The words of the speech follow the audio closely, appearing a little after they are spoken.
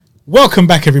Welcome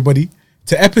back, everybody,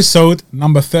 to episode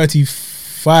number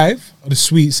 35 of the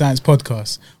Sweet Science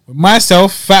Podcast. With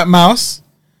myself, Fat Mouse.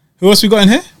 Who else we got in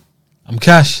here? I'm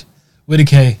Cash, with a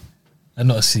K, and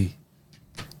not a C.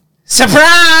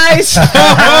 Surprise!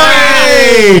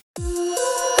 Hey!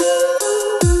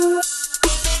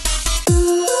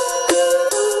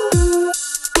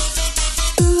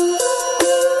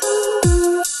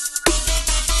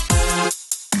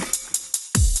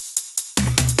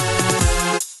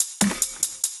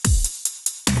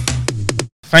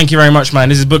 Thank you very much, man.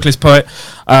 This is Bookless Poet,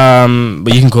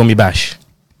 but you can call me Bash.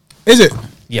 Is it?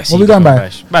 Yes. What we going by?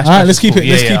 Bash. All right, let's keep it.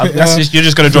 Let's keep it. You're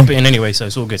just going to drop it in anyway, so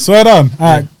it's all good. Swear on.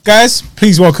 All right, guys,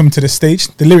 please welcome to the stage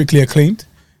the lyrically acclaimed.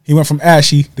 He went from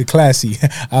ashy to classy.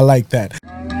 I like that.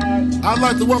 I'd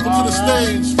like to welcome to the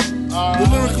stage the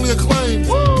lyrically acclaimed.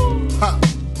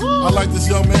 I like this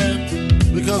young man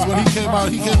because when he came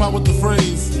out with the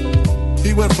phrase,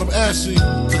 he went from ashy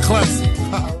to classy.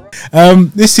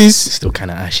 This is Still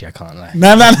kind of ashy, I can't lie.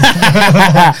 no.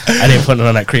 I didn't put none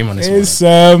of that cream on this one.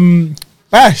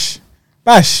 It's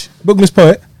Bash, Bookless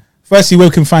Poet. Firstly, where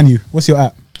can find you? What's your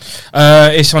app?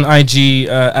 It's on IG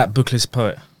at Bookless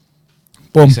Poet.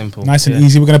 Boom, Simple. nice and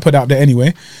easy. We're gonna put that up there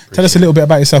anyway. Tell us a little bit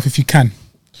about yourself if you can.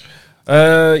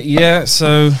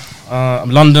 So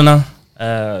I'm Londoner.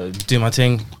 Do my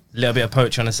thing. Little bit of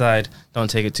poetry on the side. Don't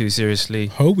take it too seriously.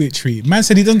 Poetry. Man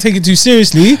said he doesn't take it too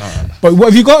seriously. But what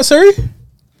have you got, sorry?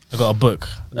 I got a book.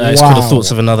 It's called The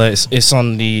Thoughts of Another. It's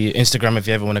on the Instagram if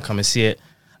you ever want to come and see it.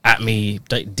 At me,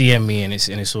 DM me, and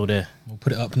it's all there. We'll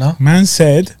put it up now. Man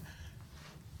said,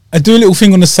 I do a little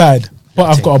thing on the side, but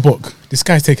I've got a book. This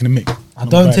guy's taking a mic. I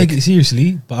don't take it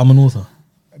seriously, but I'm an author.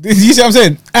 You see what I'm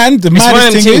saying? And the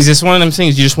maddest thing is, it's one of them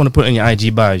things you just want to put in your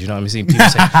IG bios. You know what I'm saying? People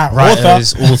say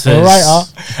writers, authors, writer.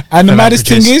 And the maddest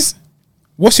thing is,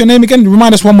 what's your name again?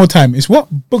 Remind us one more time. It's what?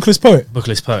 Bookless Poet.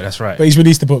 Bookless Poet. That's right. But he's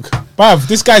released the book. Bruv,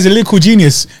 this guy's a lyrical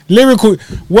genius. Lyrical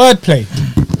wordplay.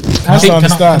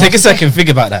 Take a second. Think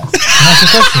about that.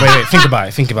 Wait.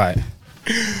 Think about it.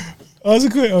 Oh, that's a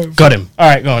good. Got him. All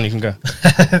right, go on. You can go.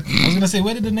 I was going to say,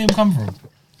 where did the name come from?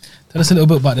 Tell us a little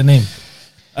bit about the name.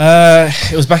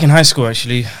 It was back in high school,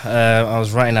 actually. I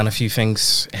was writing down a few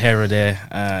things here or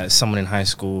there. Someone in high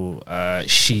school,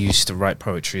 she used to write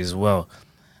poetry as well.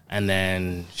 And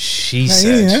then she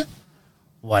said,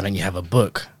 why don't you have a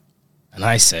book? And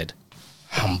I said,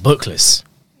 I'm bookless.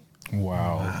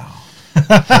 Wow.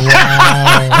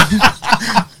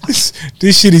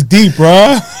 This shit is deep,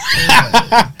 bro.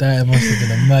 That must have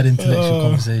been a mad intellectual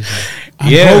conversation.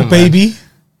 Yeah, baby.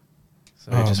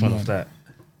 So I just went off that.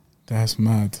 That's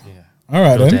mad. Yeah. All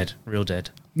right, Real dead.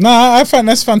 Nah, I find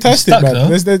that's fantastic, Stuck,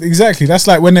 man. Exactly. That's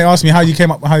like when they asked me how you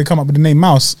come up with the name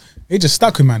Mouse. It just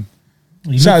stuck with man.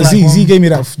 Shout out Z. Z gave me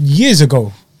that years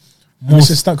ago. And it's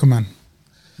just stuck with man.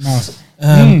 Mouse.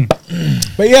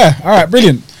 But yeah, all right,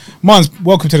 brilliant. Mons,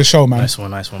 welcome to the show, man. Nice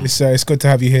one. It's good to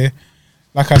have you here.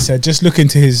 Like I said, just look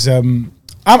into his. I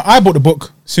bought the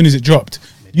book as soon as it dropped.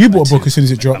 You bought a book as soon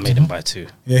as it dropped. I made him buy two.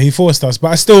 Yeah, he forced us,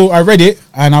 but I read it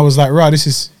and I was like, right, this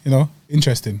is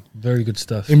interesting, Very good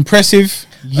stuff. Impressive.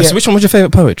 Yeah. So which one was your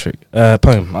favorite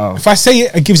poem? Oh. If I say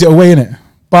it, it gives it away, innit?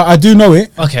 But I do know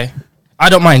it. Okay, I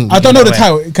don't mind. I don't know the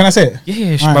title. Can I say it? Yeah,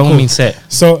 All right, by all cool. means, say it.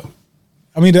 So,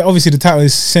 I mean, obviously the title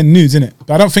is Send Nudes, innit?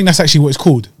 But I don't think that's actually what it's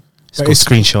called. It's called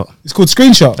Screenshot. It's called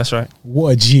Screenshot. That's right.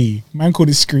 What a G. Man called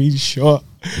it Screenshot.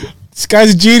 This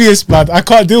guy's a genius, man. I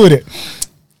can't deal with it.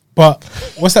 But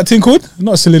what's that thing called?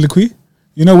 Not a soliloquy.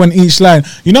 You know when each line,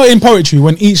 in poetry,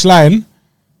 when each line,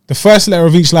 the first letter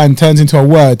of each line turns into a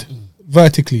word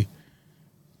vertically.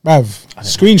 Bruv,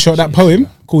 screenshot that poem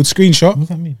called Screenshot. What does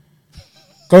that mean?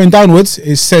 Going downwards,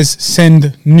 it says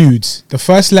send nudes. The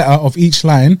first letter of each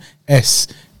line,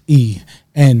 S-E-N-D.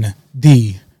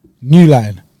 New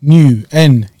line, new,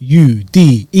 N-U-D-E-S.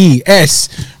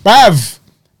 Bruv,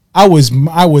 I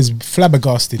was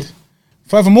flabbergasted.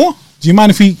 Furthermore, do you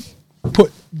mind if we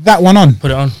put that one on?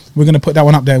 Put it on. We're going to put that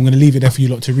one up there. I'm going to leave it there for you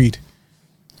lot to read.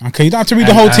 Okay, you don't have to read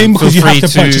the whole thing because you have to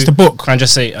purchase the book. Can I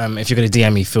just say, if you're going to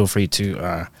DM me, feel free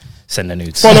to send the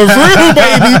nudes. Follow through,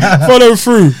 baby. Follow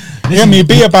through. Hear me,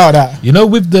 be about that.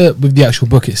 With the actual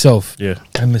book itself, Yeah.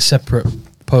 and the separate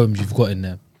poems you've got in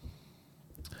there,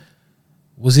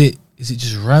 is it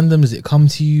just random? Does it come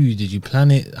to you? Did you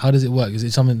plan it? How does it work? Is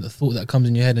it something, a thought that comes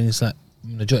in your head and it's like, I'm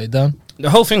going to jot it down?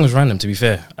 The whole thing was random, to be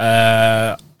fair.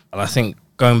 And I think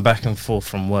going back and forth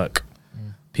from work,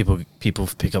 people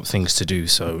pick up things to do.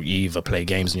 So you either play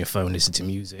games on your phone, listen to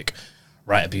music,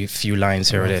 write a few lines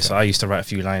here or there. So I used to write a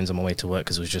few lines on my way to work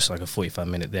because it was just like a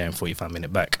 45-minute there and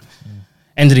 45-minute back.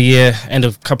 End of the year, end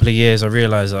of a couple of years, I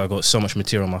realized that I got so much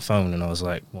material on my phone, and I was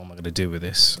like, what am I going to do with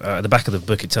this? At the back of the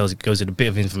book, it goes into a bit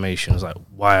of information. It was like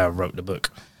why I wrote the book.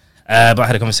 But I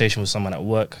had a conversation with someone at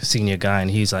work, a senior guy,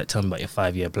 and he's like, tell me about your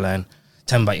 5-year plan,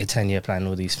 tell me about your 10-year plan,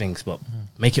 all these things, but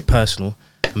make it personal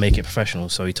and make it professional.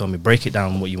 So he told me, break it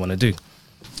down what you want to do.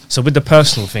 So with the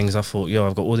personal things, I thought,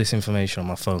 I've got all this information on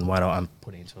my phone. Why don't I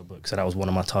put it into a book? So that was one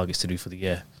of my targets to do for the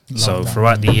year. So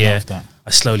throughout the year, I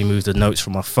slowly moved the notes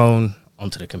from my phone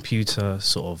onto the computer,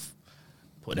 sort of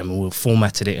put them all,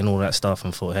 formatted it and all that stuff,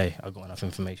 and thought, hey, I've got enough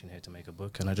information here to make a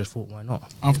book. And I just thought, why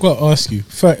not? I've got to ask you,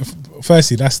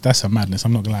 firstly, that's a madness.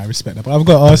 I'm not going to lie, I respect that. But I've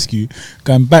got to ask you,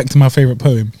 going back to my favourite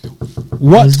poem,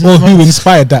 what or who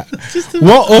inspired that?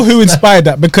 What or who inspired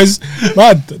that? Because,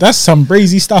 man, that's some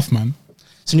brazy stuff, man.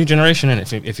 It's a new generation,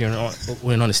 isn't it? If you're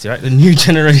in honesty, right? The new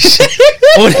generation,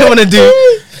 all they want to do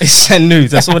is send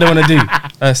nudes. That's all they want to do.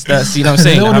 That's you know what I'm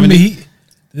saying? They don't want to meet.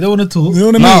 They don't want to talk. They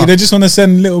don't want to meet. They just want to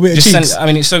send a little bit of cheeks. I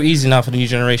mean, it's so easy now for the new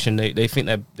generation. They think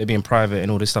they're being private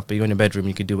and all this stuff, but you're in your bedroom,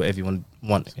 you can do whatever you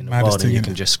want in the world, and you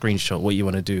can just screenshot what you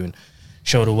want to do and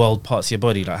show the world parts of your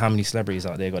body. Like how many celebrities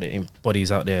out there got it in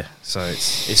bodies out there? So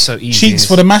it's so easy. Cheeks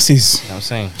for the masses. You know what I'm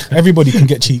saying? Everybody can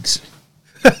get cheeks.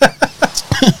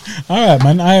 All right,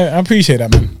 man. I appreciate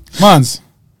that, man. Mans,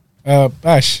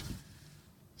 Ash,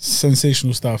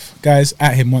 sensational stuff, guys.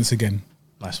 At him once again.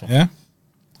 Nice one. Yeah.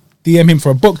 DM him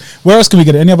for a book. Where else can we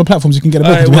get it? Any other platforms you can get a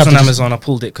book? It was on Amazon. I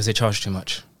pulled it because they charged too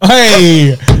much.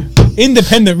 Hey,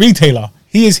 independent retailer.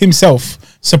 He is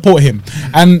himself. Support him.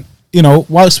 And you know,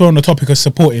 whilst we're on the topic of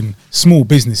supporting small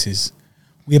businesses,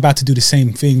 we're about to do the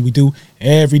same thing we do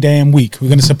every damn week. We're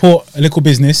going to support a local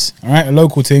business, all right, a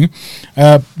local thing.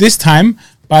 This time,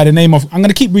 by the name of, I'm going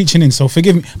to keep reaching in, so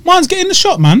forgive me. Man's getting the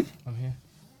shot, man. I'm here.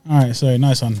 All right, sorry,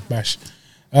 nice one, Bash.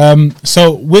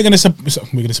 So we're going to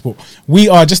support. We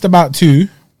are just about to.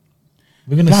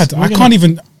 I can't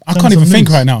even think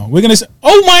right now. We're going to.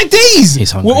 Oh my days!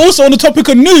 He's hungry. We're also on the topic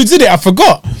of nudes, isn't it? I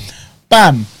forgot.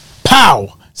 Bam,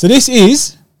 pow. So this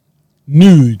is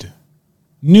nude.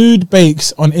 Nude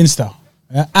Bakes on Insta,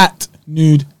 at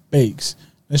Nude Bakes.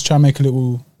 Let's try and make a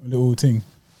little thing.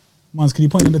 Mans, can you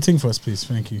point at the thing for us, please?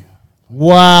 Thank you.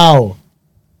 Wow.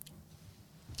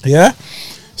 Yeah.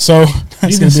 So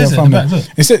that's gonna be a fun one.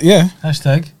 Is it? Yeah.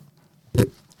 Hashtag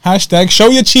show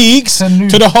your cheeks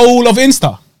to the whole of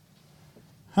Insta.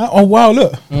 Huh? Oh wow!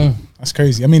 Look, that's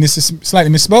crazy. I mean, it's just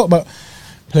slightly misspelled, but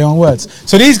play on words.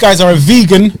 So these guys are a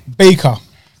vegan bakery.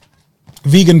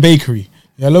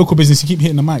 Yeah, local business. You keep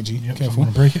hitting the mic, G. Yep, Careful. I'm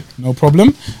gonna break it. No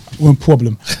problem. No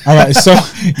problem. All right. So,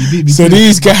 so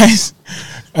these guys,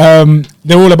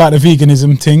 they're all about the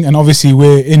veganism thing, and obviously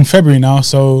we're in February now,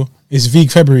 so it's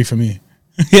Veg February for me.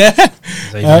 Yeah.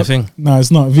 Is that even a thing? No,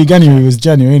 it's not. Veganuary was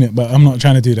January, innit? But I'm not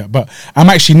trying to do that. But I'm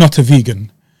actually not a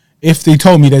vegan. If they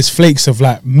told me there's flakes of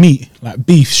like meat, like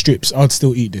beef strips, I'd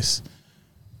still eat this.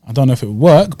 I don't know if it would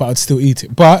work, but I'd still eat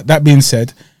it. But that being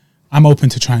said, I'm open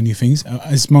to trying new things.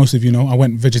 As most of you know, I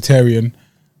went vegetarian,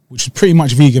 which is pretty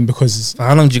much vegan because... For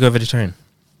how long did you go vegetarian?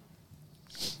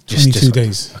 22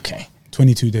 days. Okay.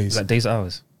 22 days. Is that days or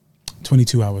hours?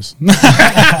 22 hours. No,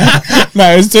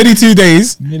 it was 22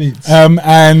 days. Minutes.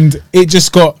 And it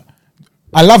just got...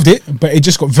 I loved it, but it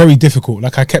just got very difficult.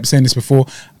 Like I kept saying this before,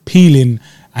 peeling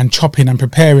and chopping and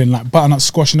preparing, like butternut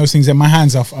squash and those things, and my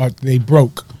hands they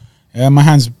broke. Yeah, my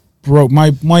hands broke.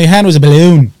 My hand was a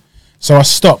balloon. So I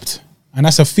stopped, and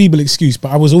that's a feeble excuse,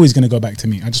 but I was always going to go back to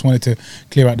meat. I just wanted to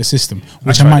clear out the system,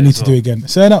 which I might need to do again.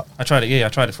 Say it up. I tried it, yeah. I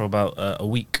tried it for about a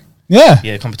week. Yeah.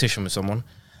 Yeah, competition with someone. Is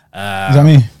that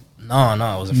me? No,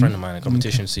 it was a friend of mine. A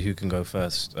competition to see who can go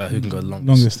first, who can go the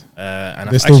longest. And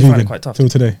I They're still actually found vegan it quite tough. till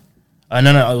today.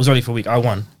 No, it was only for a week. I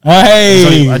won.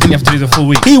 Hey! I didn't have to do the full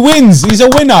week. He wins. He's a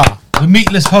winner. The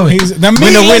meatless poet. He's the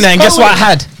meatless Winner, and guess what I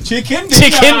had? Chicken dinner.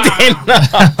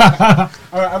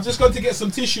 All right, I'm just going to get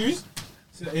some tissues.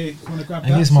 So, hey, you want to grab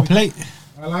that? Here's my plate.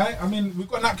 I mean, we've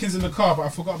got napkins in the car, but I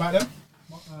forgot about them.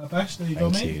 Bash, there you go,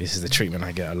 Thank mate. you. This is the treatment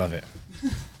I get. I love it.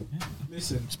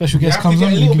 Listen, Special you guest have comes to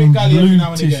on. get a You little give bit him gully every blue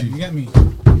now and again. tissue. You get me?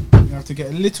 You have to get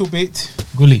a little bit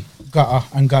Gully. gutter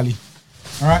and gully.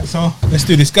 All right, so let's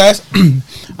do this, guys.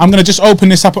 I'm gonna just open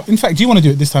this up. In fact, do you want to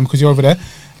do it this time because you're over there?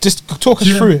 Just talk us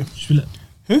through it.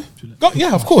 Who? Go,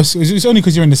 yeah, of course. It's only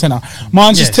because you're in the center.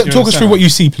 Man, just talk us through what you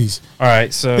see, please. All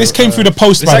right, so this came through the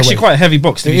post. It's actually quite a heavy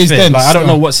box. To be fair. dense, Like, I don't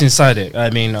know what's inside it. I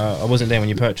mean, I wasn't there when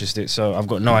you purchased it, so I've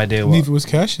got no idea what. Neither was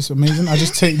cash. It's amazing. I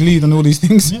just take lead on all these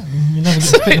things. Yeah, you never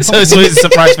get So it's always a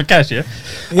surprise for cash, yeah.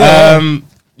 Yeah.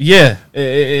 Yeah,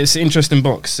 it's an interesting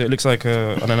box. It looks like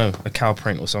I don't know, a cow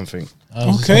print or something.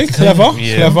 Okay, clever,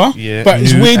 Yeah, clever. yeah. But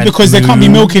it's Moo weird and because there can't be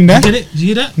moo. milk in there. Did it? Did you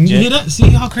hear that? Did you hear that? See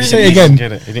how creative Say it it is? again.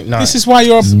 Get it? No. This is why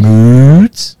you're a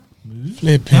Moods.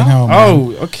 flipping hell, man.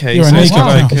 Oh, okay. You're so an it's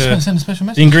got naked like now. Send a special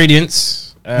the message.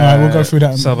 ingredients. All right, we'll go through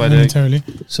that sell by the momentarily.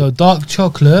 So dark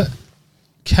chocolate,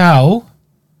 cow,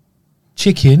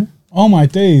 chicken. Oh my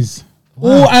days!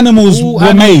 Wow. All animals All were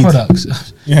animal made.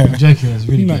 products. Yeah, I'm joking. That's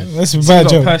really no, good. that's a It's bad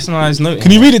got a joke. personalised note.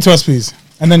 Can you read it to us, please?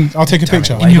 And then I'll take a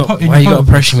picture. Why you your got po- in why your you got to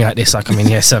pocket pressure me like this? Like I'm in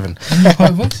year 7.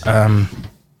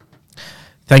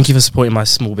 Thank you for supporting my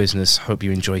small business. Hope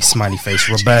you enjoy. Smiley face,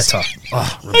 Roberta.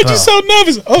 Oh, I Roberta. just sound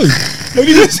nervous. Oh, let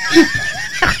me just.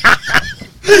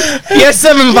 Year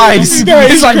 7 vibes. That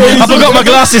is It's like crazy. I forgot my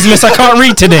glasses, miss. I can't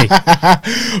read today.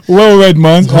 Well read,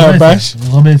 man. Bash.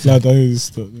 Roberta. Lad,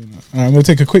 stop doing that. I'm gonna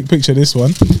take a quick picture of this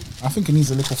one. I think it needs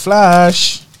a little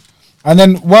flash. And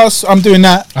then whilst I'm doing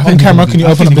that on camera, can you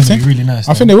open up the thing? Really nice.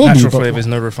 I think they will be. Natural but- flavors,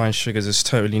 no refined sugars. It's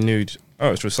totally nude.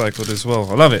 Oh, it's recycled as well.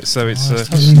 I love it. So it's.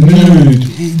 nude.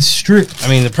 It's stripped. I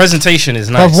mean, the presentation is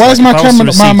Bruv, nice. why is Like, my if I was to camera,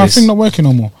 receive my this, thing not working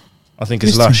no more? I think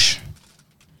it's This lush.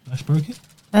 That's broken.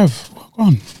 Bruv, go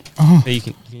on. Yeah, you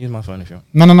can use my phone if you want.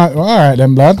 No. All right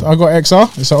then, blood. I got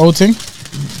XR. It's an old thing.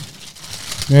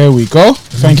 There we go.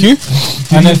 Thank you.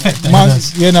 And then, effect that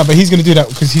Mans, yeah, no, but he's gonna do that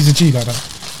because he's a G like that.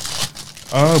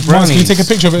 Oh, Mans, brownies. can you take a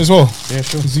picture of it as well? Yeah,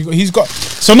 sure. 'Cause he's got.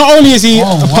 So not only is he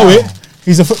Oh, a wow. poet,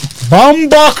 he's a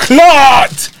Bumba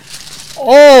Clot.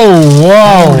 Oh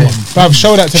wow! Bruv,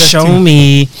 show that to the Show team.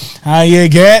 me. How you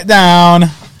get down?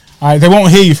 Alright, they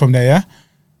won't hear you from there, yeah?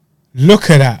 Look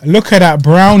at that. Look at that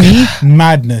brownie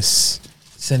madness.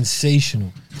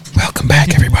 Sensational. Welcome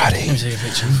back, everybody, Let me take a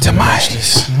picture. to my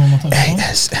You want my touch phone?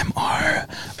 ASMR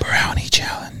brownie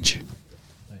challenge.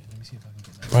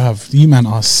 Bruv, you man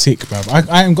are sick, bruv.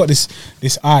 I ain't got this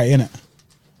eye, innit?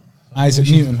 Isaac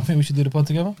I Newton. think we should do the pod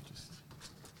together.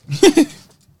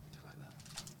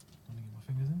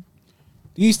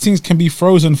 These things can be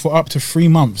frozen for up to 3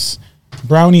 months.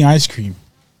 Brownie ice cream.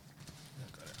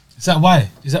 Is that why?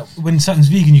 Is that when something's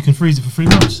vegan, you can freeze it for 3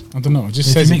 months? I don't know. It just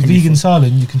If says you it make can be vegan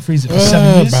salad, you can freeze it for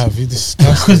 7 years. bruv, you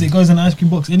disgusting. Because it goes in an ice cream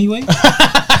box anyway.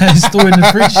 It's stored in the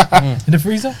fridge, in the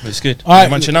freezer. It's good. Alright, You're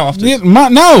munching out after. yeah,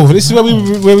 no, this is where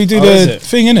we do Oh, is the it?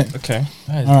 thing, innit? Okay.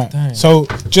 Right, All right. dang. So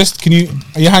just can you?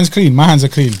 Are your hands clean? My hands are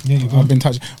clean. Yeah, you go. I've been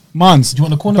touching. Mans. Do you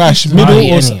want the corner Bash piece? middle I'll or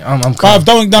eat s- any. I'm Bruv, calm.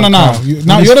 don't no. I'm Now calm. you're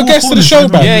There's the four guest of the corners, show,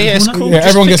 everyone. bruv. Yeah, yeah, it's Corner? cool. Yeah, Just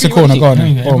everyone pick gets a what corner. you Go on. want. There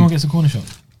you go. then. Everyone Boom. gets a corner shot.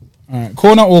 All right.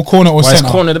 Corner or Why is center?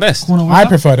 corner the best? Corner with I that?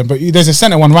 prefer them, but there's a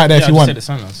center one right there Yeah, if you I want. just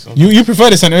said the sun, so- You prefer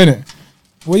the center, innit?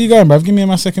 Where you going, bruv? Give me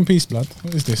my second piece, blood.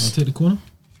 What is I'll this? take the corner.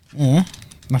 Yeah.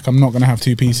 Like I'm not gonna have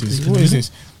 2 pieces. What is this?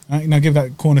 Now give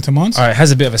that corner to Mans. All right, it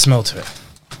has a bit of a smell to it.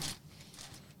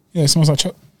 Yeah, it smells like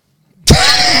chocolate.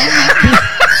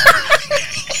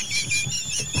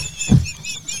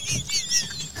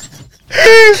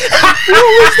 What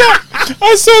was that?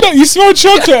 I saw that you smell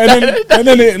chocolate and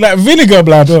then it like vinegar,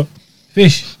 blood. Oh.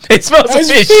 Fish. It smells of It's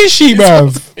fish. fishy,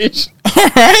 bruv. Fish.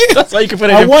 Alright? That's why you can put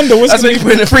it. I in, wonder what's That's why you gonna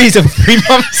can put it in the freezer for 3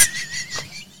 months.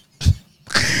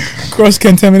 cross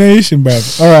contamination,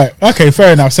 bruv. Alright, okay,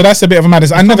 fair enough. So that's a bit of a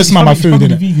madness. I never smell my It's food probably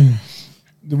in it. vegan.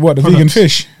 What, the vegan products.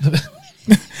 fish?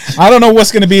 I don't know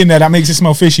what's gonna be in there that makes it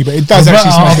smell fishy, but it does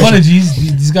actually smell fishy. Apologies,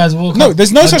 these guys woke No, up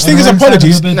there's no on- such on thing the as wrong side of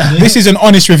apologies. the bed today. This is an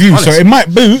honest review, so Honest. it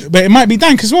might boot, but it might be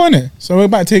dank as well, innit? So we're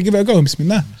about to give it a go.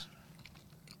 Bismillah.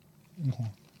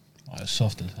 Oh, it's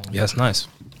soft as hell. Yeah, it's nice.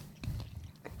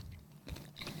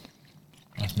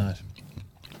 That's nice.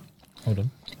 Hold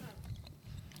on.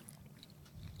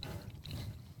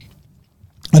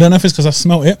 I don't know if it's because I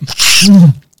smelt it.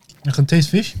 I can taste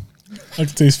fish. I can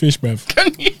taste fish, bruv.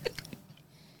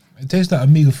 It tastes like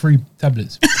omega-3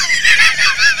 tablets.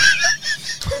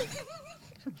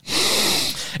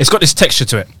 It's got this texture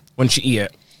to it when you eat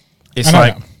it. It's I know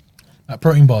like that. Like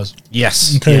protein bars.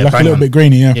 yes, Okay, yeah, like a bang little on. bit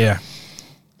grainy, yeah. Yeah,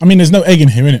 I mean, there's no egg in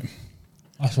here, innit?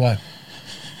 That's why.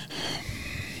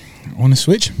 Want to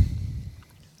switch?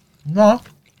 No.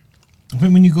 I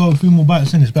think when you go a few more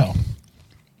bites in, it's better.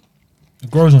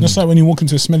 It grows on Just you. like when you walk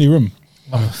into a smelly room.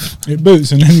 Oh. It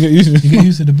boots and then you get used to You it. get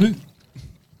used to the boot.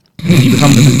 you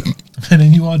become the boot. And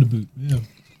then you are the boot. Yeah.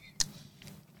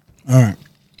 Alright.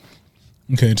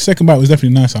 Okay, the second bite was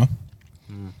definitely nice, huh?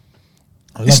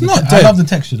 I It's love not the dead. I love the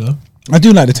texture though. I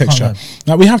do like the texture. lie.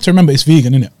 Now, we have to remember it's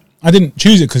vegan, innit? I didn't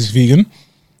choose it because it's vegan.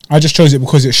 I just chose it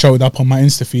because it showed up on my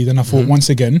Insta feed and I thought, once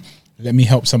again, let me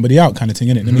help somebody out kind of thing,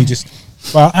 innit? Let me just...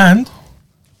 But And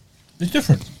it's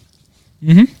different.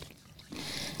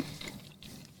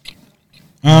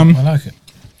 I like it.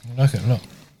 I like it a lot.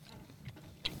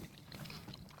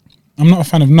 I'm not a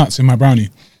fan of nuts in my brownie.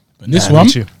 But this me one,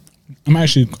 too.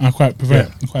 I quite prefer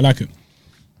it. I quite like it.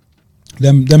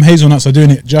 Them hazelnuts are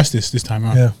doing it justice this time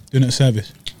around. Yeah. Doing it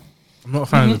service. I'm not a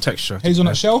fan of the texture.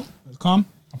 Hazelnut shell, calm.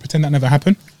 I pretend that never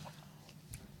happened.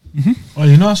 Oh,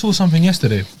 you know, I saw something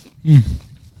yesterday. You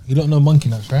don't know monkey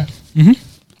nuts, right?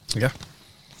 Yeah.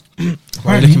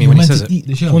 Why are you looking at me when he says it? Eat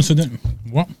the shell. Coincident.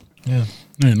 What? Yeah,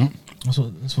 No, you're not. that's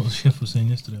what the chef was saying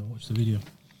yesterday. I watched the video.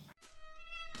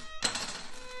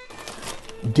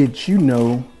 Did you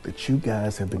know that you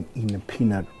guys have been eating the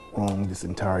peanut wrong this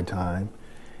entire time?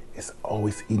 It's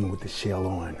always eating with the shell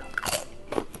on.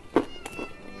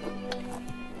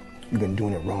 You've been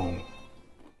doing it wrong.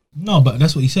 No, but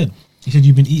that's what he said. He said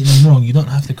you've been eating them wrong. You don't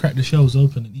have to crack the shells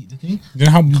open and eat the thing. You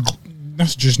know how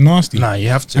that's just nasty. Nah, you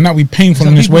have to. And that we painful Is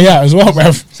on that this way people- out as well,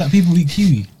 bruv. It's like people eat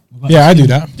kiwi. without Yeah, I do skin.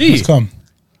 that. Do you? That's calm.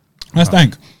 That's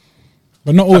dank.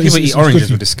 But not all. People eat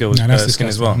oranges with the skills. skin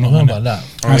as well. I don't know about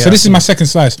that. So this is my second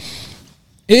slice.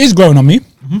 It is growing on me.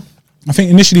 I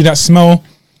think initially that smell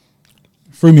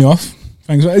threw me off.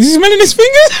 Thanks. Is he smelling his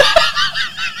fingers?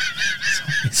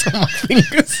 It's on my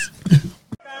fingers.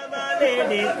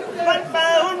 One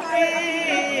pound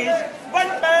fish,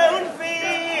 1 pound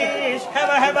fish.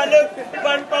 Have a look,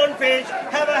 1 pound fish.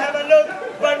 Have a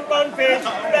look, 1 pound fish.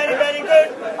 Very, very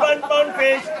good. 1 pound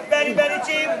fish. Very, very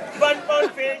cheap. 1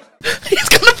 pound fish.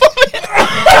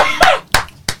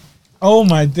 Oh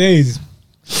my days.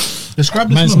 Describe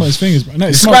the Man smell. smelled his fingers. Bro. No,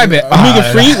 Describe it.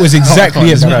 Omega 3 was exactly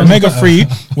it. describe it. Omega 3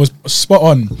 was spot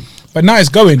on. But now it's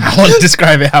going. I want to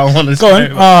describe it how I want to Go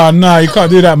describe on. it. Oh, no, you can't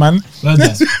do that, man. Learn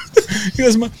that. He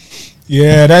goes,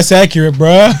 yeah, that's accurate,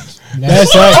 bruh.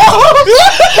 That's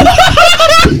accurate.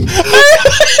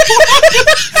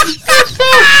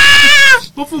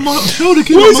 I thought my shoulder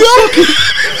came What's out my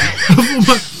your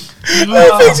socket.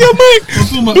 Fix your mic. I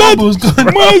thought my Blood. elbow's gone.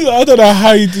 I don't know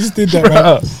how you just did that,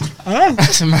 man.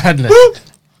 That's madness.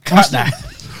 Cut that.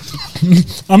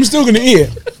 I'm still going to eat it.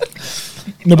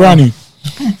 The brownie.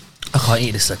 I can't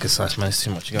eat this second slice, man. It's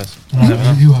too much, you guys.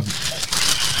 You have it.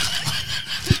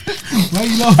 Why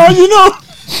you laughing? How do you know?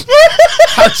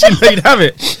 How do you know you'd have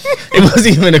it? It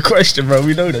wasn't even a question, bro.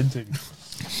 We know that too.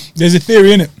 There's a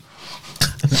theory in it.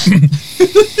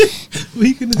 What are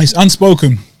you gonna It's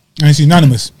unspoken and it's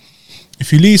unanimous.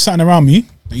 If you leave something around me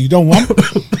that you don't want,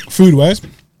 food wise,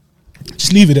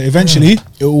 just leave it there. Eventually,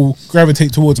 it will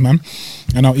gravitate towards man,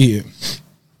 and I'll eat it.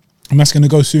 And that's going to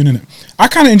go soon, innit? I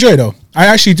kind of enjoy it though. I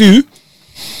actually do.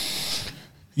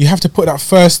 You have to put that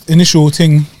first initial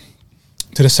thing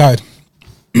to the side.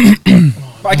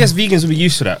 But I guess vegans will be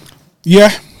used to that. Yeah,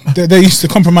 they're used to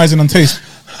compromising on taste.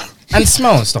 And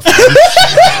smell and stuff.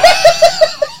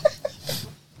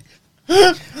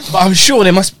 But I'm sure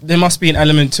there must be an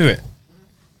element to it.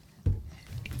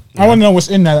 I want to know what's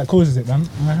in there that causes it, man.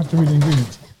 I have to read the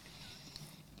ingredients.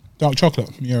 Dark chocolate.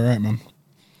 Yeah, right, man.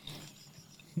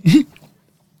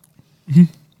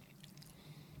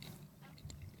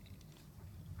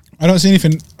 I don't see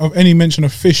anything of any mention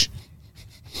of fish.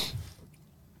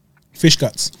 Fish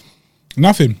guts.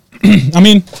 Nothing. I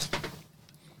mean,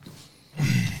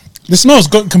 the smell's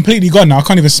completely gone now. I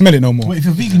can't even smell it no more. Wait, if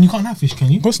you're vegan, you can't have fish,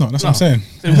 can you? Of course not. That's what I'm saying.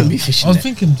 There wouldn't be fish I in was it.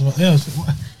 thinking, yeah. I was,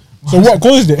 what? So what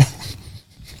caused it?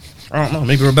 I don't know.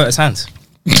 Maybe Roberta's hands.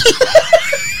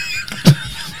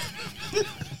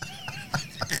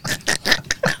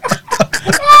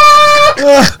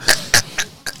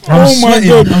 I'm Oh my sweating.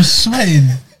 God. I'm sweating.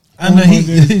 And Oh the my heat,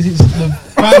 days.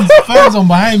 the fans on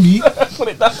behind me. Let's turn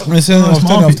it Oh, off, it's turn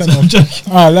it my off, turn it I'm off.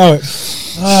 joking. Allow it.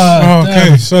 Ah, Okay,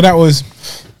 damn. so that was.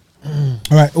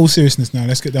 All right, all seriousness now.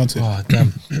 Let's get down to it. Oh,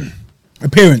 damn.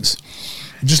 Appearance.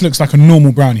 It just looks like a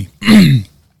normal brownie. It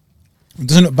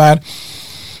doesn't look bad.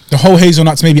 The whole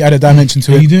hazelnuts maybe add a dimension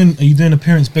to Are it. you doing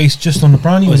appearance based just on the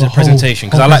brownie Or is the it presentation?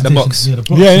 'Cause I like the presentation?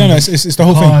 box. Yeah, Yeah, no, it's the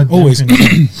whole thing. hard Always.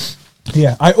 everything.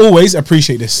 Yeah, I always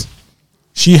appreciate this.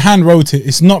 She hand wrote it.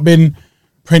 It's not been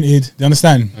printed. Do you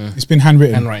understand? It's been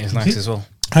handwritten. Handwriting's nice as well.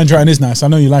 Handwriting is nice. I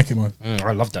know you like it, man.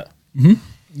 I love that.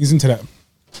 He's into that.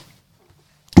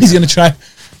 He's gonna try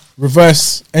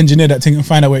reverse engineer that thing and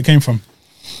find out where it came from.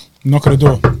 Knock on the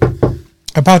door.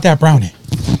 About that brownie.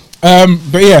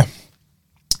 But yeah.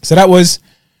 So that was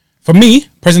for me,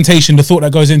 presentation, the thought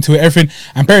that goes into it, everything.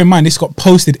 And bear in mind, this got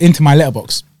posted into my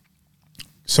letterbox.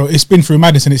 So it's been through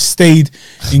madness and it stayed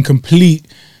in complete,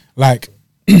 like,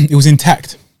 it was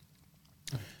intact.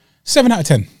 7 out of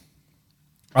 10.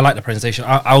 I like the presentation.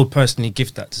 I would personally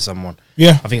gift that to someone.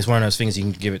 Yeah. I think it's one of those things you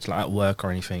can give it to like at work or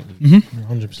anything.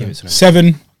 100%. Give it to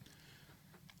them.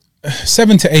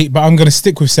 7 to 8, but I'm going to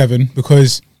stick with 7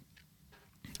 because,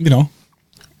 you know,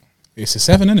 it's a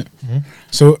 7, isn't it?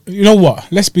 So, you know what?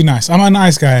 Let's be nice. I'm a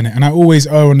nice guy in it, and I always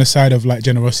err on the side of like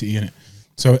generosity in it.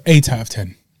 So 8 out of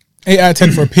 10. 8 out of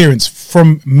 10 for appearance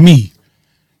from me.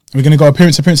 Are we going to go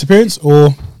appearance, or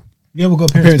Yeah, we'll go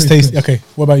appearance, taste? Okay,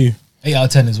 what about you? 8 out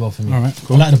of 10 as well for me. All right,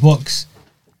 cool. I like the box.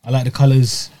 I like the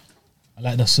colours. I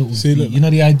like the sort of, See, look. you know,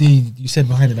 the idea you said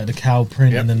behind it, like the cow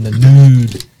print and then the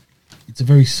nude. It's a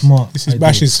very smart. This is idea.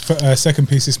 Bash's second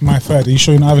piece. It's my third. Are you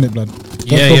sure you're not having it, blood? Don't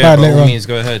Yeah, feel yeah. bad By later all on. means,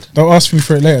 go ahead. Don't ask me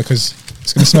for it later because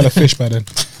it's going to smell of fish by then.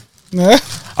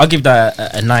 I'll give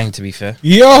that a 9. To be fair.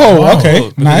 Yo, Wow. okay,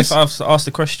 Because nice. If I've asked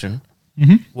the question,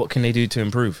 Mhm. what can they do to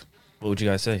improve? What would you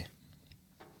guys say?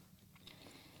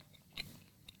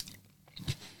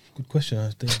 Good question. I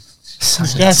think.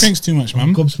 This guy thinks too much,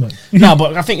 man. Gobsmacked. No,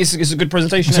 but I think it's a good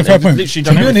presentation. It's a and fair they've point. Literally To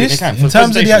done be everything honest, they can. in for terms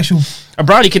of the presentation. actual, A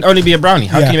brownie can only be a brownie.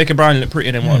 How Yeah. can you make a brownie look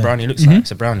prettier than what a Yeah. brownie looks like?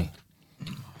 It's a brownie.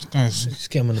 Guys, just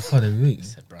get him on the pod every week.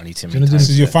 It's a brownie to Do me. you wanna do this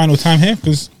is your final time here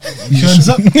because You sure it's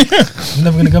up? I'm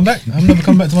never gonna come back. I'm never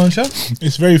come back to my own show.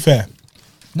 it's very fair.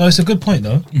 No, it's a good point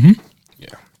though. Yeah.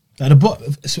 Like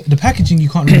the packaging, you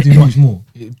can't really do much more.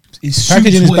 It's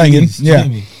Packaging is banging, yeah.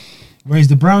 Whereas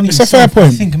the brownie, It's a fair itself, I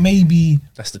point. think maybe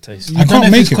That's the taste. You I don't can't know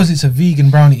if make it's it. because it's a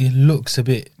vegan brownie. It looks a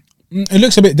bit. It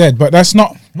looks a bit dead, but that's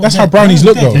not. That's how dead. brownies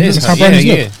No, look, dead. though. It is. That's how brownies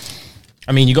look.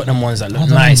 I mean, you got them ones that I look don't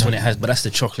know, nice man. when it has, but that's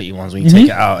the chocolatey ones when you take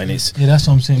it out and it's. Yeah, that's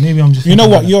what I'm saying. Maybe I'm just. You know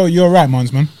thinking what? about You're right,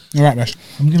 Mons, man. You're right, Bash.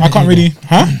 I'm giving I it can't 8 really. though.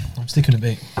 Huh? I'm sticking with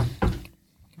 8.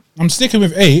 I'm sticking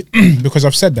with 8 because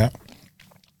I've said that.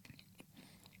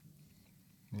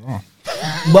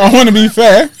 But I want to be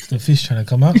fair. It's the fish trying to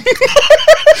come out.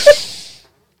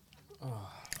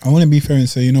 I want to be fair and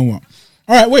say, you know what?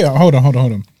 All right, wait. Hold on.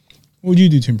 What would you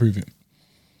do to improve it?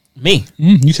 Me,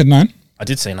 You said 9. I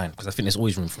did say 9 because I think there's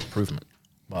always room for improvement.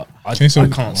 But I, Okay, so I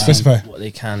can't specify. see what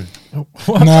they can. Nah,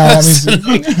 that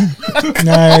means,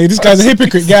 nah, this guy's a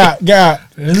hypocrite. Get out.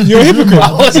 You're a hypocrite.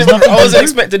 I wasn't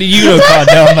expecting a Euro card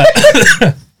down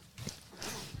that.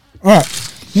 All right.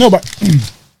 No, but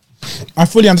I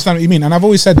fully understand what you mean. And I've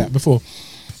always said that before.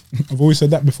 I've always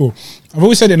said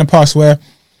it in the past where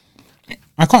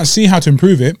I can't see how to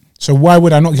improve it. So why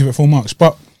would I not give it full marks?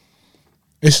 But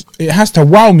it has to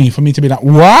wow me for me to be like,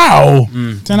 wow,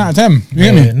 10 out of 10. You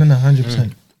get me? No,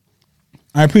 100%.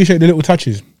 I appreciate the little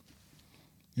touches.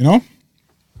 You know?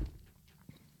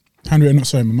 Handwritten note.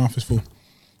 Sorry, my mouth is full.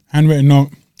 Handwritten note.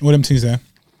 All them things there.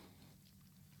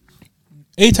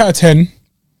 8 out of 10.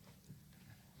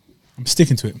 I'm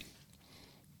sticking to it.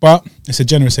 But it's a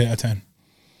generous 8 out of 10.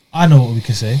 I know what we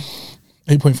can say.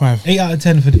 8.5. 8 out of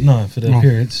 10 for the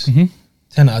appearance.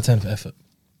 10 out of 10 for effort.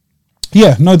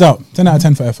 Yeah, no doubt. 10 out of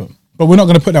 10 for effort. But we're not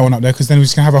going to put that one up there because then we're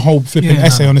just going to have a whole flipping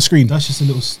essay on the screen. That's just a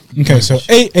little. Okay, so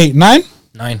 8, 8, 9.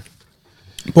 9.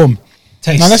 Boom.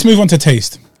 Taste. Now let's move on to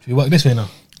taste. Should we work this way now?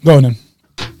 Go on then.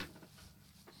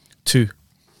 2.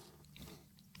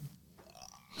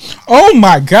 Oh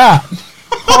my God.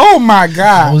 Oh my I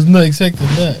God. was not expecting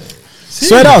that.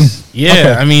 Swear down. Yeah,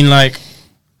 Okay. I mean, like,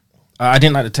 I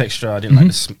didn't like the texture. I didn't like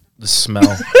the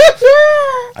smell.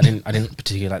 I didn't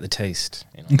particularly like the taste.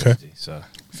 You know, Okay. honesty, so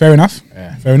Fair enough.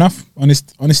 Yeah. Fair enough.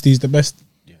 Honesty is the best.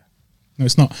 Yeah. No,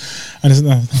 it's not. And it's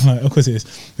not. Like, of course it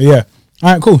is. But yeah.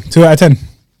 All right, cool. 2 out of 10.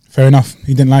 Fair enough.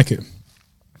 He didn't like it. How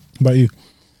about you?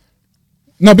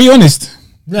 No, be honest.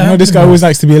 Yeah, I know this guy always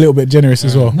likes to be a little bit generous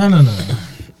as well. No.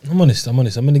 I'm honest. I'm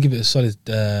going to give it a solid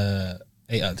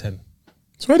 8 out of 10.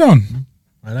 Swear down.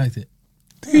 I liked it.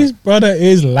 This brother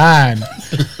is lying.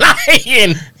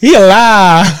 lying. He a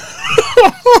lie.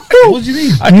 What do you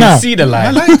mean? I can Nah. see the lie.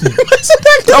 I liked it.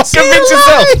 Don't convince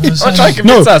yourself. I'll try to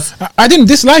No, convince us. I didn't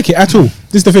dislike it at all.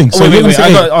 This is the thing. So wait, we're gonna say I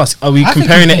eight. got to ask: are we I think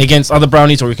comparing it's it against other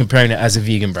brownies, or are we comparing it as a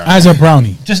vegan brownie? as a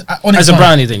brownie. Just on As its a own.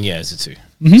 brownie, then yeah, it's a 2.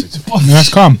 No, that's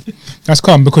calm. That's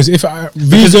calm because if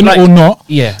vegan like- or not,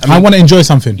 Yeah, I want to enjoy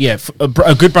something. Yeah,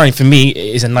 a good brownie for me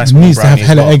is a nice Needs to brownie have as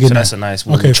hella well. egg in so there. that's a nice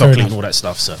with Okay, fair chocolate enough. and all that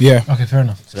stuff. So Yeah. Okay, fair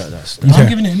enough. that's Okay. I'm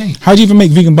giving it an 8. How do you even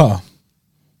make vegan butter?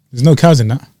 There's no cows in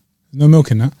that. There's no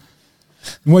milk in that.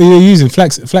 And what are you using?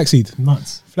 Flaxseed.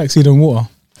 Nuts. Flaxseed and water.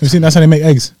 You seen that's how they make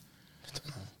eggs.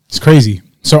 It's crazy.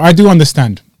 So I do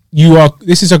understand.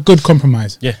 This is a good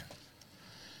compromise. Yeah.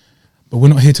 But we're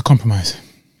not here to compromise.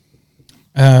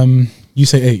 You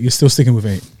say 8. You're still sticking with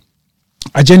 8.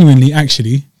 I genuinely,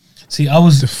 actually, See, I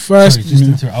was the first. sorry, just to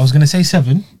interrupt. I was going to say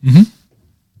 7.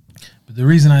 But the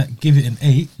reason I give it an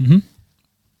 8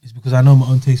 is because I know my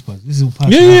own taste buds. This is all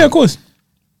personal. yeah, of course.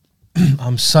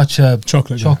 I'm such a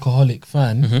Chocolate guy. chocoholic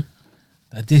fan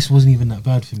that this wasn't even that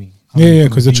bad for me. Yeah,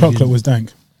 because the chocolate was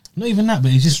dank. not even that,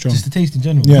 but it's just Strong. just the taste in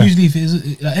general. Yeah. Usually, if it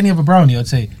is like any other brownie, I'd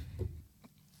say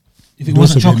if it It'd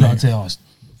wasn't also be chocolate, an I'd say it's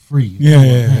free.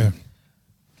 Yeah.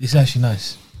 It's actually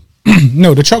nice.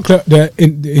 No, the chocolate, the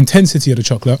intensity of the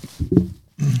chocolate,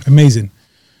 amazing.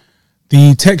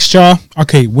 The texture,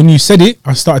 okay, when you said it,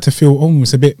 I started to feel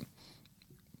almost a bit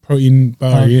protein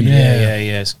bar, you know. Yeah.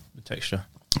 It's the texture.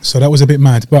 So that was a bit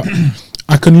mad, but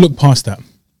I can look past that.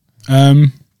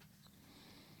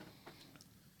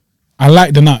 I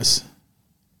like the nuts.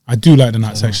 I do like the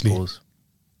nuts, actually. Pause.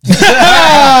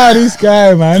 This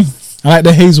guy, man. I like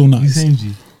the hazelnuts.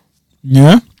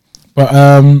 Yeah, but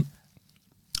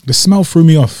the smell threw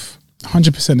me off.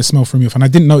 100% the smell threw me off, and I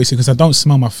didn't notice it because I don't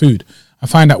smell my food. I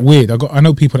find that weird. I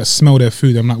know people that smell their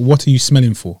food. I'm like, what are you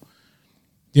smelling for?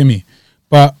 You hear me?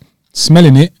 But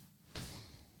smelling it,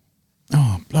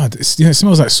 oh blood! It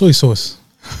smells like soy sauce.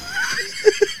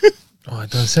 Oh, I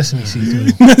done sesame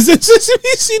seeds. Sesame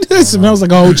seed. It smells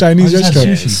like a whole Chinese restaurant.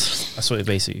 That's what it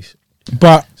basically is.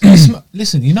 But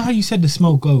listen, you know how you said the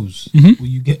smell goes? Where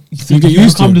you get used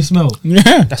to it. the smell.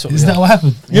 Yeah, That's what. Is that what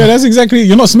happened? yeah, that's exactly.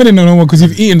 You're not smelling it no more because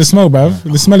you've eaten the smell, bruv.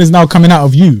 The smell is now coming out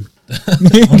of you.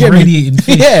 You get me? Radiating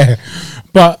fish. Yeah,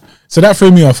 but so that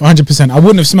threw me off 100%. I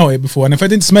wouldn't have smelled it before, and if I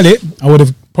didn't smell it, I would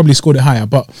have probably scored it higher.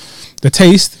 But the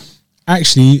taste,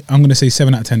 actually, I'm gonna say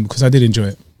 7 out of 10 because I did enjoy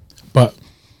it. But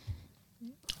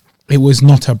it was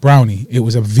not a brownie; it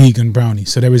was a vegan brownie.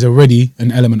 So there is already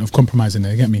an element of compromise in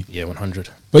there. Get me? Yeah, 100.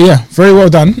 But yeah, very well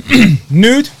done,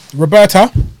 Nude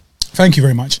Roberta. Thank you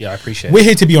very much. Yeah, I appreciate We're it.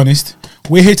 here to be honest.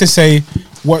 We're here to say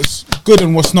what's good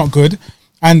and what's not good,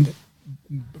 and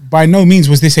by no means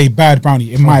was this a bad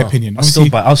brownie, in my opinion.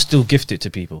 I'll still gift it to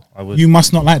people. I would. You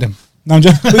must not like them. No, I'm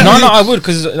just no, I would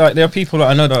because like there are people that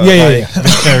I know that are Yeah.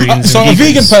 vegetarians. So and a vegans.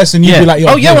 vegan person, you'd be like,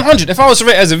 oh yeah, 100. If I was to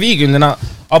rate as a vegan, then I'll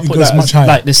put goes that much as higher.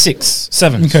 like the 6,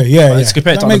 7. Okay, yeah, But yeah. It's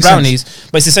compared That to other makes sense. brownies,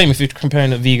 but it's the same if you're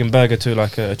comparing a vegan burger to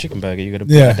like a chicken burger. You got to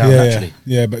put Yeah, it down naturally.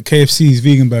 yeah. But KFC's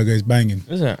vegan burger is banging.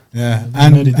 Is it? Yeah, I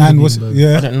didn't know they did a and what's vegan burger.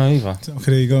 I yeah. don't know either.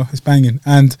 Okay, there you go. It's banging.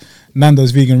 And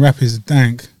Nando's vegan wrap is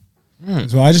dank.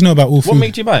 So I just know about all food. What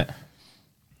made you buy it?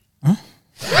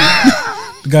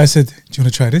 The guy said, "Do you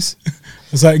want to try this?" I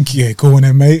was like, "Yeah, go on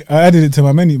then, mate." I added it to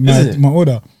my menu, it? my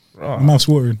order. Right. My mouth's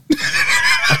watering.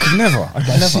 I could never.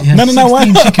 No, why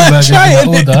not? Chicken burgers Try in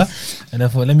it. my order, and I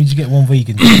thought, let me just get one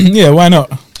vegan. Yeah, why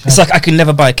not? It's like I could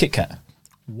never buy a Kit Kat.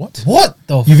 What? What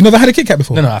the? You've never had a Kit Kat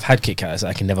before? No, I've had Kit Kat. So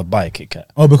I can never buy a Kit Kat.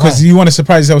 Oh, because you want to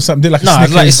surprise yourself with something like No, a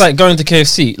Snickers. it's like going to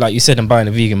KFC, like you said, and buying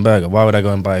a vegan burger. Why would I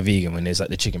go and buy a vegan when there's like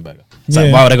the chicken burger? It's Yeah.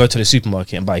 like, why would I go to the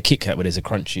supermarket and buy a Kit Kat where there's a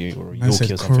crunchy or a Man said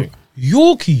Yorkie or something?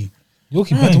 Yorkie.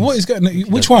 Yorkie Man, Bangs. what is going?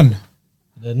 Which one?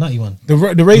 The nutty one. The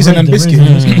raisin and The biscuit.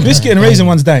 raisin. Biscuit and raisin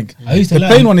one's dank. I used to The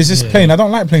like plain it. one is just Yeah. plain. I don't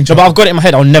like plain No, but chocolate. I've got it in my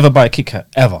head. I'll never buy a Kit Kat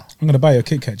ever. I'm gonna buy you a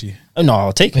Kit Kat, G. Oh, no,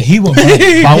 I'll take But it. he won't. Buy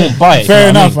it. But I won't buy it. Fair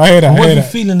you know enough. what I hear that. But I what hear you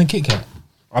that. feeling in Kit Kat?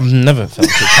 I've never felt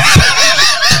Kit Kat.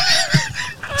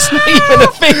 It's not even a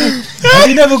thing. Have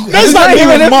you never? That's like me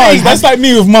with Mars. That's like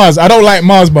me with Mars. I don't like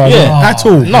Mars bars Yeah. at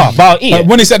all. No, but I'll eat Like it.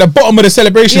 when it's at the bottom of the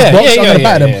celebrations Yeah, box, yeah, I'm yeah, gonna yeah,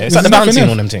 buy them. yeah. It's like the There's nothing bouncing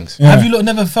else. on them things. Yeah. Have you lot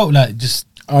never felt like just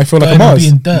I feel like a Burning Mars.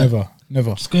 being dirt.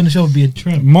 Never. just going to show be a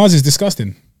tramp? Mars is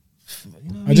disgusting. You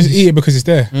know what I just eat it because it's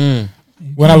there.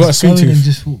 When I got a sweet Go in and tooth.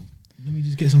 just thought, let me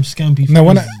just get some scampi. No,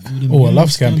 when I, fries with them, oh, I you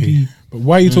love know, scampi. But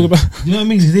why are you talking about You know what I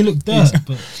mean? 'Cause they look dirt,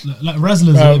 but like Razzlers,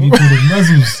 or whatever you call them,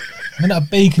 Razzles. And that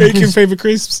bacon. bacon crisp. favorite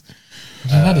crisps?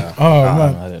 Have you had it? Oh I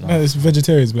man, don't know. no, it's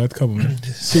vegetarians, blood. Come on, man.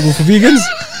 Suitable for vegans.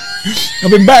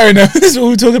 I've been battering them. This is what we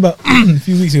were talking about a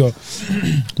few weeks ago.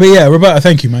 But yeah, Roberta,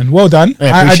 thank you, man. Well done.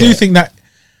 Yeah, I appreciate do it. think that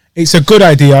it's a good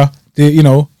idea. You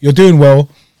know, you're doing well.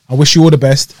 I wish you all the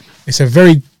best. It's a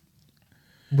very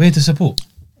Where to support?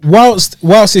 whilst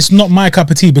it's not my cup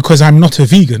of tea because I'm not a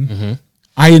vegan.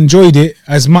 I enjoyed it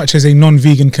as much as a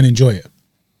non-vegan can enjoy it.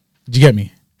 Do you get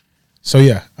me? So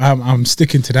yeah, I'm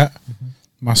sticking to that.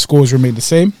 My scores remain the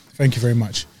same. Thank you very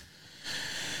much.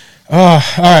 All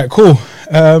right, cool.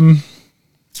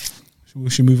 We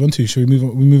should move on to. Should we move on?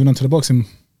 We're moving on to the boxing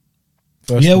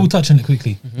first. Yeah, we'll touch on it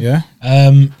quickly. Yeah.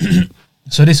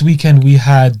 So this weekend we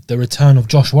had the return of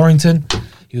Josh Warrington.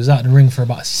 He was out in the ring for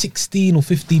about 16 or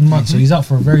 15 months, so he's out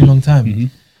for a very long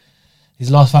time. His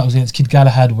last fight was against Kid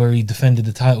Galahad, where he defended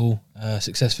the title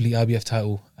successfully, IBF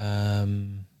title.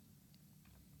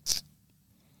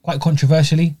 Quite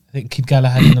controversially, I think Kid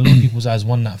Galahad, in a lot of people's eyes,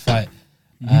 won that fight.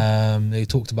 They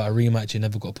talked about a rematch; it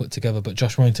never got put together. But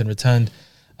Josh Warrington returned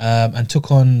and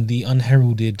took on the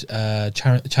unheralded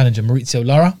challenger Mauricio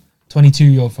Lara,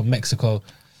 22-year-old from Mexico,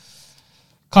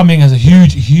 coming as a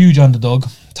huge underdog.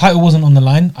 Title wasn't on the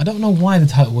line. I don't know why the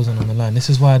title wasn't on the line. This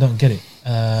is why I don't get it.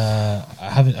 I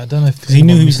don't know if He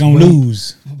knew he was going to weight.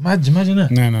 lose. Imagine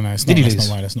that. No. It's Did not, he that's lose?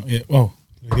 not why. That's not it. Oh,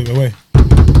 give it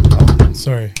away.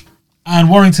 Sorry. And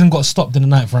Warrington got stopped in the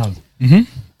 9th round. He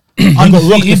got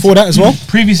rocked before that as well.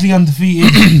 Previously undefeated.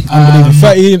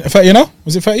 30, you know?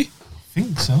 Was it 30? I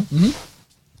think so.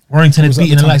 Warrington had was at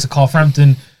beaten the the likes of Carl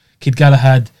Frampton, Kid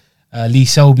Galahad, Lee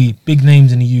Selby, big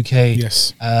names in the UK.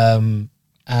 Yes.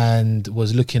 And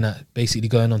was looking at basically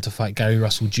going on to fight Gary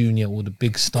Russell Jr., all the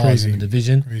big stars in the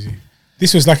division. Crazy.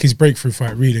 This was like his breakthrough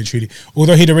fight, really and truly.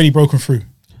 Although he'd already broken through.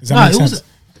 Does that make sense?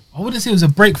 I wouldn't say it was a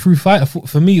breakthrough fight.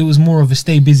 For me, it was more of a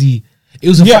stay busy. It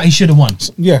was a fight he should have won.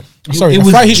 Yeah, sorry, a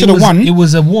fight he should have won. It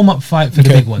was a warm up fight for the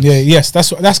big ones. Yeah, yes,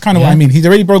 that's kind of what I mean. He's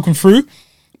already broken through,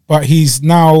 but he's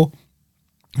now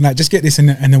like, just get this and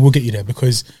then we'll get you there,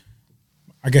 because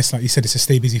I guess, like you said, it's a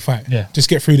stay busy fight. Yeah, just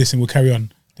get through this and we'll carry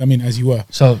on. I mean, as you were.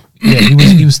 So yeah,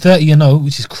 he was 30-0,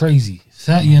 which is crazy.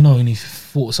 30-0, and he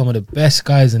fought some of the best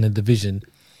guys in the division,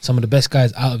 some of the best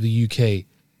guys out of the UK,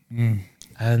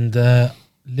 and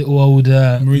little old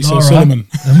Mauricio Sulaiman.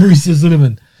 Mauricio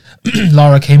Sulaiman.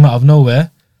 Lara came out of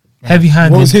nowhere, heavy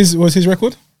handed. What was his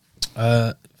record?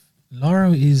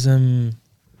 Lara is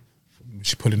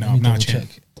She's pulling it up now.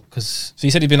 Check, because so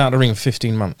you said he'd been out of the ring for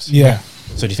 15 months. Yeah.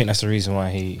 So do you think that's the reason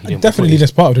why he didn't? Definitely,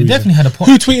 that's part of the reason. Definitely had a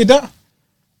point. Who tweeted that?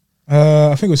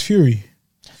 I think it was Fury.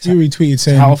 Fury tweeted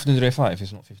saying, how often do they fight if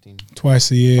it's not 15?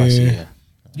 Twice a year. Twice a year.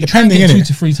 You try and get 2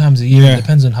 to 3 times a year. Yeah. It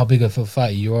depends on how big of a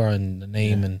fighter you are and the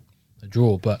name and the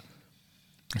draw. But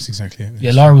that's exactly it.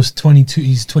 Yeah, Lara was 22.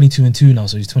 He's 22-2 now,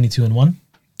 so he's 22-1.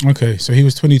 Okay, so he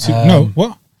was 22. No,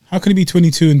 what? How can he be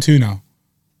 22-2 now?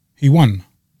 He won.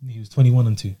 He was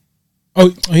 21-2.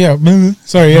 Oh yeah,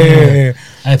 sorry, yeah.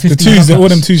 The twos, all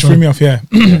them twos threw me off. Yeah,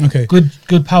 okay.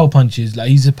 Good power punches. Like,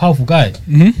 he's a powerful guy.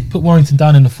 Put Warrington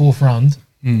down in the 4th round.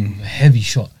 A heavy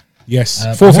shot. Yes,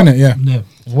 4th in it. Yeah.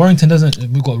 Warrington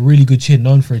we've got a really good chin,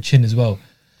 known for a chin as well,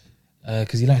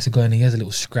 because he likes to go in. He has a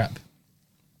little scrap.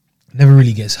 Never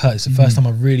really gets hurt. It's the first time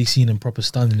I've really seen him proper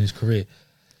stunned in his career.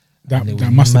 That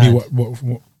must be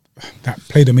what that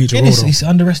played a major role. It's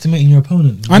underestimating your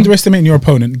opponent. Underestimating your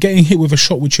opponent, getting hit with a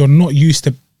shot which you're not used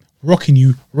to, rocking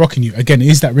you. Again,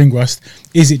 is that ring rust?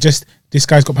 Is it just this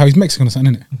guy's got power? He's Mexican or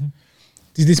something, isn't it?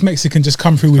 Did this Mexican just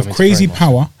come through with crazy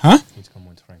power? Huh?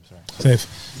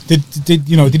 Did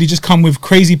he just come with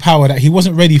crazy power that he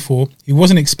wasn't ready for, he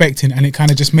wasn't expecting, and it kind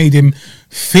of just made him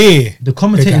fear? The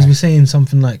commentators were saying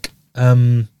something like,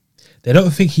 they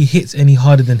don't think he hits any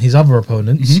harder than his other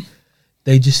opponents.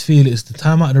 They just feel it's the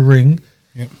time out of the ring,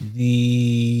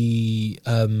 the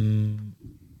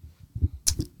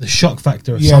shock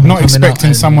factor of not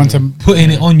expecting someone to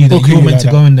putting it on you that you're meant to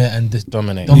go in there and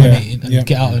dominate and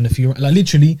get out in a few. Like,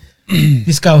 literally,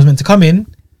 this guy was meant to come in,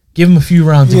 give him a few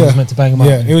rounds, and was meant to bang him out.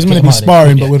 Yeah, it was meant to be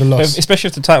sparring, but with a loss. Especially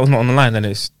if the title's not on the line,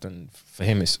 then for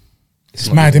him it's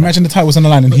mad. Imagine the title was on the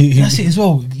line and he that's it as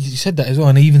well. You said that as well,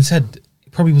 and he even said he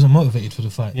probably wasn't motivated for the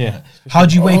fight. Yeah. How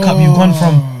do you wake up? You've gone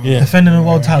from defending a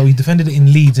world title. He defended it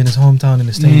in Leeds, in his hometown, in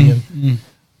the stadium.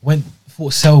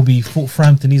 Fought Selby, fought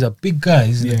Frampton. These are big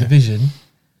guys in the division,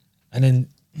 and then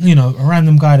a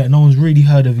random guy that no one's really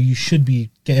heard of. You should be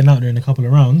getting out there in a couple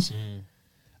of rounds,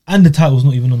 and the title's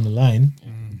not even on the line.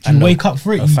 Do you wake up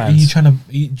for it? Are you trying to?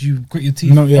 Do you grit your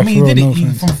teeth? No, yeah, I mean, he did it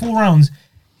no from 4 rounds.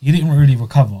 He didn't really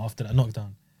recover after that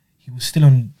knockdown. He was still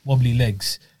on wobbly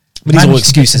legs. But these are all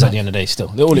excuses at the end of the day. Still,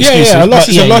 they're all excuses. A loss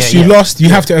is a loss. You lost. You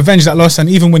have to avenge that loss, and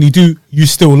even when you do, you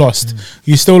still lost.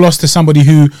 You still lost to somebody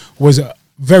who was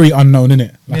very unknown,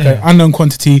 innit? Like an unknown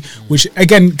quantity, which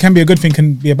again can be a good thing,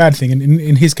 can be a bad thing. And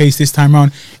in his case, this time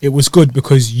around, it was good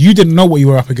because you didn't know what you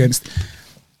were up against,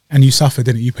 and you suffered,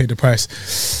 didn't you? You paid the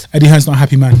price. Eddie Hearn's not a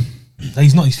happy man.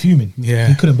 He's not. He's fuming. Yeah,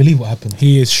 he couldn't believe what happened.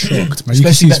 He is shocked, man.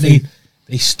 Especially that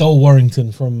they stole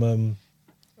Warrington from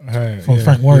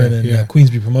Frank Warren and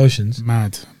Queensbury Promotions.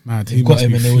 Mad. He got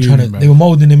him, and they were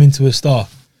moulding him into a star.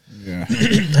 Yeah,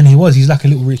 and he's like a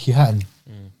little Ricky Hatton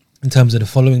in terms of the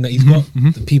following that he's got.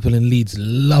 The people in Leeds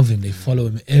love him. They follow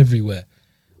him everywhere.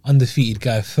 Undefeated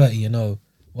guy, 30-0,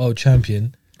 world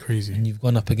champion. Crazy. And you've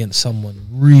gone up against someone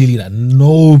really that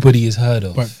nobody has heard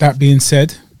of. But that being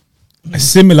said, a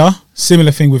similar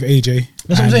thing with AJ.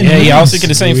 That's what I'm saying. Yeah, I was thinking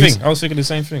the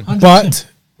same thing. 100%. But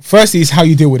firstly, is how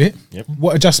you deal with it. Yep.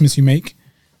 What adjustments you make.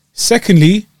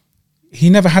 Secondly,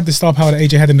 he never had the star power that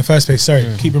AJ had in the first place. Sorry,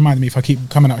 keep reminding me if I keep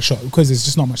coming out of shot because there's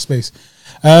just not much space.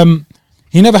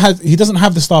 He doesn't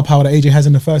have the star power that AJ has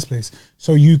in the first place.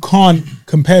 So you can't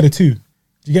compare the two. Do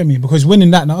you get me? Because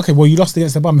winning that now, okay, well, you lost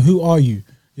against the bum. Who are you?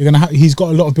 He's got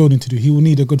a lot of building to do. He will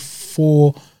need a good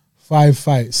 4-5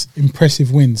 fights,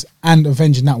 impressive wins, and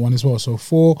avenging that one as well. So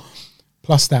 4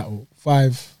 plus that, or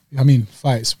 5.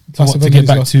 Fights plus to get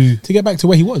back to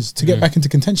where he was, to get back into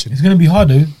contention. It's going to be hard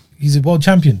though. He's a world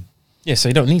champion. Yeah, so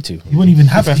you don't need to. He won't even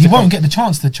have. He won't get the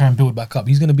chance to try and build back up.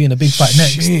 He's going to be in a big fight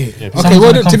next. Yeah. Okay,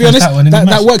 well, to be honest,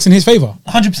 that works in his favor.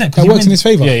 100%. That works in his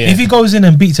favor. If he goes in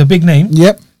and beats a big name,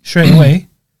 straight away,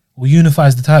 or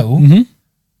unifies the title,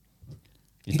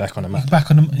 He's back on the map.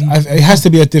 Back on the. It has to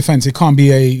be a defense. It can't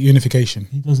be a unification.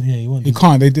 He doesn't. Yeah, he won't. You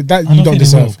can't. They did that. I You don't don't think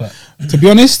they will, deserve. but- To be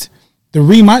honest, the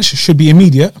rematch should be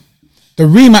immediate. The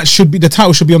rematch should be, the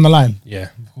title should be on the line. Yeah.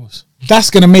 Of course. That's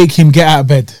gonna make him get out of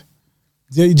bed.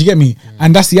 Do you get me?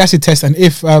 And that's the acid test. And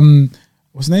if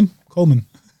what's his name? Coleman.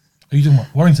 Are you talking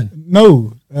about Warrington?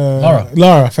 No,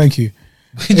 Lara. Thank you.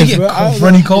 Did you get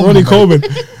Ronnie Coleman? Ronnie bro? Coleman.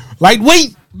 Like,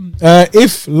 wait.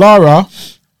 If Lara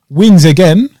wins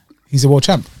again, he's a world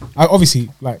champ. Obviously,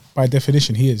 like by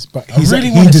definition, he is. But I really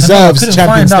he wanted to know. I deserves couldn't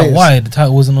champion find out status. why the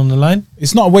title wasn't on the line.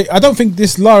 It's not a way. I don't think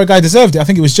this Lara guy deserved it. I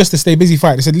think it was just a stay busy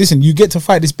fight. They said, listen, you get to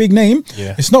fight this big name.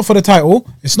 Yeah. It's not for the title.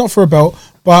 It's not for a belt,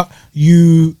 but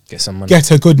you Get some money. get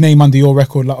a good name under your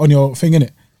record, like on your thing,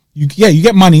 innit? You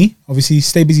get money. Obviously,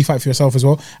 stay busy, fight for yourself as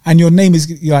well, and your name is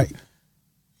like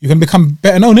you're gonna become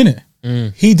better known,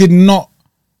 innit? He did not.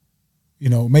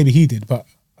 Maybe he did, but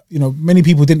many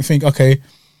people didn't think. Okay,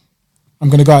 I'm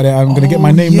gonna go out there. I'm gonna get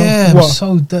my name. Yeah, What?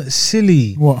 so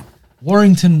silly. What?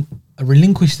 Warrington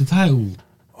relinquished the title.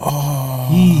 Oh.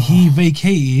 He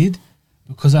vacated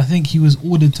because I think he was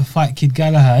ordered to fight Kid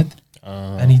Galahad,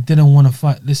 and he didn't want to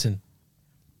fight. Listen,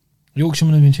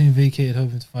 Yorkshireman have been changed, vacated,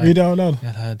 hoping to fight Read it out loud.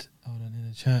 Galahad. Hold on in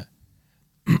the chat.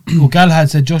 Well, Galahad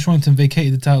said Josh Warrington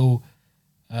vacated the title.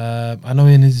 I know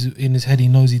in his head he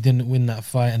knows he didn't win that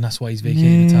fight, and that's why he's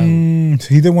vacating the title.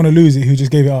 So he didn't want to lose it. He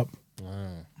just gave it up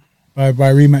by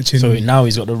rematching. So now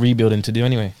he's got the rebuilding to do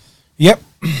anyway. Yep.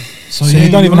 So, So he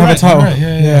don't even have a title. Right,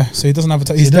 yeah. So he doesn't have a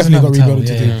title. So He's he doesn't definitely got have a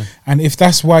rebuilding title, to do. And if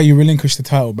that's why you relinquish the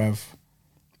title, bruv,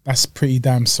 that's pretty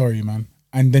damn sorry, man.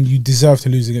 And then you deserve to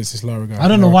lose against this Lara guy. I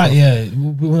don't know why. Yeah,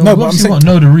 No, but I'm saying, want to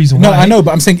know the reason no, why. I know,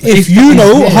 but I'm saying But if if you that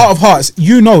know, is there- heart of hearts,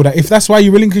 you know that if that's why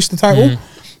you relinquish the title,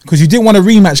 because you didn't want to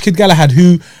rematch Kid Galahad,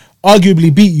 who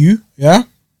arguably beat you, yeah,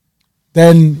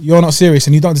 then you're not serious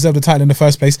and you don't deserve the title in the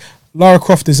first place. Lara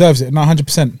Croft deserves it, not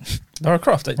 100%. Lara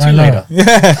Croft, like Ryan Tomb Lara. Raider.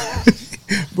 Yeah.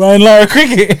 Brian Lara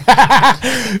Cricket.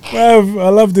 Bruv, I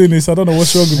love doing this. I don't know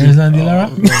what's wrong with There's me. Andy Lara.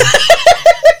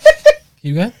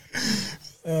 Keep going.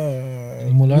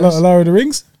 Any more Laras? Lara the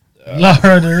Rings?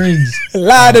 Lara the Rings.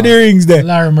 Lara the Rings there.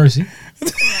 Lara Mercy.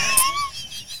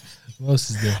 What else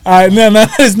is there? Alright, no,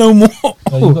 there's no more.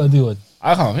 Oh, you got to do one.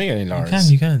 I can't think of any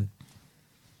Laras. You can.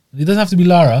 It doesn't have to be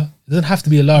Lara. It doesn't have to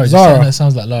be a Lara. Just Zara. something that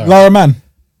sounds like Lara. Lara Man.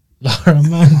 Lara,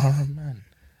 man.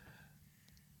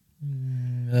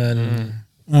 Oh,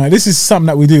 man. This is something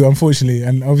that we do, unfortunately,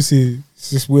 and obviously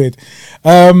it's just weird.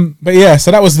 But yeah,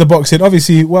 so that was the boxing.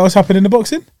 Obviously, what else happened in the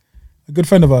boxing? A good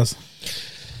friend of ours.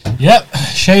 Yep.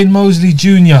 Shane Mosley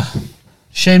Jr.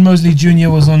 Shane Mosley Jr.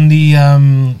 was on the,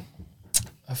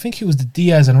 I think it was the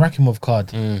Diaz and Rakimov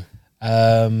card.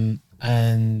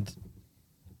 And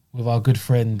with our good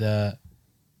friend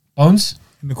Bones.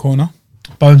 In the corner.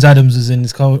 Bones Adams was in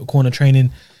his corner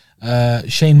training.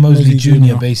 Shane Mosley Mosley Jr.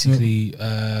 Jr. basically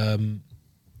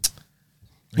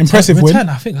Impressive return. win.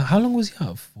 I think, how long was he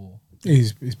out for?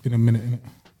 It's been a minute, innit?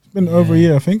 It's been over a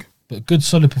year, I think. But good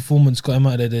solid performance, got him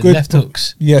out of the Good left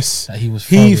hooks Yes. that he was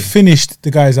He throwing. finished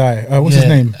the guy's eye. What's his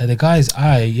name? The guy's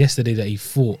eye yesterday that he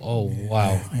fought. Oh,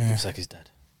 wow. He looks like his dad.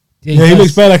 Yeah, he does.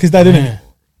 looks better like his dad, innit? Yeah.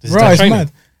 Does his Right, dad it's train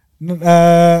him?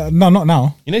 mad. No, not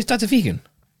now. You know his dad's a vegan.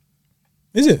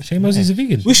 Is it? Shane Mosley's a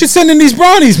vegan. We should send him these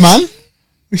brownies, man.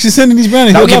 We should send him these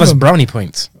brownies. That'll He'll give love us them. brownie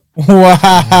points.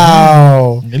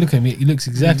 Wow. They look at me. He looks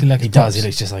exactly like He his does. pops. He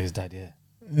looks just like his dad, yeah.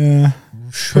 Yeah. Put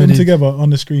them Shredded. together on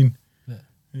the screen. Yeah.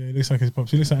 Yeah, he looks like his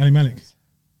pops. He looks like Ali Malik.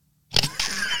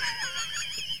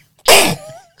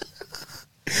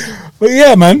 But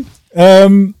yeah, man.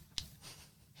 Who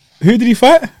did he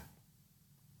fight?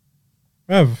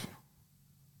 Bruv.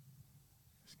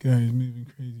 This guy is moving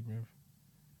crazy,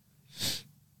 bruv.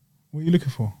 What are you looking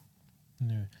for?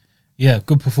 Yeah,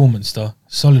 good performance, though.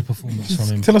 Solid performance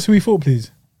from him. Tell us who he fought,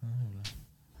 please.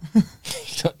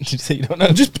 Did you say you don't know?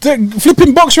 Just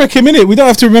flipping box rec him, innit? We don't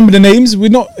have to remember the names. We're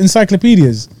not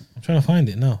encyclopedias. I'm trying to find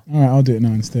it now. All right, I'll do it now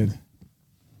instead.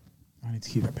 I need to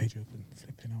keep that page open.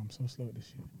 Flipping, I'm so slow at this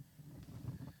shit.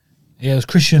 Yeah, it was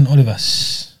Christian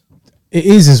Olivas. It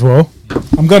is as well.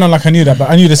 I'm going on like I knew that, but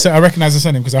I knew I recognized the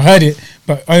surname because I heard it,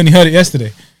 but I only heard it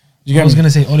yesterday. You I get was me?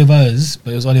 going to say Olivas,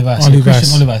 but it was Olivas. Olivas.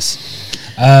 Christian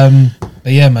Olivas.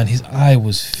 But yeah, man, his eye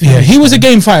was finished. Yeah, he was a man.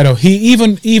 game fighter though. He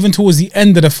even towards the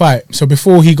end of the fight, so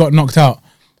before he got knocked out.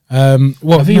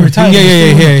 Well, I think he retired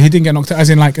Yeah. before. He didn't get knocked out, as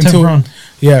in like 10th until round.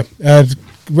 Yeah.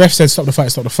 Ref said stop the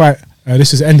fight.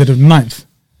 This is ended of the 9th.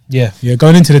 Yeah. Yeah,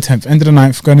 going into the 10th, end of the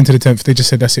 9th, going into the 10th, they just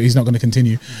said that's it. He's not going to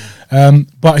continue.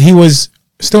 But he was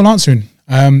still answering.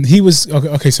 He was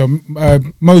okay. So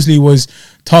Mosley was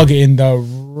targeting the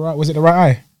right. Was it the right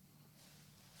eye?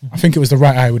 I think it was the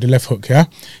right eye with the left hook. Yeah,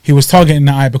 he was targeting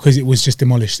that eye because it was just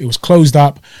demolished. It was closed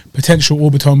up, potential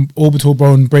orbital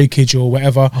bone breakage or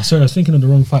whatever. Oh, sorry, I was thinking of the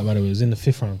wrong fight. By the way, it was in the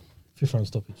fifth round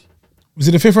stoppage. Was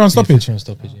it the 5th round stoppage? Fifth round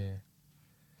stoppage. Yeah.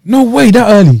 No way,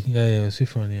 that early. Yeah, it was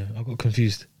fifth round. Yeah, I got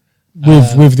confused.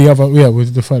 With the other,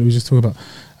 with the fight we just talked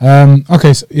about.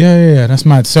 Okay, so yeah, that's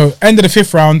mad. So end of the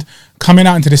 5th round, coming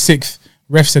out into the 6th,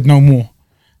 ref said no more,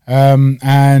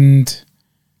 and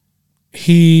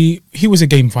he was a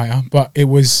game fighter, but it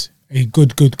was a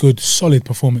good, solid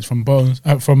performance from Bones,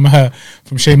 from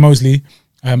Shane Mosley.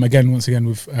 Once again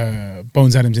with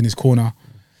Bones Adams in his corner.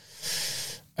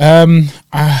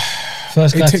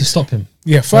 First guy to stop him.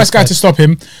 Yeah, first guy to stop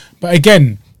him. But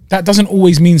again, that doesn't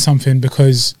always mean something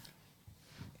because,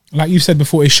 like you said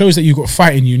before, it shows that you've got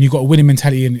fight in you and you've got a winning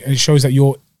mentality, and it shows that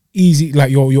you're easy,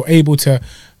 like you're able to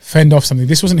fend off something.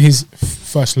 This wasn't his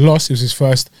first loss; it was his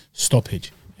first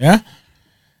stoppage. Yeah,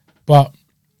 but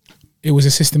it was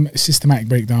a systematic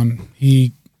breakdown.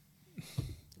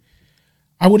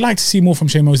 I would like to see more from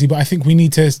Shane Mosley, but I think we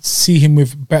need to see him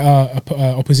with better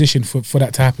opposition for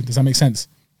that to happen. Does that make sense?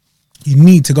 You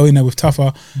need to go in there with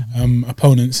tougher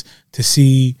opponents to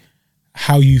see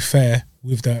how you fare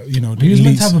with the, he was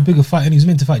meant to have a bigger fight, and he was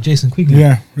meant to fight Jason Quigley.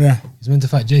 Yeah. He's meant to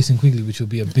fight Jason Quigley, which will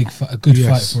be a good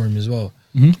fight for him as well.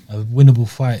 Mm-hmm. A winnable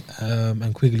fight.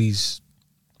 And Quigley's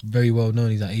very well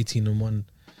known. He's at 18-1.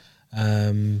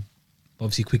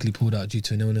 Obviously, Quigley pulled out due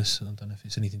to an illness. I don't know if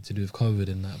it's anything to do with COVID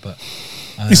and that, but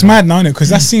it's mad now, isn't it? Because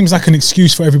that seems like an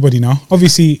excuse for everybody now.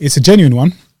 Obviously, it's a genuine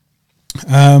one.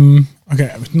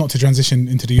 Okay, not to transition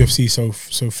into the UFC so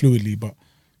fluidly, but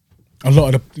a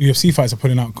lot of the UFC fights are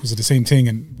putting out because of the same thing,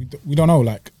 and we don't know,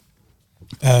 like,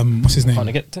 what's his name? Trying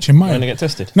to get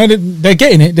tested. No, they're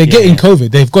getting it. They're getting COVID.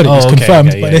 They've got it. It's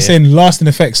confirmed, but they're saying lasting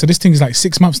effect. So this thing is like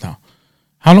 6 months now.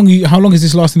 How long is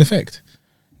this lasting effect?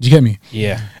 Do you get me?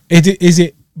 Yeah. Is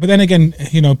it? But then again,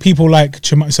 people like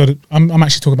Chimaev. So I'm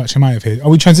actually talking about Chimaev here. Are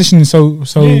we transitioning? Is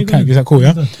that cool?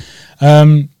 Yeah.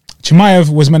 Chimaev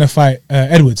was meant to fight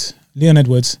Leon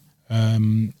Edwards,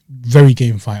 very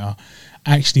game fighter.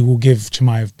 Actually, will give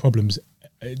Chimaev problems,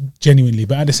 genuinely.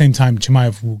 But at the same time,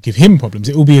 Chimaev will give him problems.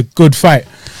 It will be a good fight.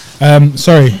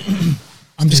 Sorry,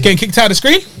 I'm just getting kicked out of the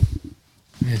screen.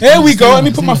 Yeah, there we go. Let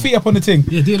me put my feet up on the thing.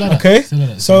 Yeah, do it like okay.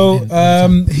 That. So but I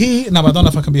don't know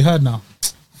if I can be heard now.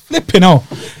 Flipping hell.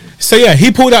 So yeah,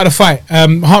 he pulled out the fight.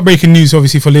 Heartbreaking news,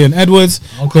 obviously, for Leon Edwards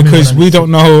because we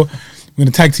don't know. We're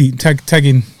gonna tag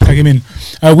him in.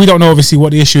 We don't know obviously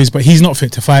what the issue is, but he's not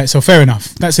fit to fight. So fair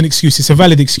enough. That's an excuse. It's a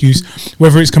valid excuse.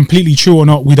 Whether it's completely true or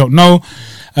not, we don't know.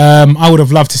 I would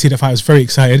have loved to see the fight. I was very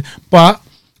excited. But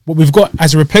what we've got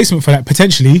as a replacement for that,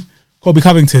 potentially, Colby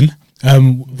Covington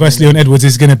versus Leon Edwards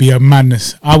is going to be a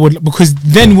madness. Because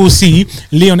then we'll see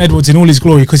Leon Edwards in all his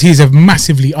glory, because he's a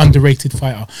massively underrated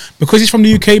fighter. Because he's from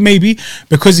the UK, maybe.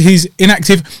 Because he's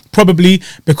inactive, probably.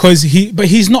 But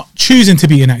he's not choosing to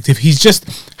be inactive. He's just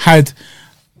had,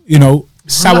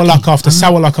 sour luck after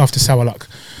sour luck after sour luck.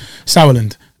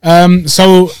 Sourland.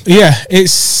 So yeah,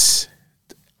 is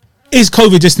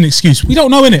COVID just an excuse? We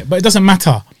don't know, innit? But it doesn't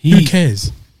matter. Who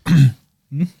cares?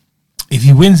 If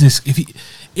he wins this,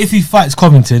 if he fights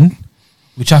Covington,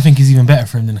 which I think is even better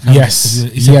for him than the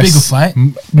it's a bigger fight,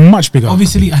 much bigger.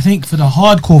 Obviously, I think for the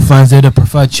hardcore fans, they'd have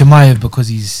preferred Chimaev because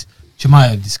he's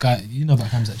Chimaev. This guy, you know about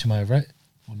Khamzat Chimaev, right?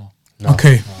 Or no?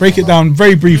 Okay, break it down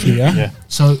very briefly. Yeah.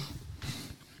 So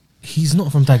he's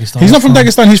not from Dagestan. He's not from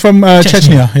Dagestan. He's from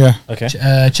Chechnya. Yeah.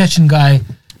 Okay. Chechen guy.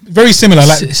 Very similar,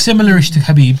 like similarish to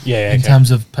Khabib. In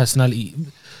terms of personality.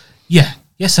 Yeah.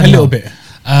 Yes, a little bit.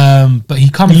 But he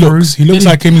looks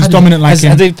like him. He's dominant like him.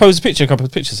 Have they posed a couple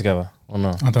of pictures together or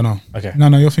no? I don't know. Okay.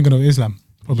 No, you're thinking of Islam.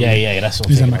 Probably. Yeah, that's what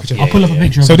I'm thinking. I'll pull up a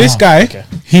picture. So this guy,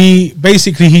 he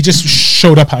just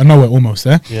showed up out of nowhere almost.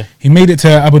 Yeah. He made it to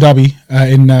Abu Dhabi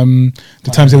in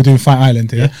the times they were doing Fight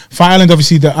Island. Yeah. Fight Island,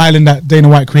 obviously the island that Dana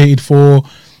White created for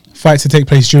fights to take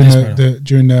place during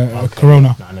the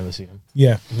Corona. No, I never seen him.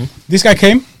 Yeah. Mm-hmm. This guy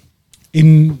came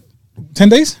in 10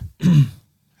 days.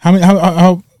 How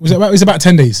was it? It was about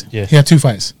 10 days. Yeah. He had 2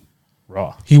 fights.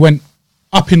 Raw. He went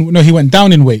he went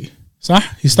down in weight. So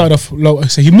he started off low.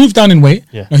 So he moved down in weight.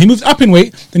 Yeah. No, he moved up in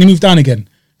weight, then he moved down again.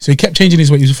 So he kept changing his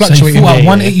weight. He was fluctuating. So he fought at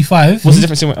 185. What's the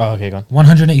difference in weight? Oh, okay, go on.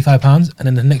 185 pounds, and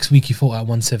then the next week he fought at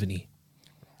 170.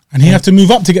 And he had to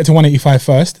move up to get to 185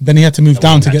 first. Then he had to move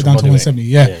down to get down to 170.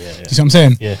 Yeah. Do you see what I'm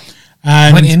saying? Yeah.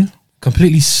 And went in,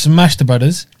 completely smashed the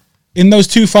brothers. In those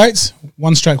 2 fights,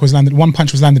 1 strike was landed, 1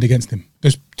 punch was landed against him.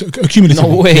 There's accumulatively.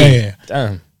 No way. Yeah.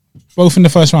 Damn. Both in the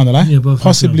first round, right? Yeah, both.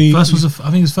 Possibly. I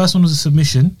think his first one was a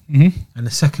submission, and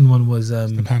the second one was the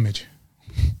damage.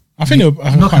 I think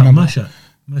I can't remember.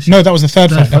 No, that was the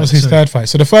third fight. That was his third fight.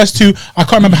 So the first two, I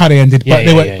can't remember how they ended, but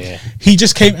they were. He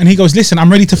just came and he goes, "Listen,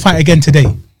 I'm ready to fight again today.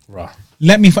 Right.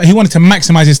 Let me fight." He wanted to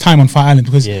maximize his time on Fight Island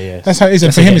because that's how it is.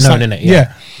 And for him, it's like,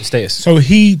 the status. So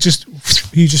he just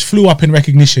flew up in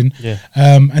recognition. Yeah.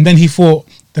 And then he fought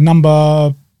the number,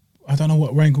 I don't know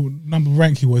what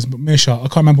rank he was, but Mirsha, I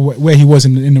can't remember where he was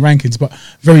in the rankings, but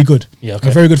very good. Yeah, okay.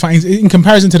 A very good fight in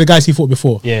comparison to the guys he fought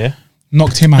before. Yeah.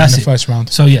 Knocked him out in the first round.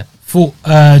 So yeah, fought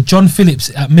John Phillips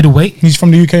at middleweight. He's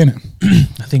from the UK, isn't it?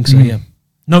 I think so. Yeah.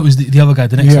 No, it was the other guy.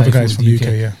 The next other guy is from the UK.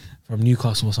 Yeah. From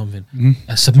Newcastle or something.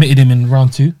 Submitted him in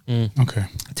round 2. Okay.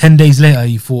 10 days later,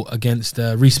 he fought against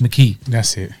Reece McKee.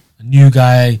 That's it. A new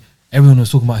guy. Everyone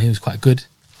was talking about him. He was quite good.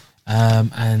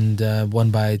 And won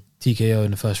by TKO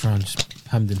in the first round. Just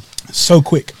hammed him. So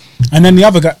quick. And then the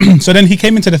other guy. So then he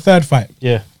came into the third fight.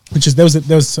 Yeah. Which is there was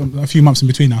a few months in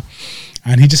between now,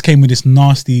 and he just came with this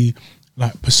nasty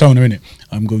like persona in it.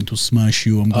 I'm going to smash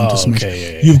you. I'm going to smash.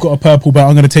 Okay, you. You've got a purple belt.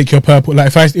 I'm going to take your purple. Like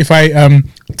if I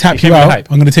tap you out,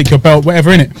 I'm going to take your belt.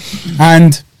 Whatever in it,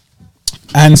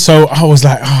 and so I was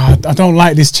like, I don't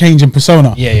like this change in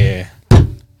persona. Yeah.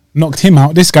 Knocked him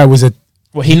out. This guy was a.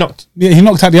 Well, he knocked. Yeah, he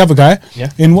knocked out the other guy. Yeah.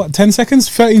 In what 10 seconds,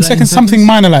 13 seconds, something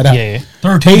minor like that.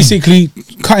 Yeah. Basically,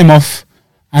 cut him off.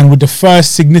 And with the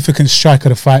first significant strike of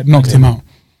the fight, knocked him out.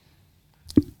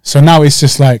 So now it's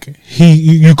just like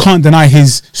you can't deny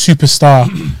his superstar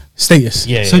status.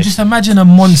 Yeah. So just imagine a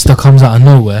monster comes out of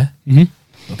nowhere,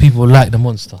 but people like the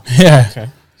monster. Yeah, Okay.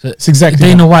 So it's exactly.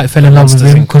 Dana White fell in love with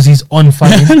him because he's on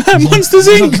fighting. Monsters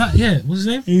Inc. Yeah, what's his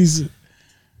name? He's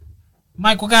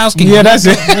Mike Wazowski. Yeah, that's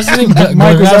it. What's his name?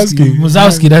 Mike Wazowski.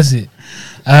 Wazowski, that's it.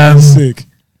 Sick.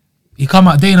 He come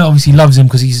out. Dana obviously loves him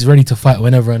because he's ready to fight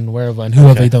whenever and wherever and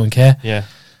whoever. They don't care. Yeah.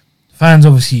 Fans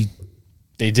obviously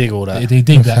They dig all that. they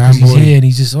dig that because he's here and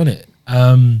he's just on it.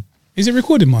 Is it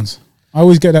recorded, Mons? I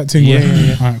always get that thing.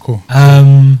 Yeah. All right, cool.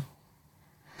 And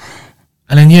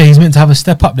then he's meant to have a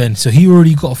step up then. So he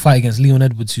already got a fight against Leon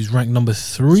Edwards, who's ranked number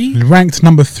 3. Ranked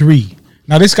number 3.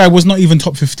 Now this guy was not even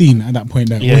top 15 at that point.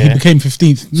 There, Yeah. he became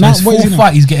 15th. So his fourth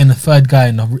fight, he's getting the third guy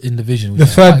in the division. The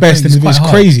third best in the division.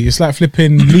 It's crazy. It's like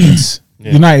flipping Leeds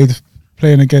United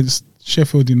playing against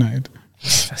Sheffield United.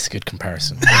 That's a good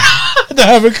comparison. I don't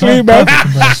have a clue, man.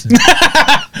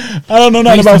 I don't know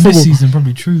nothing about football. This season,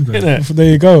 probably true. Though.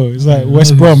 There you go. It's like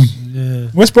West Brom. Yeah.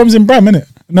 West Brom's in Bram, isn't it?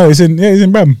 No, it's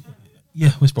in Bram.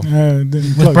 Yeah, West Brom.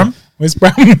 West Brom? West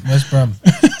Bram. West Brom.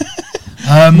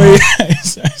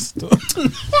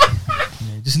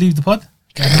 Just leave the pod.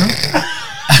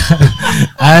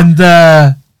 And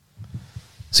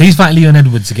so he's fighting Leon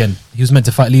Edwards again. He was meant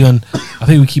to fight Leon. I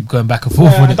think we keep going back and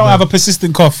forth with I it. don't have a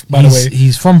persistent cough, by the way.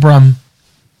 He's from Brum.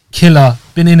 Killer.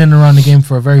 Been in and around the game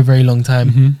for a very, very long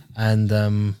time. And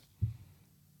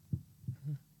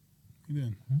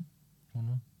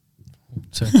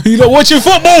you not watching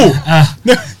football?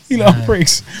 You know,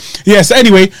 pricks. Yeah, so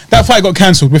anyway, that fight got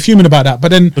cancelled. We're fuming about that. But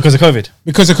then Because of COVID.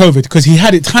 Because he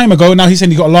had it time ago. Now he's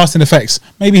saying he got lasting effects.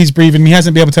 Maybe he's breathing. He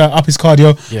hasn't been able to up his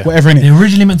cardio, whatever in they it.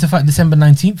 originally meant to fight December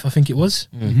 19th, I think it was.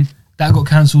 That got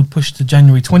cancelled, pushed to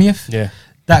January 20th. Yeah.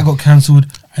 That got cancelled,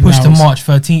 And pushed now to it's- March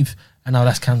 13th. And now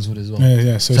that's cancelled as well.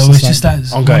 Yeah. So it's just that.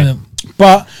 It's ongoing. one of them-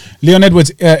 But Leon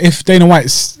Edwards, if Dana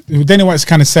White's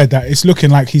kind of said that it's looking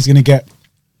like he's going to get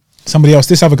somebody else.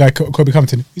 This other guy, Kobe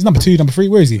Covington, he's number 2, number 3.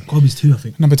 Where is he? Kobe's 2, I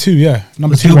think. Number 2, yeah.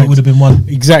 Number 2 Gilbert ranked. would have been 1.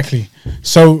 Exactly.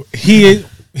 So he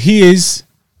is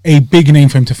a big name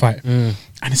for him to fight, and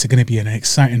it's going to be an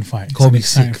exciting fight. It's an Kobe's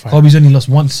exciting sick. fight. Kobe's only lost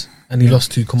once, and he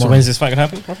lost to Kamaru. So when's this fight gonna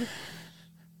happen? Probably?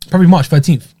 Probably March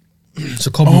 13th.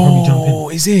 So Kobe will probably jump in. Oh,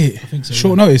 is it? I think so,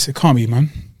 Short yeah. notice. It can't be, man.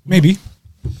 Maybe.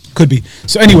 Could be.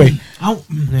 So anyway, What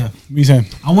you saying?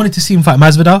 I wanted to see him fight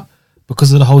Masvidal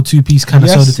because of the whole 2-piece kind of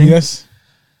sort of thing. Yes.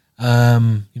 You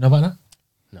know about that?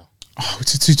 Oh,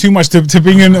 it's too much to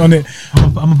bring in on it.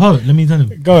 I'm a poet. Let me tell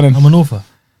him. Go on then. I'm an author.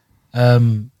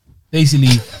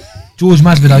 Basically, George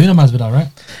Masvidal. You know Masvidal, right?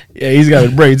 Yeah, he's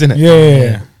got braids, isn't it?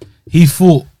 Yeah. He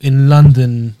fought in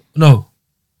London. No,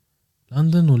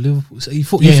 London or Liverpool. So he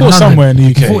fought. He in fought London. somewhere in the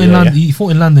UK. He fought in yeah, London. He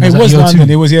fought in London. It was at London.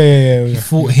 O2. It was yeah. He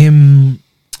fought him.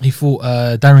 He fought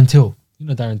Darren Till. You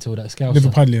know Darren Till, that scout.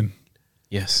 Liverpudlian.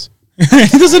 Yes. He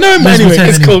doesn't know him, but Let's anyway. pretend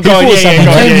It's anyway. cool. Go on, He yeah, fought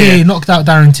go on, Came yeah. here, knocked out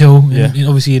Darren Till. Yeah.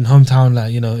 Obviously in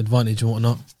hometown, advantage and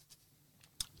whatnot.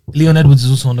 Leon Edwards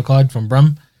is also on the card from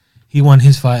Brum. He won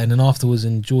his fight, and then afterwards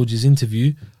in George's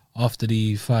interview after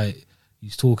the fight,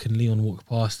 he's talking. Leon walked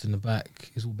past in the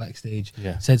back. He's all backstage.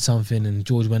 Yeah. Said something, and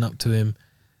George went up to him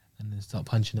and then start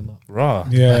punching him up. Raw.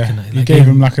 Yeah, Back in that- he like gave gave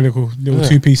him him- like a little Yeah.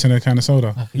 2-piece and a can of soda.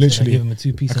 Like I said, I Literally, gave him a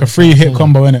 2-piece like and a 3-hit can of soda.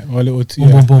 combo in it, or a little.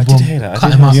 Boom, boom, boom, I did boom. hear that.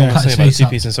 Cut him up, Yeah. cut his Say about face up.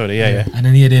 2-piece and soda. Yeah. And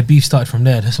then their beef started from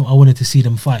there. That's what I wanted to see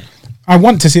them fight. I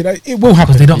want to see that. It will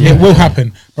happen. Because they don't- It yeah. will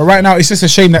happen. But right now, it's just a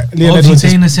shame that Leon Obviously, Edwards.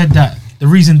 Dana said that the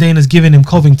reason Dana's giving him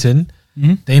Covington,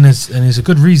 Mhm. Dana's, and it's a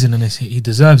good reason, and he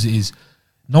deserves it, is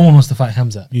no one wants to fight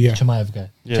Hamzat, Yeah. Chimaev guy,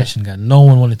 Yeah. Chechen guy. No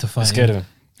one wanted to fight Scared him. of him.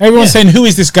 Everyone's Yeah. saying, "Who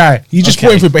is this guy?" You just Okay.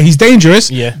 put him through, but he's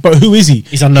dangerous. Yeah. But who is he?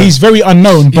 He's unknown. He's very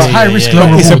unknown. It's But high risk, yeah, low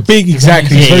yeah. but it's a reward. big,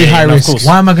 exactly. It's Yeah, very yeah, high no, of risk. course.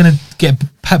 Why am I going to get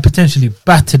potentially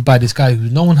battered by this guy who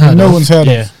no one heard No of one's heard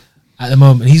Yeah. of. at the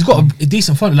moment? He's got a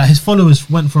decent following. Like his followers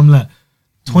went from like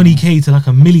 20K to like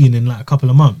 1 million in like a couple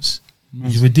of months.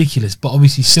 Which is ridiculous, but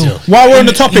obviously still. While we're on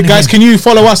the In- topic, in guys, again- can you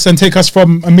follow us and take us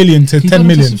from 1 million to Can you 10 tell them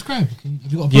to million? subscribe?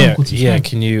 Have you got a button Yeah. called Yeah. subscribe?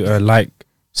 Can you like,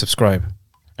 subscribe,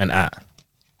 and at?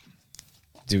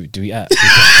 Do we at?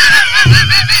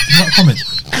 Not comment.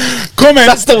 Comment.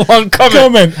 That's the one comment.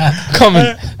 Comment.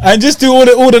 Comment. And just do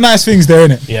all the nice things there,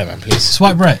 innit? Yeah, man. Please.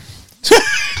 Swipe right.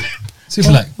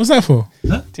 Super like. What's that for?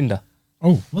 Tinder.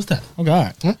 Oh, What's that? okay. All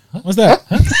right. What's that?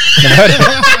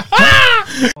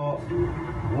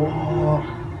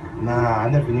 Nah, I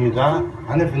never knew that.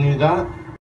 I never knew that.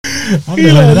 I've You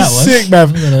never heard lot of are that one. sick, man.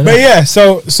 I've never heard of But that. yeah,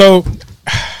 so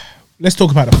let's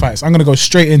talk about the fights. I'm gonna go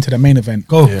straight into the main event.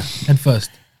 Go Yeah. head first.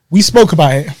 We spoke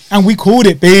about it and we called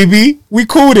it, baby. We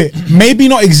called it. Maybe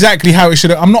not exactly how it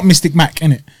should have. I'm not Mystic Mac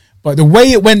in it, but the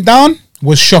way it went down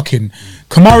was shocking.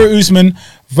 Kamaru Usman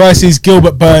versus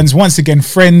Gilbert Burns. Once again,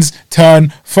 friends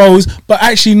turn foes, but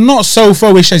actually not so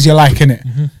foeish as you like,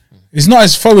 innit? It's not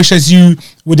as foeish as you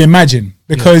would imagine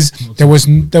because there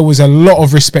was a lot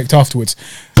of respect afterwards.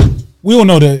 We all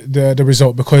know the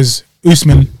result because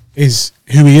Usman is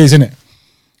who he is, innit?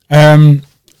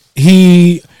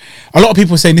 A lot of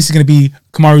people are saying this is going to be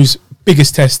Kamaru's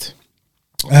biggest test.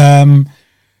 A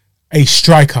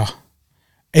striker,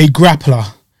 a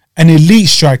grappler, an elite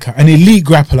striker, an elite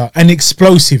grappler, an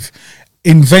explosive,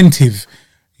 inventive,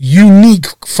 unique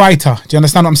fighter. Do you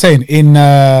understand what I'm saying? In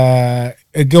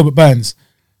Gilbert Burns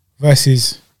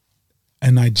versus a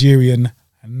Nigerian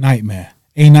nightmare.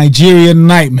 A Nigerian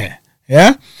nightmare.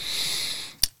 Yeah?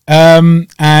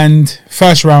 And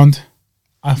first round,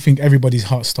 I think everybody's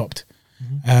heart stopped.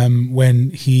 When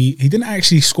he didn't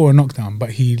actually score a knockdown,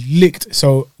 but he licked.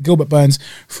 So Gilbert Burns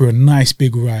threw a nice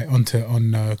big right on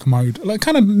Kamaru, like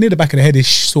kind of near the back of the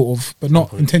headish, sort of, but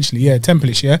not intentionally. Yeah,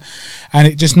 temple-ish, yeah, and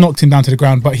it just knocked him down to the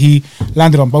ground. But he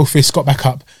landed on both fists, got back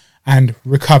up, and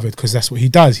recovered because that's what he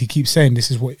does. He keeps saying,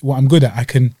 "This is what I'm good at. I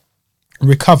can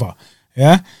recover."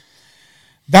 Yeah,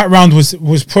 that round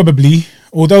was probably,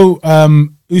 although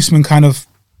Usman kind of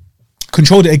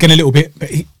controlled it again a little bit, but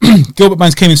Gilbert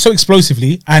Burns came in so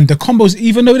explosively, and the combos,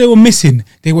 even though they were missing,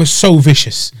 they were so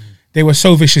vicious. They were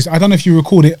so vicious. I don't know if you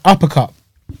recalled it, uppercut.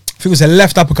 I think it was a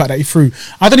left uppercut that he threw.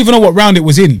 I don't even know what round it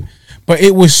was in, but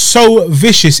it was so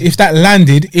vicious. If that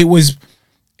landed, it was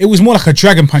more like a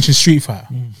dragon punch in Street Fighter.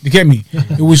 You get me?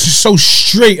 It was just so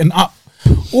straight and up.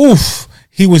 Oof.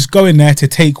 He was going there to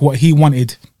take what he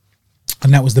wanted,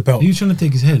 and that was the belt. He was trying to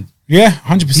take his head. Yeah,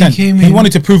 100%. He came He in-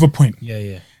 wanted to prove a point.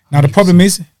 Yeah. Now the problem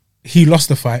is he lost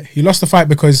the fight. He lost the fight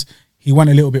because he went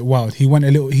a little bit wild. He went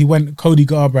Cody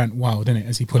Garbrandt wild, didn't it?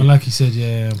 As he put But it. like he said,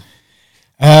 yeah.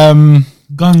 Gung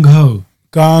Gung ho.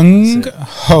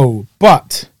 ho.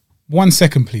 But 1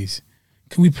 second, please.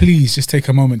 Can we please just take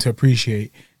a moment to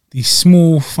appreciate the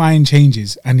small, fine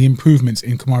changes and the improvements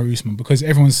in Kamaru Usman? Because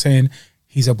everyone's saying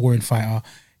he's a boring fighter.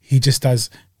 He just does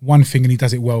one thing and he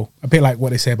does it well. A bit like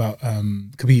what they say about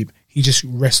Khabib. He just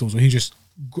wrestles, or he just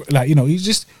he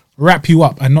just wrap you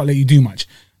up and not let you do much.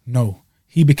 No,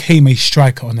 he became a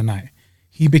striker on the night.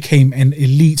 He became an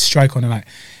elite striker on the night.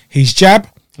 His jab,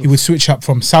 he would switch up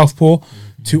from southpaw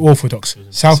to orthodox,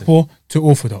 southpaw to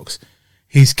orthodox.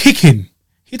 His kicking,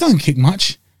 he doesn't kick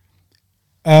much,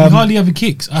 He hardly ever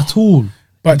kicks at all.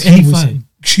 but Any he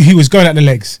fight. was going at the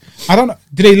legs. I don't know.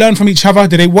 Did they learn from each other?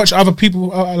 Did they watch other people?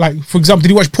 Like, for example, did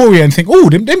you watch Poirier and think, "Oh,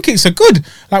 them kicks are good"?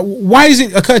 Like, why does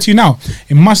it occur to you now?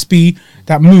 It must be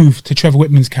that move to Trevor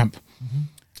Whitman's camp.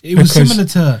 It was Because- similar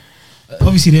to,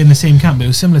 obviously they're in the same camp, but it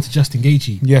was similar to Justin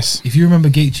Gaethje. Yes. If you remember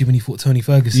Gaethje when he fought Tony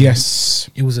Ferguson, Yes.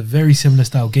 it was a very similar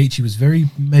style. Gaethje was very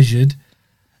measured.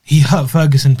 He hurt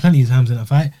Ferguson plenty of times in that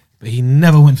fight, but he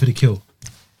never went for the kill.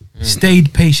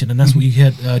 Stayed patient, and that's what you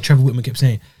heard Trevor Whitman kept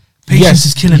saying. Patience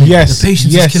is killing him. Yes. The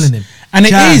patience Yes. is killing him. And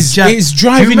Jab, it is. jab. It's Do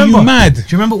driving remember- you mad. Do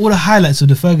you remember all the highlights of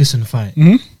the Ferguson fight?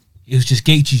 Mhm. It was just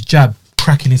Gaethje's jab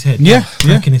cracking his head. Yeah,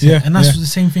 cracking his yeah, head. And that's yeah. the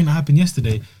same thing that happened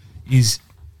yesterday. Is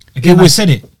again, was- I said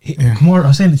it. Yeah. Kamaru, I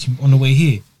was saying it to you on the way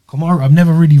here. Kamaru, I've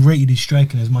never really rated his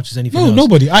striking as much as anything else.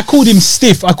 Nobody. I called him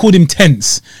stiff. I called him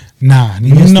tense. Nah,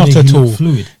 Yesterday, not at he all. looked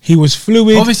fluid. He was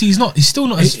fluid. Obviously, he's still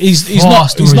not as He's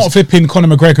fast not flipping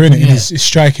Conor McGregor in it in Yeah. his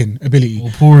striking ability.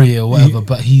 or Poirier or whatever,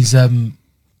 but he's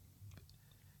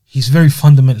very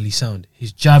fundamentally sound.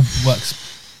 His jab works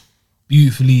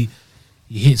beautifully.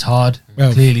 He hits hard.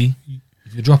 Well, clearly,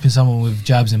 if you're dropping someone with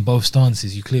jabs in both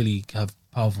stances, you clearly have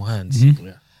powerful hands.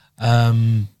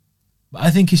 But I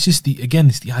think it's just the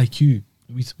IQ.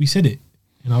 We said it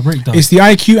in our breakdown. It's the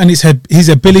IQ and it's his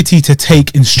ability to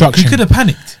take instruction. He could have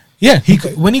panicked. Yeah,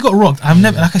 When he got rocked, I've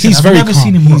never calm.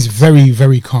 seen him He's rocked. very,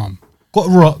 very calm. Got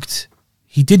rocked.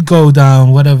 He did go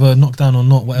down, whatever, knocked down or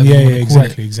not, whatever. Yeah, you wanna yeah, call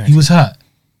exactly, it. exactly. He was hurt.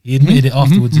 He admitted it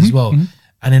afterwards as well.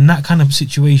 And in that kind of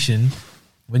situation,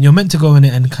 when you're meant to go in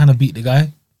it and kind of beat the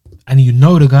guy, and you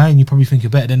know the guy, and you probably think you're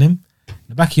better than him, in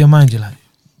the back of your mind, you're like,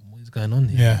 "What is going on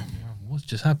here? Yeah. What's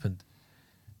just happened?"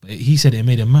 But he said it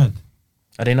made him mad.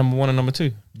 Are they number 1 and number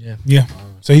 2? Yeah.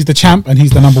 So he's the champ and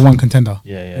he's the number 1 contender.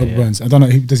 Yeah. Robert Burns. I don't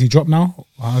know. Does he drop now?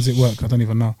 Or how does it work? I don't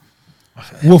even know.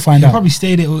 We'll find He'll out. probably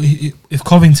stay there if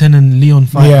Covington and Leon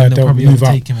fight. Yeah, they'll they'll probably move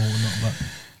overtake him or whatnot.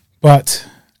 But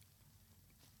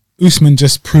Usman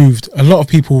just proved a lot of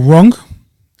people wrong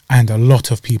and a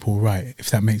lot of people right, if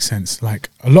that makes sense. Like,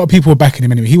 a lot of people were backing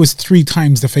him anyway. He was 3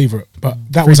 times the favourite, but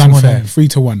that was 3-1, unfair. yeah.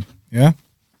 3-1. Yeah?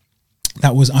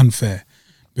 That was unfair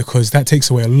because that takes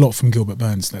away a lot from Gilbert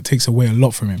Burns. That takes away a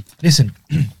lot from him. Listen,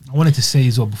 I wanted to say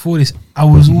as well, before this, I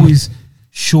was always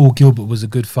sure Gilbert was a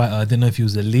good fighter. I didn't know if he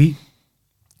was elite.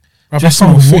 Bruv, Just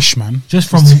that's no from fish, man.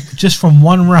 Just from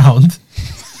one round,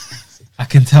 I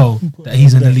can tell that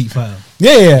he's an elite fighter.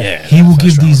 Yeah. He will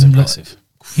give these impressive.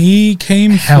 He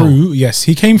came Hell. through. Yes,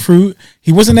 he came through.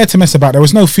 He wasn't there to mess about. There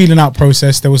was no feeling out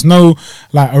process. There was no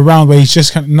like around where he's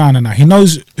just no. He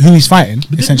knows who he's fighting.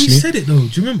 But essentially, we said it though.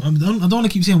 Do you remember? I don't want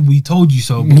to keep saying we told you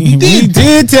so. But we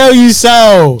did tell you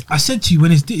so. I said to you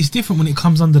when it's different when it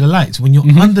comes under the lights. When you're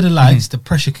under the lights, the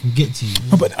pressure can get to you.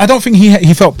 No, but I don't think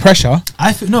he felt pressure.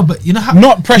 I think no, but you know how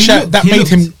Not pressure he that made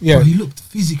him. Yeah, bro, he looked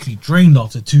physically drained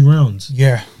after 2 rounds.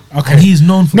 yeah. Okay. And he's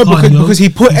known for cardio. because he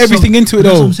put He's everything into it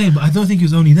That's what all. I'm saying, but I don't think it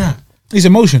was only that. His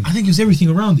emotion. I think it was everything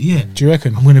around it. Yeah. Do you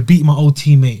reckon? I'm gonna beat my old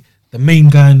teammate, the main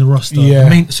guy in the roster, Yeah.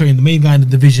 the main guy in the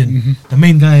division, the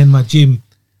main guy in my gym.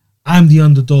 I'm the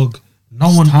underdog.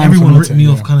 Everyone ripped me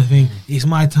off, kind of thing. It's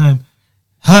my time.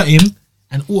 Hurt him,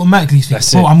 and automatically he's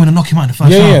thinking, "Oh, I'm gonna knock him out in the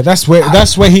first round." Yeah.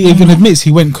 That's where he even admits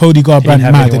he went Cody Garbrandt Didn't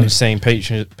have mad. anyone Didn't saying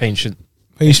patriotic.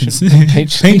 Patience.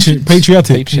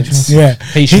 Patriotic. Patience. Yeah.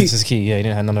 Patience is key. Yeah, he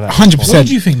didn't have none of that. 100%. What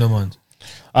do you think, Lamont?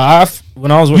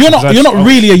 When I was watching, You're not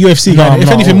really a UFC guy. I'm If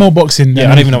not anything, at all. more boxing. Yeah, I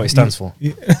don't even know what it stands for.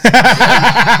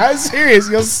 Serious,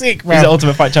 you're sick, He's man. the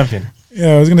Ultimate Fight Champion.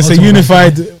 Yeah, I was gonna say Ultimate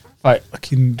unified Fight.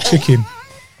 fucking chicken.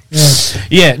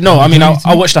 Yeah, no, I mean,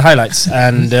 I watched the highlights,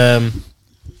 and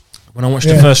when I watched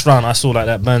the first round, I saw like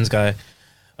that Burns guy.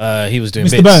 He was doing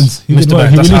Mr. bits. Burns. He Mr. did well.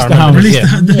 Burns. He That's released the how I hound.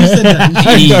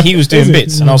 remember it, yeah. he was doing Is it?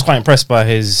 bits, and I was quite impressed by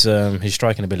his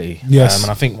striking ability. Yes. And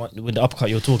I think with the uppercut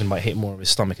you're talking about, hit more of his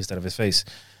stomach instead of his face.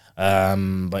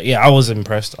 But yeah, I was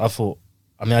impressed. I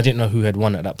didn't know who had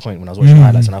won at that point when I was watching the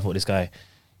highlights, and I thought this guy,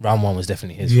 round 1 was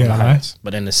definitely his Yeah, from the right. highlights.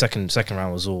 But then the second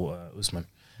round was all Usman.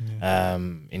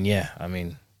 And yeah, I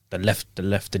mean,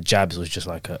 the jabs was just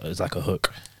like a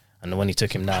hook, and when he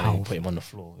took him down and he put him on the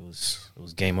floor, it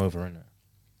was game over, innit?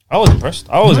 I was impressed.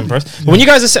 But when you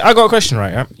guys are I got a question,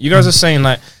 right? Yeah? You guys are saying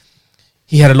like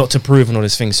he had a lot to prove and all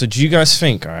these things. So do you guys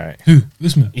think, all right? Who?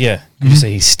 Usman? Yeah, you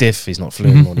say he's stiff, he's not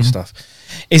fluent, and all this stuff.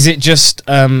 Is it just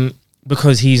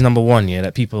because he's number 1, yeah,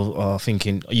 that people are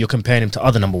thinking you're comparing him to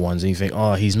other number 1s, and you think,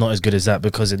 oh, he's not as good as that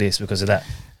because of this, because of that?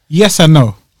 Yes and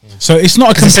no. So it's not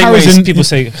a It's the same way as comparison. people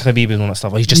say Khabib and all that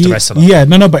stuff. He's just a wrestler. Yeah,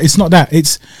 no, but it's not that.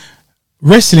 It's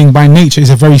wrestling by nature is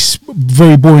a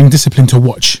very boring discipline to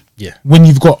watch. Yeah. When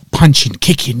you've got punching,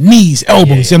 kicking, knees,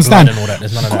 elbows, you understand? blood and all that,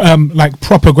 there's none of that. Like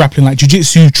proper grappling, like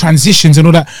jiu-jitsu, transitions and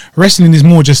all that. Wrestling is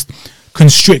more just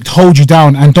constrict, hold you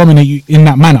down and dominate you in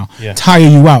that manner, tire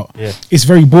you out. Yeah. It's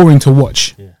very boring to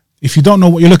watch. Yeah. If you don't know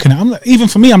what you're looking at, even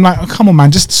for me, I'm like, oh, come on, man,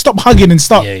 just stop hugging and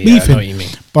start Yeah, I beefing. know what you mean.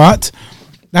 But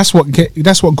that's what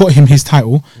got him his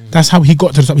title. That's how he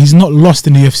got to the top. He's not lost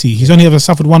in the UFC. He's only ever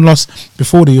suffered 1 loss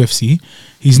before the UFC.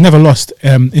 He's never lost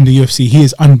in the UFC. He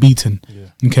is unbeaten.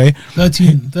 Okay,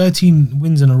 13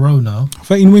 wins in a row now.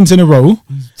 13 wins in a row.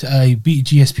 He beat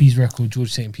GSP's record,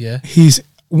 George St. Pierre. He's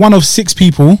one of 6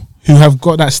 people who have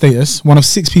got that status. One of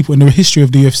 6 people in the history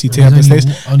of the UFC to have that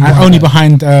status, and only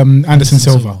behind Anderson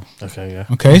Silva. Okay, yeah.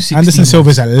 Okay, 16 Anderson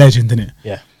Silva is a legend, isn't it?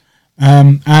 Yeah.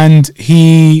 And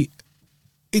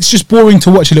it's just boring to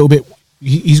watch a little bit.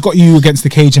 He's got you against the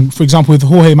cage, and for example, with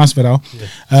Jorge Masvidal,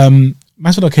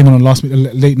 Masvidal came on last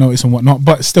minute, late notice and whatnot,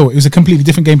 but still, it was a completely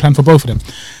different game plan for both of them.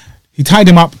 He tied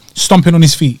him up, stomping on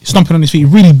his feet,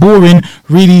 really boring,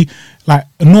 really like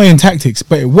annoying tactics,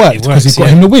 but it worked because it got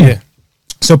him the win. Yeah.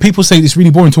 So people say it's really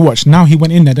boring to watch. Now he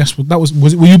went in there.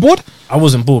 Were you bored? I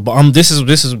wasn't bored, but this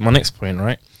is my next point,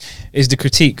 right? Is the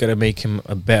critique going to make him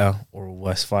a better or a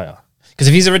worse fighter? Because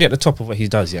if he's already at the top of what he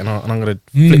does, and I'm going to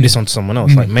flip this onto someone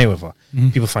else, like Mayweather,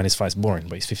 people find his fights boring,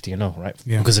 but he's 50-0, right?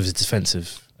 Yeah. Because of his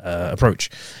defensive approach.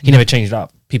 He never changed it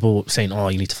up. People saying, "Oh,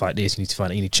 you need to fight this, you need to fight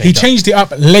that, you need to change." He changed it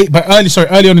up late, but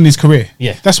early on in his career.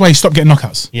 Yeah, that's why he stopped getting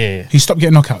knockouts. Yeah. He stopped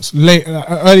getting knockouts late,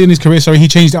 early in his career. Sorry, he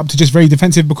changed it up to just very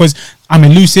defensive because I'm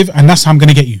elusive, and that's how I'm going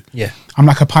to get you. Yeah, I'm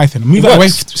like a python. Move out away,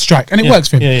 strike, and it works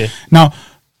for him. Yeah. Now,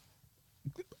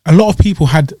 a lot of people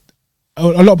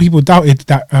doubted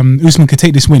that Usman could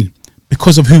take this win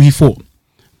because of who he fought.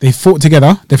 They fought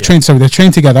together. They've trained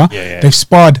together. They've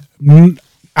sparred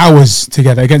hours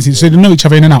together against each other, so they know each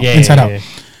other in and out, inside out.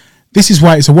 This is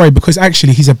why it's a worry, because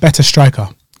actually he's a better striker.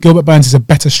 Gilbert Burns is a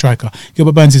better striker.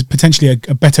 Gilbert Burns is potentially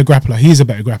a better grappler. He is a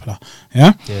better grappler.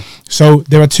 Yeah. So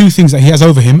there are two things that he has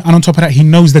over him, and on top of that, he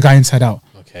knows the guy inside out.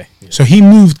 Okay. Yeah. So he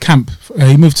moved camp.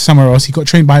 He moved to somewhere else. He got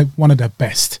trained by one of the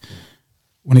best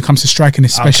when it comes to striking,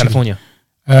 especially. Out of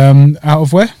California. Out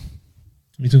of where? What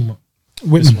are you talking about?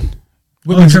 Whitman.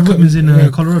 Whitman's in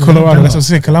Colorado. Colorado. That's what I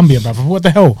say. Colombia, brother. What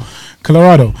the hell?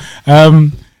 Colorado.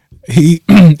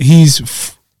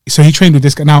 So he trained with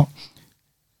this guy. Now,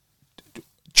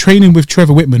 training with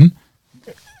Trevor Whitman,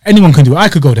 anyone can do it. I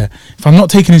could go there. If I'm not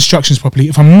taking instructions properly,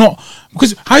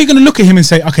 because how are you going to look at him and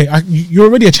say, okay, you're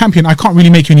already a champion, I can't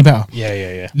really make you any better.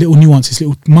 Yeah. Little nuances,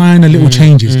 minor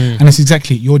changes. And that's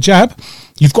exactly it. Your jab,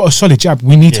 you've got a solid jab.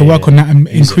 We need to work on that and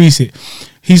increase it.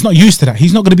 He's not used to that.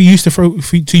 He's not going to be used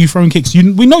to you throwing kicks.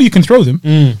 We know you can throw them.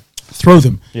 Throw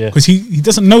them. Because he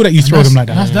doesn't know that you throw them like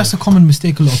that. That's a common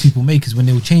mistake a lot of people make, is when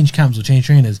they will change camps or change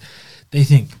trainers, they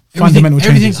think fundamental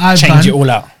everything I've change done it all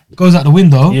out. Goes out the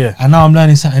window, Yeah. and now I'm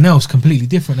learning something else completely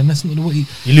different, and that's not the way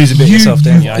You lose a bit of yourself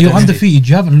then. You're undefeated.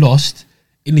 You haven't lost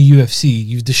in the UFC.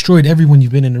 You've destroyed everyone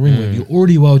you've been in the ring with. You're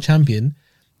already world champion.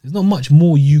 There's not much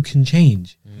more you can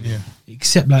change. Yeah.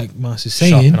 Except, like Master's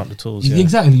saying, Sharpen up the tools.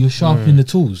 Exactly, you're sharpening the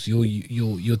tools.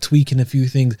 You're tweaking a few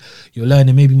things. You're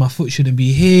learning, maybe my foot shouldn't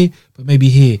be here, but maybe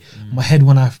here. My head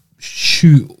when I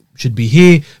shoot should be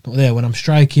here, not there. When I'm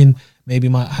striking, maybe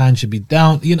my hand should be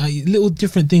down. You know, little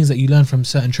different things that you learn from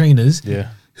certain trainers. Yeah.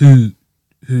 Who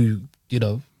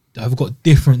have got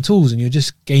different tools, and you're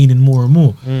just gaining more and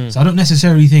more. So I don't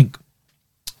necessarily think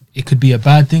it could be a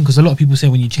bad thing, because a lot of people say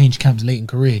when you change camps late in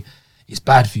career, it's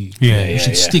bad for you. You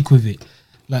should stick with it.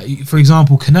 Like, for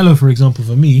example, Canelo,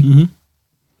 for me,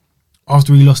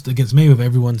 after he lost against Mayweather,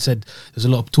 everyone said there's a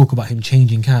lot of talk about him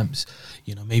changing camps.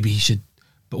 You know, maybe he should.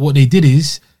 But what they did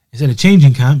is, instead of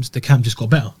changing camps, the camp just got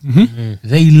better.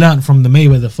 They learned from the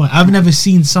Mayweather fight. I've never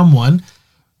seen someone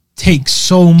take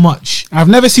so much. I've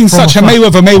never seen such a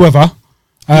Mayweather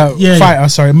fighter.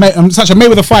 Sorry, such a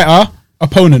Mayweather fighter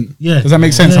opponent. Does that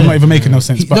make sense? I'm not even making no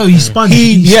sense. He sponged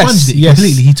it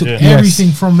completely. He took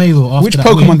everything from Mayweather. After Which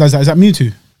Pokemon does that? Is that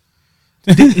Mewtwo?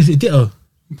 Is it Ditto?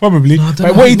 Probably. No,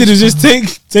 like what he did was just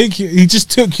take. He just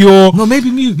took your. No,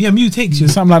 maybe Mew. Yeah, Mew takes you.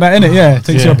 Something like that, innit? Yeah,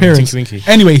 takes your appearance. Tinky.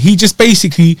 Anyway, he just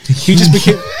basically became.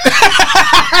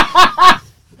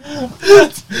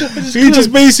 He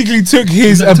just basically took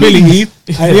his ability,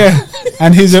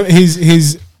 and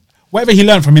his whatever he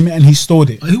learned from him, and he stored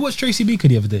it. Who watched Tracy Beaker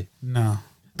the other day? No,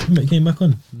 He came back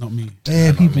on. not me.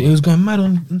 Yeah, people. It was going mad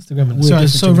on Instagram. We're Sorry,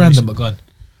 it's so different random, but God.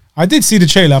 I did see the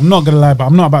trailer. I'm not gonna lie, but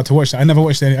I'm not about to watch that. I never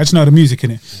watched it. I just know the music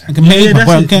in it. I can make my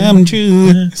that's it. welcome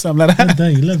true, something like that.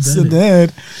 You love that. So innit?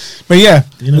 dead. But yeah,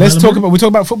 you know let's Malamud? talk about. We talk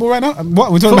about football right now.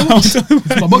 What we're talking about?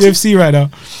 Football? Boxing? UFC right now.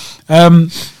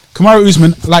 Kamaru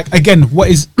Usman, like again, what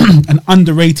is an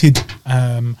underrated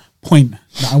point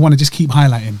that I want to just keep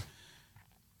highlighting.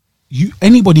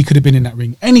 Anybody could have been in that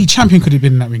ring. Any champion could have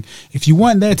been in that ring. If you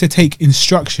weren't there to take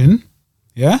instruction,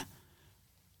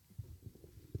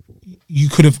 you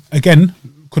could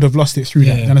have lost it through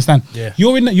that. You understand? Yeah.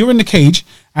 You're in the cage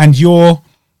and you're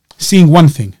seeing one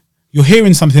thing. You're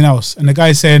hearing something else, and the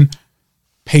guy's saying,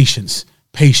 "Patience,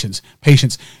 patience,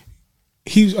 patience."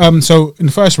 So in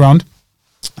the first round,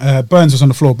 Burns was on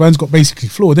the floor. Burns got basically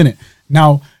floored, didn't it?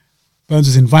 Now Burns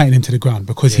was inviting him to the ground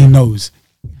because he knows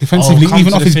defensively,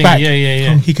 even off his back,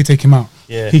 he could take him out.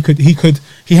 Yeah.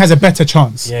 He has a better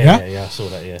chance. I saw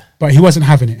that. Yeah. But he wasn't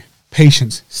having it.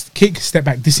 Patience, kick, step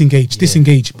back,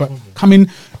 disengage. But come in,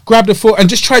 grab the foot, and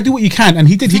just try to do what you can. And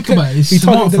he did. Think about it. It's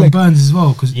smart from Burns as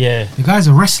well, because the guy's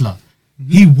a wrestler.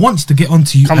 He wants to get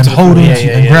onto you Come and to the hold floor. on Yeah, to you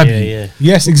yeah, and yeah, grab yeah, you. yeah.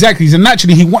 Yes, exactly. So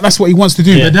naturally, that's what he wants to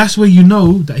do. But that's where you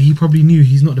know that he probably knew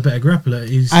he's not the better grappler.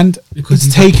 Is And because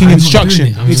it's he's like, taking I'm not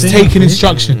instruction. doing it. It's saying taking it.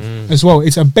 instruction as well.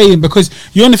 It's obeying because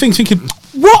you're on the thing thinking,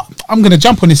 what? I'm going to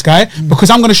jump on this guy because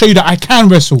I'm going to show you that I can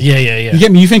wrestle. Yeah, yeah, yeah. You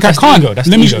get me? You think That's I can't? ego, that's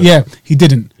Let me. ego. Yeah, he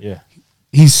didn't. Yeah.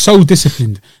 He's so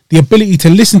disciplined. The ability to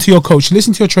listen to your coach,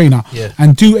 listen to your trainer, Yeah.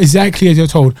 and do exactly as you're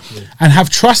told, and have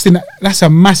trust in that. That's a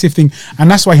massive thing,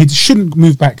 and that's why he shouldn't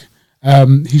move back.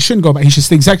 He shouldn't go back. He should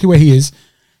stay exactly where he is.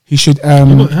 He should. I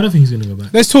don't think he's going to go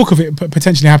back. There's talk of it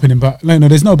potentially happening, but no,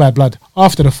 there's no bad blood.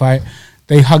 After the fight,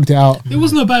 they hugged it out. It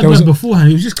wasn't a bad There was blood beforehand.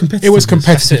 It was just competitive. It was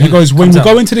competitive. That's it, He goes, innit? when Comes you out.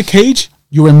 go into the cage,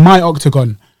 you're in my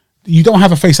octagon. You don't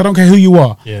have a face. I don't care who you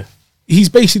are. Yeah. He's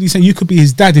basically saying you could be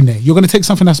his dad in there. You're going to take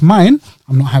something that's mine.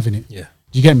 I'm not having it. Yeah.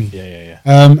 Do you get me? Yeah, yeah,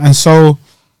 yeah. And so,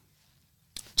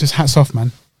 just hats off,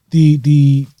 man.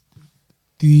 The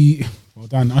well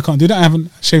done. I can't do that. I haven't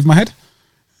shaved my head,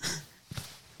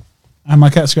 and my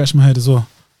cat scratched my head as well.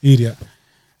 Idiot.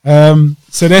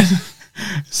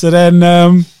 So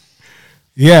then,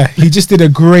 yeah, he just did a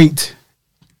great.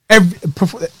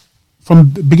 From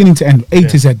beginning to end, A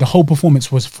to Z, the whole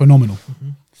performance was phenomenal.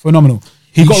 Phenomenal.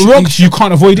 He got rocked. You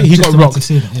can't avoid it. He just got about rocked. to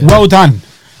say that, yeah. Well done.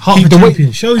 Heart He- of a the way-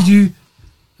 champion shows you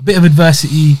a bit of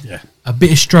adversity, Yeah. a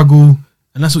bit of struggle,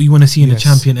 and that's what you want to see in Yes, a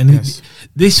champion. And yes.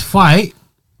 this fight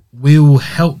will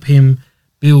help him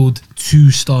build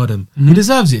to stardom. He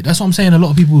deserves it. That's what I'm saying. A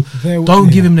lot of people There- don't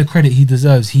give yeah. him the credit he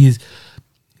deserves.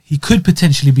 He could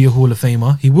potentially be a Hall of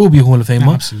Famer. He will be a Hall of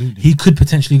Famer. Absolutely. He could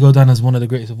potentially go down as one of the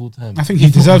greatest of all time. I think he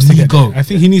If not deserves to the get GOAT. there. I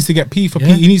think he needs to get P for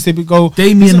Yeah. P. He needs to go.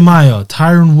 Damian Maya,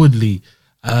 Tyron Woodley,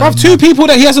 Bruv, two people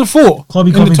that he hasn't fought.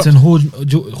 Colby in the top- Covington,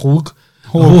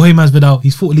 Jorge Masvidal.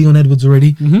 He's fought Leon Edwards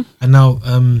already, and now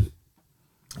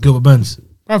Gilbert Burns.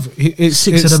 Bruv, it's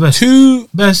Six of the best. two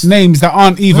Best. names that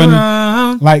aren't even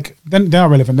Around. like they are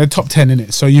relevant. They're top 10 in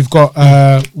it. So you've got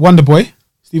Wonder Boy,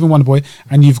 Stephen Wonder Boy,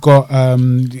 and you've got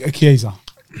Chiesa.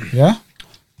 Yeah,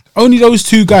 only those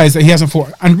two guys that he hasn't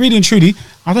fought. And really and truly,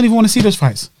 I don't even want to see those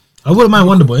fights. I wouldn't mind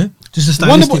Wonder Boy. Just a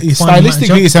Wonder stylistic, Boy, fun stylistically,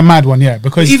 matchup. it's a mad one. Yeah,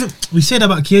 because Even we said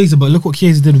about Chiesa, but look what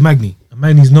Chiesa did with Magny. And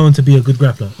Magny's known to be a good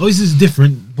grappler. Obviously, it's a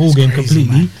different ball game crazy,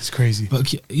 completely. man. It's crazy.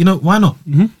 But you know why not?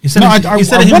 Instead No, of,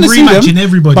 instead of him wanna see them, rematching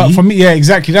everybody, But for me, yeah,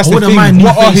 exactly. That's I the wouldn't thing. mind new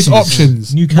What are his faces,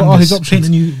 options? New What are his canvas, paint options?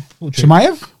 a new portrait.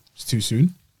 Chimaev? It's too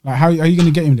soon. Like, how are you going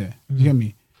to get him there? You get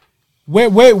me? Where?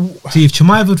 See, if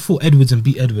Chimaev had fought Edwards and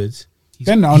beat Edwards,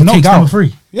 Then he no takes doubt. number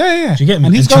 3. Yeah. Do you get me?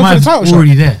 And he's And going for Chimaev's the title shot.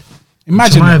 already there.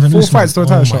 Imagine Chimaev that. and 4 Usman. fights to a Oh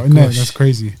title my shot in there. gosh. That's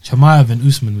crazy. Chimaev and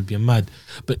Usman would be mad.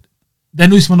 But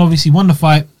then Usman obviously won the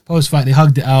fight. Post-fight, they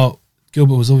hugged it out.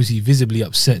 Gilbert was obviously visibly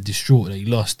upset, distraught that he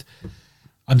lost.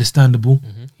 Understandable.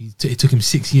 It took him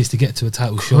 6 years to get to a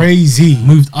title shot. Crazy.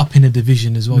 Moved up in a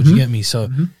division as well. Do you get me? So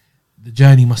the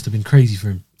journey must have been crazy for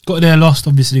him. Got there, lost,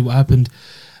 obviously, what happened.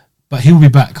 But he'll be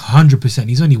back 100%.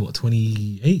 He's only, what,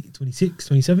 28, 26,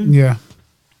 27? Yeah.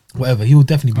 Whatever. He will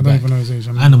definitely I be don't back. even know his age.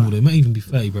 I mean, Animal, though. It might even be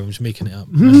 30, bro. I'm just making it up.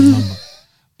 Random number.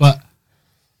 But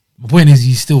my point is,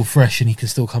 he's still fresh and he can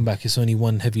still come back. It's only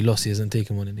one heavy loss. He hasn't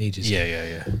taken one in ages.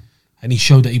 Yeah. And he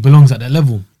showed that he belongs at that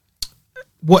level.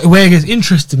 Where it gets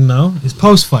interesting now is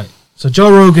post-fight. So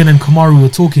Joe Rogan and Kamaru were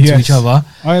talking to Yes. each other. All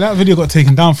right, that video got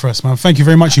taken down for us, man. Thank you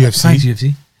very much, UFC. Thanks,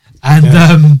 UFC.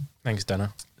 And Thanks,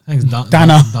 Dana. thanks,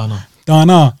 Dana.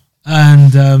 Dana.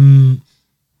 And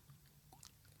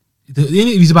the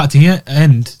interview's about to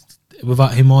end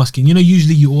without him asking. You know,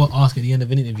 usually you all ask at the end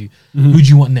of an interview, who do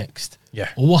you want next? Yeah.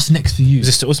 Or what's next for you? Is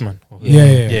this to Usman?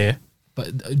 Yeah.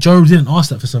 But Joe didn't ask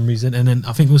that for some reason, and then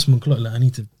I think Usman clocked like, I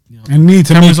need to. You know, I need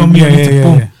to cameras make on me. him- I need to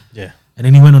boom. Yeah. And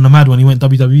then he went on the mad one. He went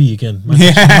WWE again.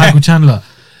 Yeah. Michael Chandler.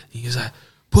 He was like,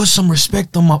 put some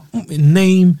respect on my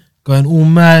name. Going all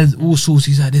mad, all sorts.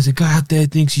 He's like, there's a guy out there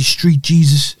thinks he's Street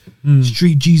Jesus,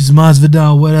 Street Jesus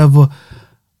Masvidal, whatever.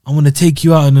 I'm gonna take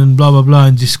you out, and then blah blah blah,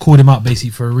 and just called him out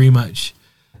basically for a rematch.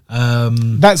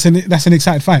 That's an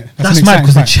exciting fight. That's an mad exciting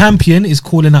because the fight. champion is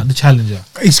calling out the challenger.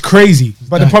 It's crazy.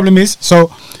 But the Right. problem is,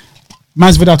 so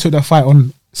Masvidal took that fight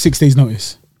on 6 days'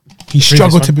 notice. He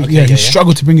struggled to one? bring, Okay, he yeah.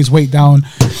 struggled to bring his weight down.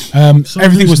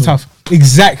 Everything was Usman. tough.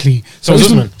 Exactly. So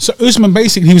Usman. So Usman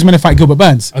basically he was meant to fight Gilbert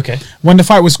Burns. Okay. When the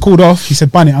fight was called off, he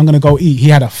said, "Bunny, I'm gonna go eat." He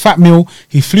had a fat meal.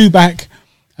 He flew back.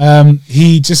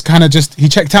 He just he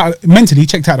checked out mentally. He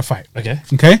checked out the fight. Okay.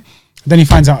 Okay. Then he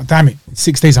finds out, damn it,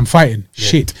 6 days I'm fighting.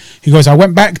 Shit. He goes, I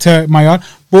went back to my yard,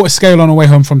 bought a scale on the way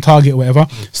home from Target or whatever,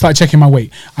 started checking my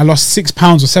weight. I lost 6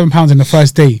 pounds or 7 pounds in the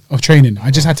first day of training.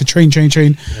 I just had to train.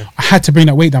 I had to bring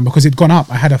that weight down because it'd gone up.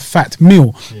 I had a fat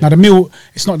meal. Now the meal,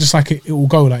 it's not just like it will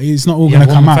go, like it's not all Yeah,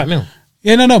 gonna come one out. fat meal.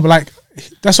 Yeah, no, but like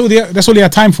that's all he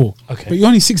had time for. Okay. But you're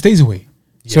only 6 days away.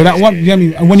 So that one, you know what I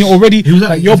mean? And when you're already, was like,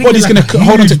 like- your I think body's it was gonna like a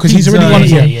hold on to huge because he's already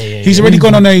pizza. gone. Yeah. He's already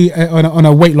gone on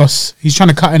a weight loss. He's trying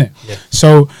to cut in it. Yeah.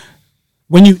 So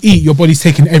when you eat, your body's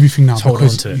taking everything now hold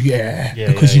because on to it.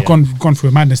 because you've gone through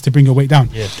a madness to bring your weight down.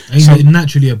 Yeah. And he's So-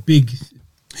 naturally a big.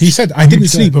 He said, I didn't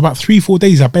sleep about 3-4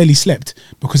 days. I barely slept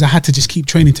because I had to just keep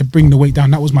training to bring the weight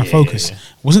down. That was my focus. yeah.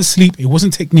 It wasn't sleep. It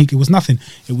wasn't technique. It was nothing.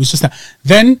 It was just that.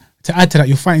 Then to add to that,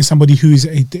 you're fighting somebody who is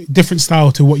a different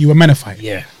style to what you were meant to fight.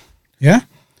 Yeah. Yeah.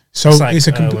 So It's like it's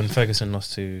a when Ferguson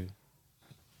lost to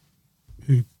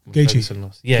who Gaethje. Ferguson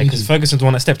lost. Yeah, because Ferguson's the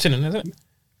one that stepped in, isn't it?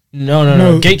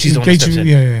 No. Gaethje's the one that stepped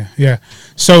in. Yeah.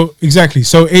 So exactly.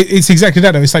 So it's exactly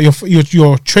that. Though. It's like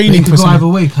you're training for go something. either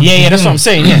way. kind of Yeah, thing. that's what I'm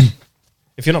saying. Yeah.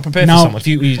 If you're not prepared Now, for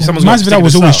someone, someone's got a Masvidal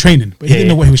was particular always style. training, but he Yeah, didn't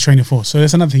know yeah. what he was training for. So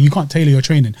that's another thing. You can't tailor your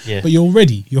training, Yeah. but you're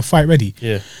ready. You're fight ready.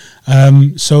 Yeah.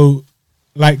 So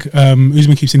like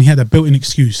Usman keeps saying, he had a built-in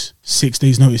excuse: 6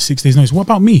 days notice. 6 days notice. What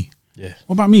about me? Yeah.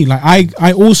 What about me? Like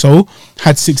I also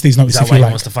had 6 days notice. Is that If why you he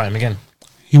like, wants to fight him again?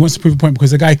 he wants to prove a point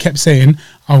because the guy kept saying,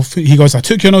 he goes, I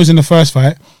took your nose in the first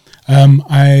fight. What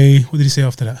did he say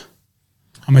after that?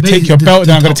 I'm gonna take your belt,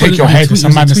 then I'm gonna take your head or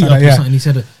some madness like that. Yeah. And he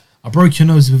said, I broke your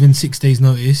nose within 6 days'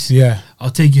 notice. Yeah. I'll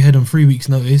take your head on 3 weeks'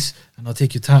 notice, and I'll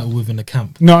take your title within a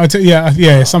camp. No,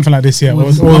 something like this. Yeah.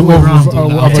 I'll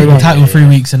take the title in 3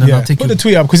 weeks, and then I'll take Put your the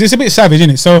tweet up because it's a bit savage,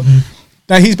 isn't it? So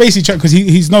that he's basically because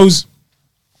his nose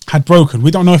had broken.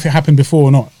 We don't know if it happened before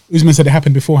or not. Usman said it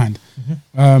happened beforehand.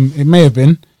 It may have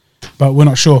been, but we're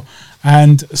not sure.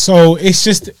 And so it's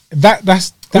just that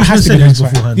has to said be it next was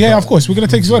fight. beforehand, Yeah, but- of course we're gonna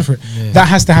take his word for it. Yeah. That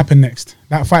has to happen next.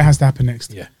 That fight has to happen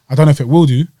next. Yeah. I don't know if it will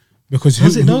do because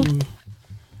Does it though?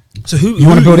 So who you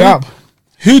want to build it up?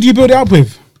 Who do you build it up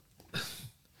with?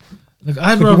 Like,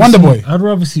 I'd Like rather Wonder see, Boy. I'd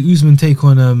rather see Usman take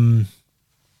on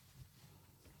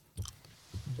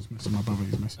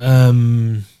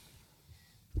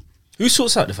who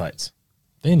sorts out the fights?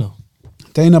 Dana.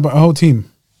 Dana, but a whole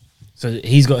team. So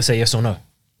he's got to say yes or no.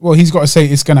 Well, he's got to say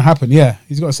it's gonna happen. Yeah,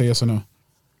 he's got to say yes or no.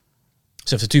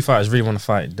 So if the two fighters really want to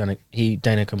fight, then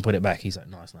Dana can put it back. He's like,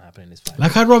 no, it's not happening. This fight.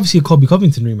 Like, I'd rather see a Colby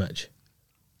Covington rematch.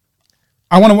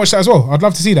 I want to watch that as well. I'd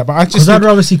love to see that, but I just Because I'd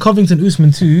rather see Covington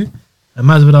Usman 2 and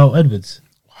Masvidal Edwards.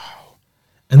 Wow.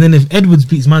 And then if Edwards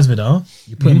beats Masvidal,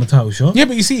 you put him a title shot. yeah,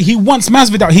 but you see, he wants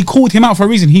Masvidal. He called him out for a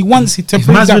reason. He wants it to If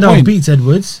prove that Masvidal point. beats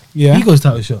Edwards, Yeah. he goes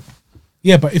title shot.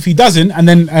 Yeah, but if he doesn't, and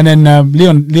then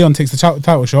Leon takes the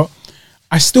title shot,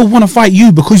 I still want to fight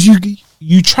you because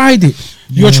you tried it.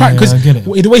 You're trying because I get it.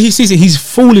 the way he sees it, he's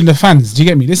fooling the fans. Do you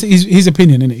get me? This is his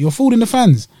opinion, innit? You're fooling the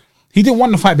fans. He didn't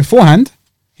want the fight beforehand.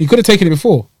 He could have taken it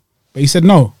before, but he said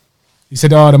no. He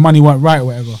said, "Oh, the money weren't right, or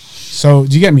whatever." So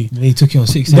do you get me? Then he took it on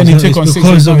 6 Then he days took on 6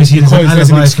 because days obviously notice, there's an because there's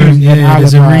an alibi for him. excuse, Yeah,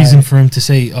 there's a alibi. reason for him to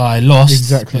say, "Oh, I lost."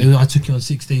 Exactly. But I took it on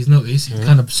 6 days' notice. It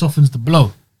kind of softens the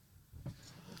blow.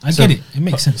 I get it. It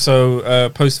makes sense. So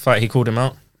post fight, he called him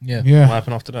out. Yeah. Yeah. What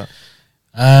happened after that?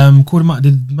 Called him out.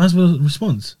 Did Masvidal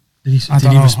respond? Did he I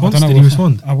don't know. respond? I don't know. Did he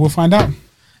respond? I will find out.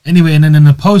 Anyway, and then in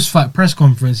the post-fight press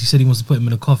conference, he said he wants to put him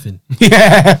in a coffin.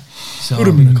 Yeah. So Put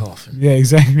him in a coffin. Yeah.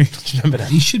 Exactly. Remember that?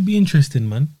 he should be interesting,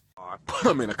 man.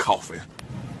 Put him in a coffin.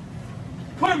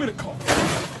 Put him in a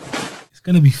coffin. It's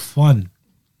gonna be fun.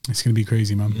 It's gonna be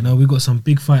crazy, man. You know, we've got some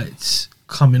big fights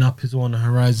coming up as well on the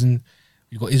horizon.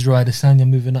 We've got Israel Adesanya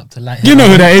moving up to light. You know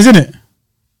who that is, isn't it?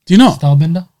 Do you not?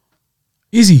 Stylebender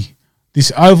Is he?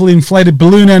 This oval inflated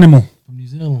balloon animal. from New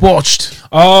Zealand. Botched.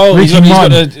 Oh, Ricky he's got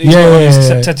Martin. the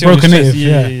Yeah, tattoo on his broken chest. native,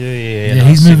 Yeah, yeah. Yeah, no,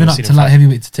 he's I've seen moving him, up seen to him light fight.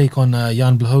 heavyweight to take on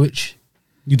Jan Blachowicz.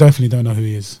 You definitely don't know who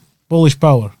he is. Polish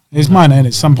power. It's minor,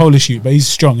 innit? Some Polish shoot, but he's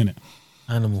strong, innit?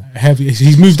 Animal. Heavy.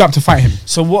 He's moved up to fight him.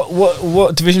 So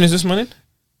what division is this man in?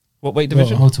 What weight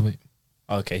division? Welterweight.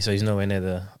 Okay, so he's nowhere near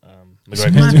the It's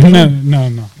McGregor. mad.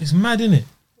 No. It's mad, innit?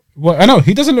 Well, I know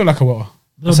he doesn't look like a water.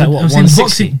 That's like what, I'm saying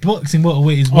 160? boxing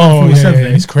welterweight is Oh, yeah,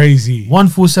 147. it's crazy.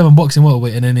 147 boxing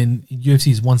welterweight, and then in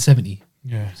UFC is 170.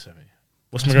 Yeah.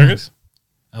 What's McGregor's?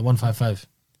 155.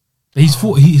 But he's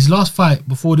fought, his last fight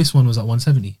before this one was at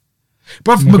 170.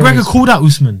 Bro, McGregor McGregor's- called out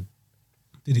Usman.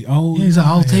 Did he? Oh, Yeah, he's like,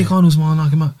 I'll take on Usman,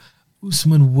 knock him out.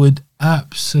 Usman would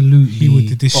absolutely. He would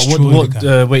But destroy what the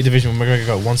guy. weight division will McGregor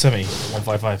go? 170,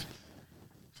 155.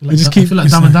 I just feel keep- like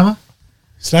it's Dama like- Dama.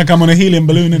 It's like I'm on a helium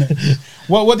balloon, innit?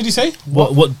 What did he say?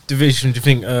 What division do you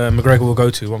think McGregor will go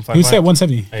to? 155. He said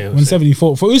 170. Yeah, 170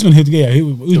 for Usman.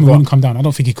 Usman go wouldn't up. come down. I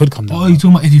don't think he could come down. Oh, you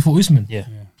talking about if he fought Usman? Yeah.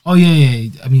 Oh, yeah.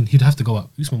 I mean, he'd have to go up.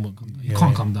 Usman won't come. He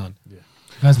can't come down.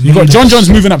 Guys, You've got maybe John Jones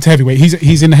moving up to heavyweight.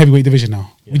 He's in the heavyweight division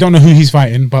now. We don't know who he's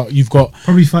fighting, but you've got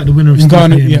probably fight the winner of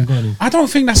Ngannou. Stipe Yeah. and Ngannou. I don't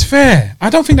think that's fair.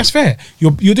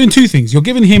 You're doing two things. You're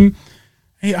giving him,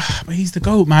 but he's the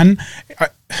GOAT, man.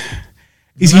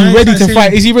 Is he No, ready it's to like fight?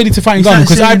 saying- Is he ready to fight it's Ngannou? like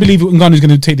Because I saying- believe Ngannou's going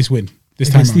to take this win this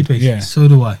time Against round. Stipe. Yeah, So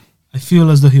do I. I feel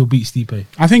as though he'll beat Stipe.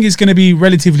 I think it's going to be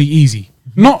relatively easy.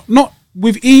 Not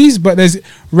with ease, but there's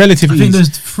relative I ease. think there's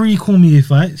 3 Cormier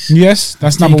fights. Yes,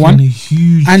 that's Taken number one. A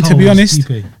huge And to toll be on honest,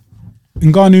 Stipe.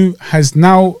 Ngannou has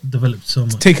now Developed so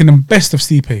much. taken the best of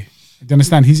Stipe. Do you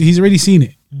understand? He's already seen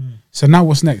it. So now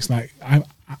what's next? Like,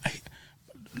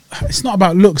 it's not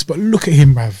about looks, but look at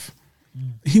him, bruv.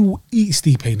 He will eat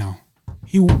Stipe now.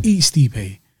 He will eat Stipe.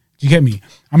 Do you get me?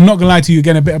 I'm not gonna lie to you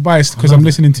again, a bit of bias because I'm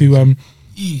listening to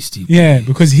Stipe. yeah,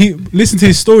 because he listen to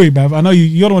his story, bruv. I know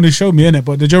you're the one who showed me in it,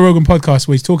 but the Joe Rogan podcast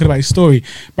where he's talking about his story,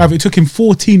 bruv. It took him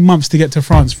 14 months to get to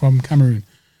France from Cameroon.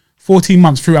 14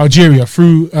 months through Algeria,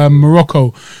 through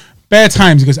Morocco. Bare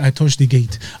times he goes, I touched the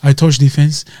gate, I touched the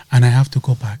fence, and I have to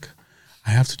go back. I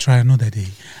have to try another day.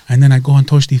 And then I go and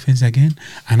touch the fence again,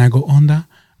 and I go under,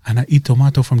 and I eat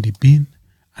tomato from the bin,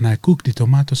 and I cook the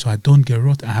tomato so I don't get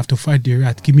rot. I have to fight the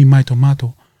rat. Give me my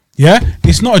tomato. Yeah?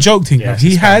 It's not a joke thing. Yeah, bruv.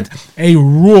 He had a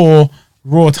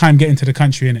raw time getting to the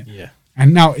country, innit? Yeah.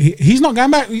 And now he's not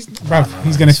going back. He's going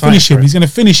to it's finish fine, him. bro. He's going to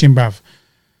finish him, bruv.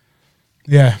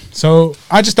 Yeah, so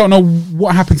I just don't know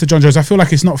what happened to John Jones. I feel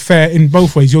like it's not fair in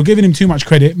both ways. You're giving him too much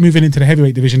credit. Moving into the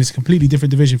heavyweight division, it's a completely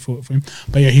different division for him.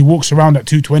 But yeah, he walks around at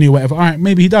 220 or whatever. All right,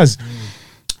 maybe he does.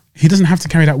 He doesn't have to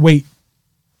carry that weight.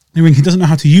 I mean, he doesn't know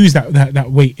how to use that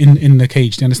weight in the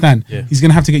cage. Do you understand? Yeah. He's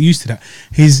gonna have to get used to that.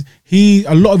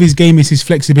 A lot of his game is his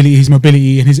flexibility, his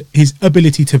mobility, and his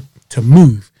ability to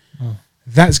move.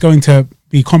 That's going to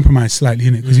be compromised slightly,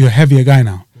 innit? Because you're a heavier guy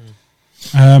now.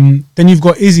 Then you've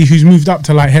got Izzy, who's moved up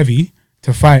to light heavy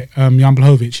to fight Jan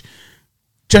Blachowicz.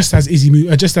 Just as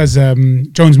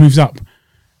Jones moves up,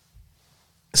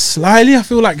 slightly, I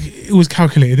feel like it was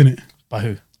calculated, didn't it? By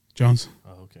who? Jones.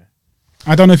 Oh, okay.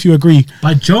 I don't know if you agree.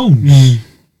 By Jones.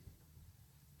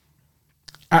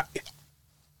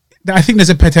 I think there's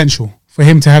a potential for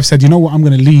him to have said, you know what, I'm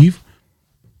going to leave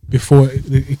before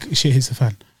shit hits the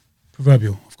fan.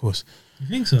 Proverbial, of course. You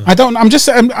think so?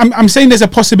 I'm saying there's a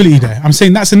possibility there. I'm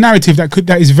saying that's a narrative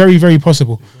that is very, very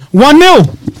possible. 1-0.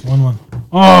 1-1.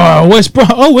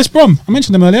 Oh, West Brom. I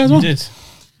mentioned them earlier as well. You did.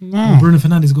 No. Bruno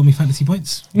Fernandes got me fantasy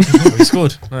points. He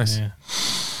scored. Nice. Yeah.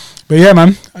 But yeah,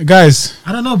 man, guys.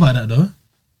 I don't know about that though.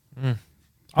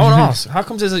 I want to ask, how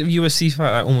comes there's a UFC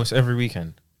fight like almost every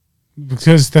weekend?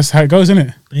 Because that's how it goes, isn't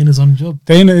it? Dana's on job.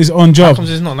 Dana is on How job. comes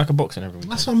there's not like a boxing every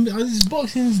weekend? That's what this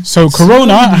boxing. So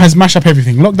Corona has mashed up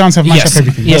everything. Lockdowns have mashed Yes. up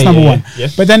everything. Yeah, That's number yeah, one. yeah.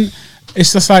 But then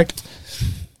it's just like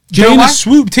you know Dana why?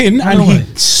 swooped in I and know he why.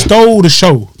 stole the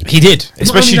show. He did,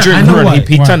 especially only that, during I know Corona. why.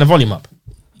 He Why? turned the volume up.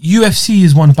 UFC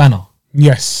is one banner.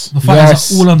 Yes. The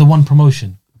fighters are all under one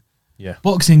promotion. Yeah.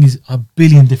 Boxing is a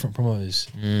billion different promoters.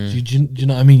 Do you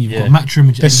know what I mean? You've Yeah. got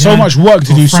Matchroom. There's so much work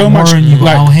to do, so much, You've got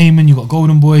like- Al Heyman. You've got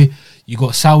Golden Boy. You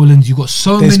got Sauerland. You got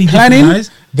so There's many planning, different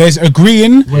guys. there's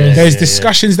agreeing, Whereas- there's Yeah,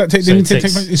 discussions that take So it take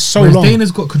takes- place. It's so Whereas long.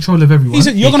 Dana's got control of everyone. He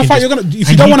said, "You're gonna can fight. just- You're gonna. If you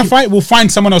and don't he want to can- fight, we'll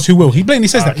find someone else who will." He blatantly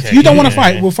says that. If Okay, you don't want yeah, to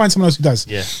fight, yeah. we'll find someone else who does.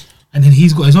 Yeah. And then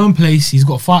he's got his own place. He's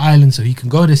got Fight Island, so he can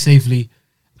go there safely.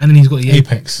 And then he's got the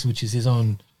Apex. Apex, which is his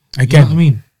own. Again, You know what I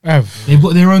mean? Bruv, They've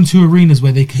got their own 2 arenas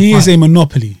where they can. he fight. is a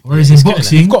monopoly. Whereas in getting it.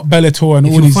 boxing, You've got Bellator and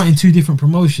if all you're these. fighting 2 different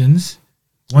promotions,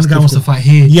 one It's guy wants to difficult. fight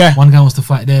here, Yeah. one guy wants to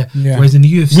fight there. Yeah. Whereas in the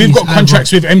UFC, We've it's got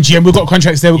contracts with MGM. We've got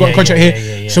contracts there. We've got a Yeah, contract yeah, here.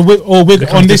 yeah, yeah, yeah. So we're on this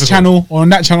difficult. channel or on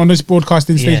that channel on this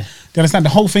broadcasting stage. Yeah. Do you understand? The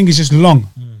whole thing is just long.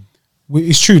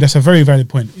 It's true. That's a very valid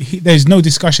point. There's no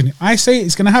discussion. I say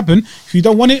it's going to happen. If you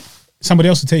don't want it, somebody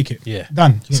else will take it. Yeah.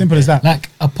 Done. Simple as that. Like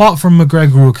apart from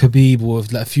McGregor or Khabib or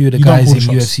like a few of the You don't guys call in the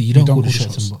shots. UFC, you don't call the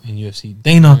shots in UFC.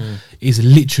 Dana is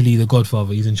literally the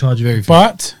godfather. He's in charge of everything.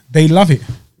 But they love it.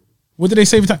 What do they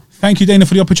say every time? Thank you, Dana,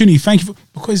 for the opportunity. Thank you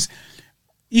because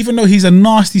even though he's a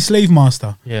nasty slave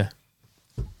master, Yeah.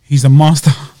 he's a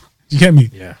master. You get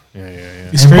me? Yeah.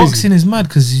 It's and crazy. boxing is mad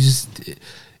because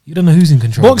you don't know who's in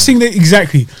control. Boxing,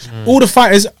 exactly. All the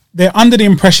fighters, they're under the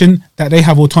impression that they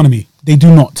have autonomy. They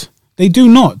do not. They do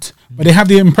not. But they have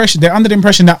the impression, they're under the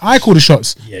impression that I call the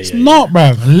shots. It's not,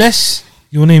 bruv. unless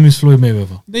your name is Floyd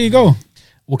Mayweather There you go.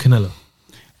 or Canelo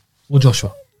or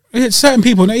Joshua It's certain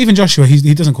people, not even Joshua,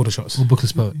 he doesn't call the shots. or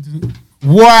Booker's Poet.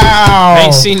 Wow. I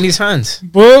ain't seen these hands.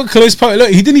 Bro, close part.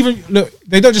 Look, he didn't even look.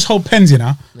 They don't just hold pens, you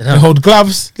know. They don't. hold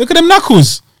gloves. Look at them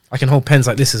knuckles. I can hold pens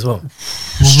like this as well.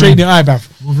 Straight in the eye, bruv.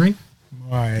 Wolverine.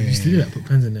 Why? You used to do that. Put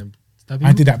pens in them. Stab you?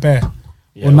 I did that bare.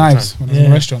 Yeah, or all the knives time. when I was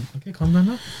in a restaurant. Okay, calm down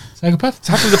now. Psychopath.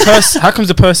 So how comes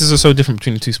the purses are so different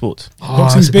between the two sports?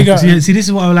 Boxing's so- bigger. See, this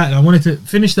is what I like. I wanted to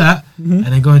finish that and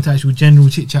then go into actual general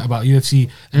chit chat about UFC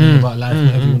and then about life,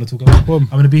 whatever you want to talk about. Boom. I'm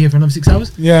going to be here for another 6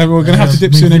 hours. Yeah, we're gonna have to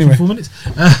dip maybe soon anyway. 4 minutes.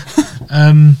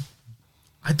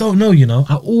 I don't know. You know,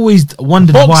 I always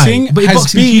wondered Boxing why. But has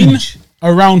boxing's been huge.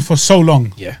 around for so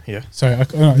long. Yeah. Sorry, it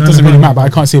doesn't really matter, but I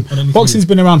can't see I don't it. need Boxing's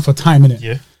been around for time, innit?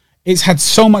 Yeah. It's had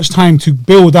so much time to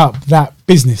build up that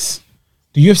business.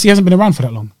 The UFC hasn't been around for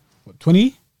that long. What,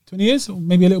 20 years? Or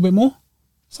maybe a little bit more?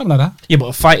 Something like that. Yeah, but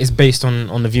a fight is based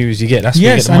on the views you get. That's where you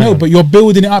Yes, get the I money know, from. but you're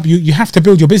building it up. You have to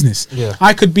build your business. Yeah.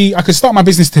 I could start my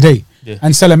business today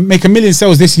and make 1 million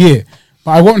sales this year,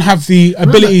 but I won't have the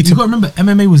ability You to. got to remember,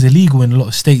 MMA was illegal in a lot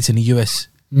of states in the US,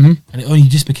 and it only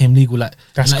just became legal. Like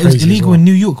That's it was crazy as illegal well. in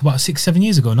New York about 6-7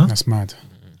 years ago. No, That's mad.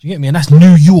 do you get me? And that's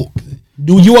New York.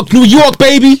 New York,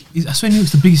 baby. I swear New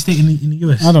York's the biggest state in the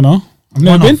US. I don't know. I've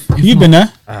never One been. off, if You've not. been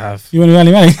there. I have. You went to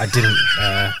Rally Valley.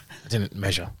 I didn't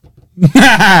measure.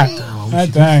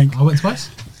 Dang. I went twice.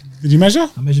 Did you measure?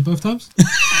 I measured both times.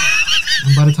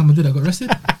 And by the time I did, I got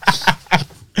arrested.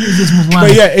 Who's this move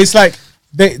But yeah, it's like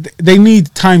they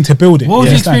need time to build it. What was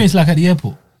You your understand? experience like at the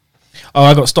airport? Oh,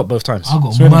 I got stopped both times. I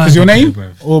got So because your name,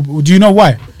 bro. or do you know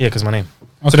why? Yeah, because my name.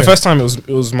 So Okay. the first time it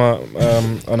was my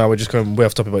and I would just go way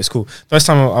off topic, but it's cool. First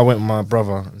time I went with my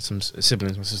brother and some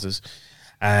siblings, my sisters,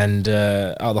 and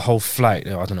out of the whole flight,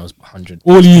 I don't know, it was 100.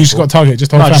 All you just got target,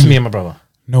 just the No, whole just family. me and my brother.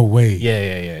 No way. Yeah.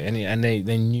 And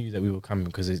they knew that we were coming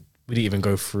because we didn't even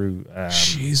go through.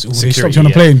 Jeez, they security stopped you on a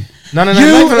yet. plane. No, You not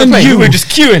even on a and plane. you. We were just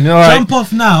queuing. Jump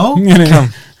off now. Come.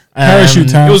 Parachute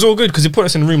time. It was all good because it put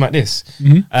us in a room like this,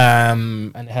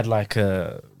 and it had like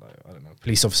a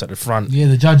police officer at the front. Yeah,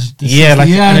 the judge. And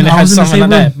then it I had was in the something same like room.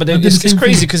 that. But I then did it's the same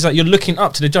crazy thing. because like you're looking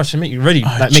up to the judge to make you ready,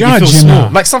 like make you judge, feel you small, know.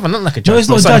 like something not like a No, judge. it's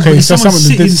not but a judge. something- Okay, It's so someone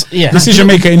someone sitting. yeah. decision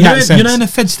maker in You that know, sense. you know, in a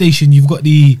Fed station, you've got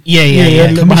the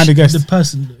Yeah. Look behind the guest. the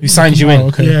person Who signs you in? Oh,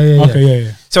 okay. Yeah. Okay,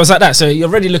 yeah. So it's like that. So you're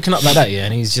already looking up like that, yeah.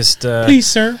 And he's just, Please,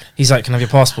 sir. he's like, "Can I have your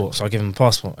passport?" So I give him a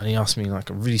passport, and he asked me like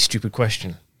a really stupid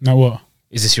question: Now what?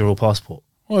 "Is this your real passport?"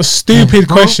 What a stupid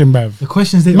bro. question, bruv. The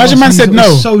questions they Imagine asked man me said was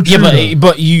no. So true, Yeah,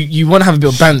 but you want to have a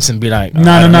bit of bounce and be like, No,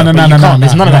 I don't no, know, no, but no, you no, can't. no,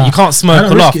 There's none of no. that. You can't smirk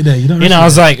don't or risk laugh. it there, you don't You risk know, it I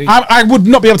was like, I would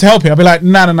not be able to help it. I'd be like,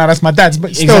 no, that's my dad's.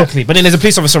 But still, exactly. But then there's a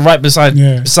police officer right beside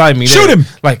me. Shoot there. him.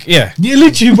 Like, yeah. yeah,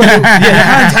 literally, bro.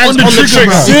 Hands on the trigger.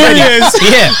 bro. serious.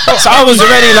 Yeah. So I was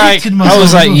already like, Shitting I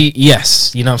was myself like, as well.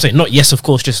 yes. You know what I'm saying? Not yes, of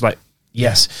course, just like,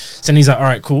 yes. So then he's like, all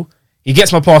right, cool. He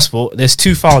gets my passport. There's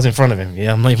 2 files in front of him.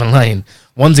 Yeah, I'm not even lying.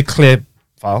 One's a clear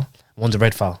file. One's a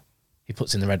red file. He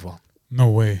puts in the red one. No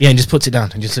way. Yeah, and just puts it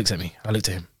down and just looks at me. I looked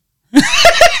at him.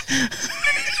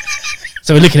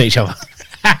 So we're looking at each other.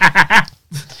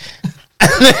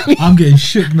 I'm getting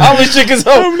shook now. I was shook as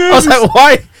hell. I was like,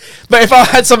 why? But if I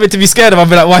had something to be scared of, I'd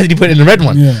be like, why did he put it in the red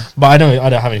one? Yeah. But I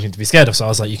don't have anything to be scared of. So I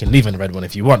was like, you can leave in the red one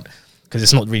if you want. Because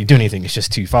it's not really doing anything. It's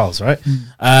just 2 files, right?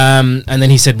 And then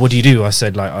he said, what do you do? I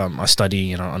said, like, I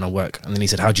study and I work. And then he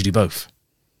said, how do you do both?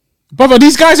 Brother,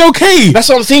 these guys okay. That's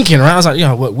what I'm thinking, right? I was like,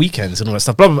 yeah, I work weekends and all that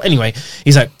stuff. Blah, blah, blah. Anyway,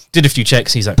 he's like, did a few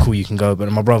checks. He's like, cool, you can go.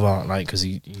 But my brother, like, because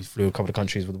he flew a couple of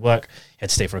countries with work, he had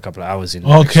to stay for a couple of hours. In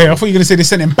Okay, I thought you were going to say they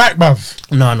sent him back,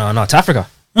 bruv. No, to Africa.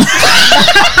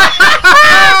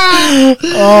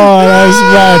 Oh, that's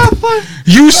bad.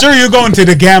 You sure you're going to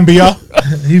the Gambia?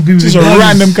 He'd be Just a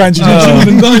random country.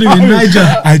 even going in Niger.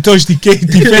 I touched the gate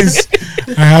defense.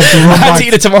 I have to I run had back. to eat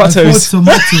the tomatoes.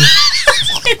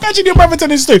 Imagine your brother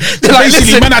telling the story. So Like,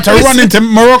 basically, listen, man had to run into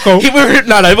Morocco.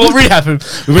 What really happened?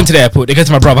 We went to the airport. They go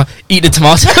to my brother, eat the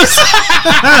tomatoes.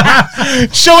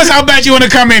 Show us how bad you want to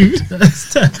come in.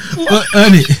 But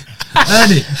earn it.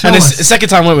 Show And the us. second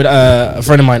time I went with a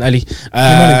friend of mine, Ali.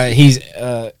 He's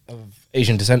of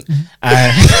Asian descent.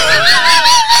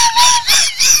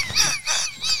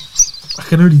 I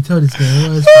can already tell this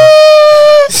guy.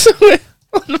 So we're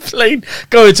on the plane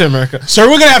going to America. Sir,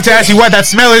 we're going to have to ask you what that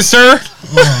smell is, sir.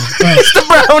 It's the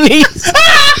brownies.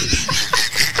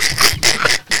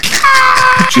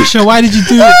 Patricia, why did you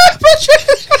do it?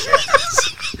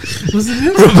 Was it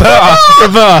this?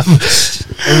 Roberta.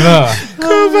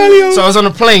 So I was on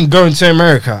a plane going to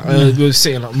America. We were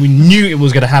sitting, like, we knew it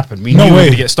was going to happen. We No knew we were way.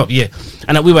 going to get stopped. Yeah.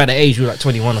 And we were at the age, we were like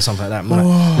 21 or something like that. We're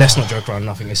like, let's not joke around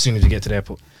nothing as soon as we get to the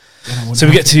airport. So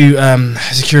we get to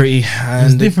security,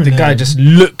 and the different guy there. just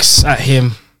looks at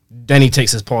him. Then he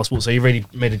takes his passport. So he already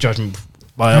made a judgment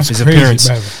by off That's his crazy, appearance.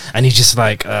 bruv. And he's just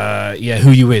like, yeah, who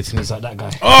you with? And he's like, that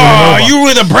guy. Oh, you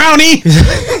with a brownie?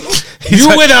 You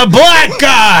like- with a black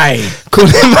guy? Called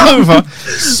him over.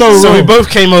 So So we wrong. both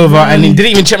came over, and he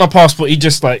didn't even check my passport. He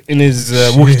just, like, in his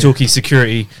walkie-talkie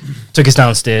security, took us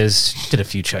downstairs, did a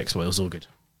few checks, but it was all good.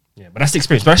 Yeah, but that's the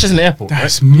experience. But that's just in the airport,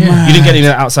 That's right? mad. You didn't get any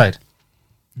of that outside.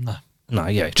 Nah. No,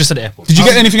 yeah, just at the airport. Did you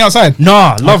get anything outside?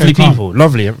 Nah, lovely calm. people,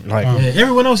 lovely. Like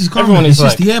Everyone else is calm. Everyone It's is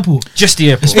just like- the airport. just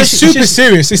the airport. It's super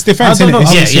serious. It's defense, I don't innit?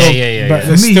 know. It's- Yeah. But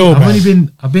For it's me, still, I've man. only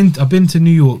been. I've been to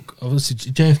New York. Obviously,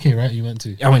 JFK, right? You went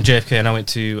to I went JFK and I went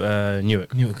to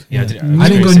Newark. Newark. Yeah, I didn't go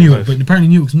experienced it Newark, both. but apparently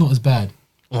Newark's not as bad.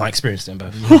 Well, I experienced it in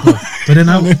both. But then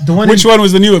the one Which one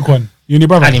was the Newark one? You and your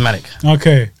brother? Ali Malik.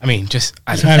 Okay. I mean, just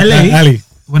Ali. LA. Ali.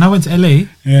 when I went to LA,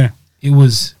 Yeah. it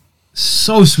was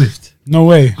so swift. No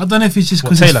way. I don't know if it's just What,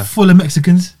 because Taylor? it's full of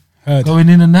Mexicans Heard. going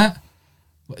in and that.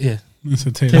 But yeah, That's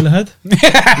a Taylor. Taylor heard.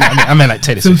 I meant like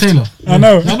Taylor Phil Swift. Taylor. I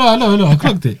know. I know. I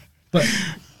clocked it, but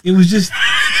it was just.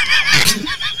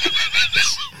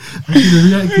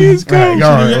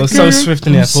 It was so swift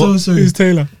in the So airport. sorry. Who's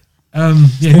Taylor? Yeah,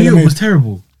 Taylor New York made- was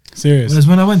terrible. Serious. Whereas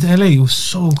when I went to LA, it was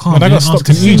so calm. But I They got didn't stopped ask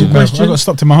a in single Egypt, bro. I question. got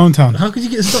stopped in my hometown. How could you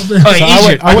get stopped there? Oh, So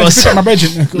Egypt. I went to pick up my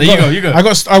brethren. No, you go.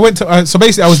 I went to. So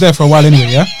basically, I was there for a while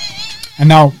anyway. Yeah. And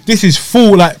now this is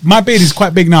full. Like my bed is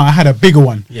quite big now. I had a bigger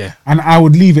one. Yeah. And I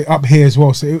would leave it up here as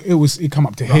well. So it come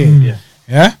up to here. Yeah.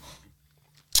 Yeah.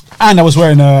 And I was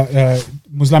wearing a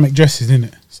Islamic dresses in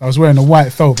it. So I was wearing a white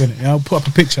thobe in it. Yeah. I'll put up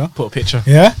a picture. Put a picture.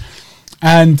 Yeah.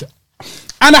 And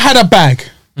I had a bag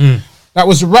that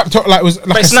was wrapped up like it was like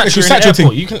But it's a natural in the satchel airport.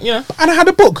 thing. You can, yeah. And I had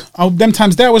a book. Them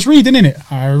times there I was reading in it.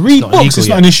 I read not books. illegal It's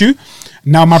not yet. an issue.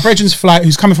 Now my brethren's flight,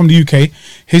 who's coming from the UK,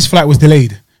 his flight was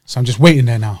delayed, so I'm just waiting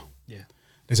there now. Yeah.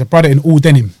 There's a brother in all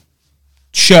denim,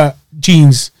 shirt,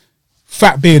 jeans,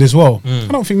 fat beard as well. I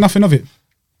don't think nothing of it.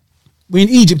 We're in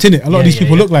Egypt, innit? A lot of these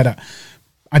people look like that.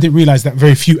 I didn't realize that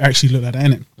very few actually look like that,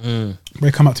 innit? But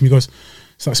he come up to me, goes,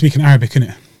 start speaking Arabic,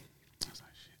 innit?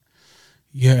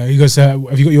 Yeah, he goes,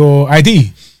 have you got your ID?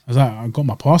 I was like, I got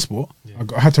my passport.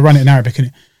 I had to run it in Arabic,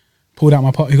 innit? Pulled out my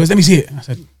passport. He goes, let me see it. I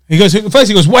said, first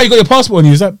he goes, why you got your passport on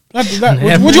you? He's like, what do you want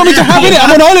me to have in it?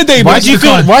 I'm on holiday. Why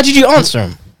bro." did you answer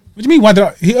him? What do you mean? Why did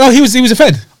I? He was a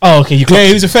Fed. Oh, okay. Yeah,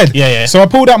 he was a Fed. Yeah. So I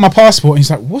pulled out my passport and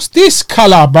he's like, what's this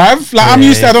colour, bruv? Like, I'm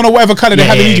used to, I don't know, whatever colour they Yeah,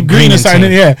 have in yeah, Egypt, green green or and something.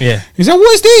 ting. Yeah. Yeah. He's like,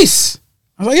 what's this?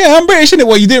 I was like, yeah, I'm British, innit?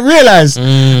 What, you didn't realise? Like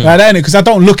that, innit? Because I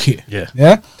don't look it. Yeah.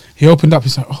 Yeah. He opened up,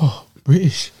 he's like, oh,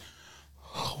 British.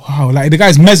 Oh, wow. Like, the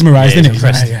guy's mesmerised, Yeah, innit? he's He's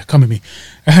like, impressed. yeah, come with me.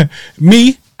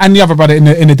 Me and the other brother in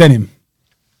the denim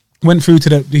went through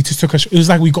to he just took us. It was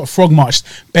like we got frog marched.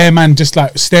 Bear man just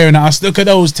like staring at us. Look at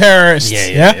those terrorists.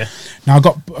 Yeah. Now I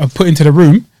got put into the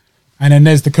room, and then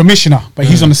there's the commissioner, but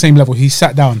he's on the same level. He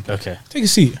sat down. Okay. Take a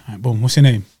seat. All right, boom. What's your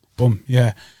name? Boom.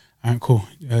 Yeah. All right, cool.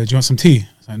 Do you want some tea?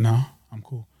 I was like, no, I'm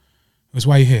cool. He goes,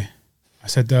 why are you here? I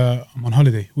said, I'm on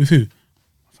holiday. With who?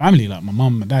 Family, like my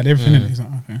mum, my dad, everything. He's like,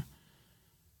 okay.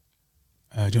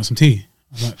 Do you want some tea?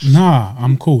 I was like, nah,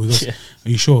 I'm cool. He goes, are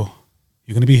you sure?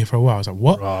 You're going to be here for a while? I was like,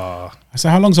 what? I said,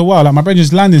 how long's a while? Like, my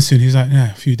brother's landing soon. He's like,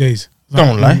 yeah, a few days. I was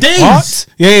Don't like, lie. Days? What?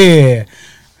 Yeah.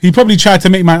 He probably tried to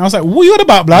make I was like, what are you on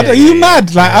about, blood? Yeah, Are you yeah,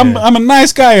 mad? Like, I'm a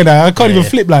nice guy, you know? I can't even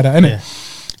flip like that, innit? Yeah.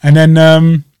 And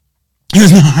then he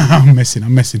was like,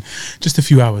 I'm messing. Just a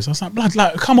few hours. I was like, blood,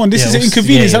 like, come on, this Yeah, is an what's-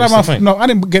 inconvenience. yeah, I, don't what's the have point? I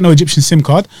didn't get no Egyptian SIM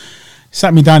card.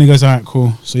 Sat me down. He goes, all right,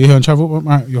 cool. So you're here on travel? All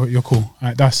right, you're cool. All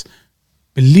right, that's.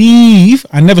 Believe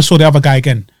I never saw the other guy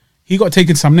again. He got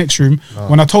taken to some next room.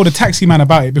 When I told the taxi man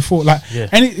about it before, like,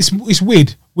 and it's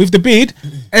weird. With the beard,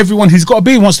 everyone who's got a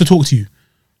beard wants to talk to you.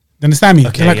 You understand me?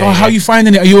 Okay, They're like, yeah, how you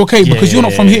finding it? Are you okay? Yeah, Because you're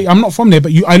not from here. I'm not from there,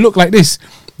 but I look like this.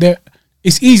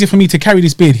 It's easier for me to carry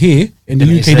this beard here in the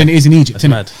UK than it is in Egypt. That's innit?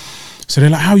 mad. So they're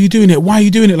like, how are you doing it? Why are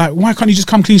you doing it? Like, why can't you just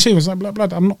come clean shave? I was like, blah, blah,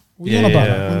 I'm not. What are you on about?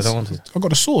 Yeah, Like, I don't want to. I got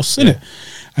the sauce, innit?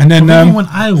 And then, Even when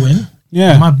I went,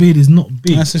 yeah. my beard is not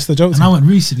big. that's just the joke. And I went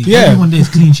recently. Yeah. Everyone there is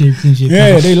clean shave.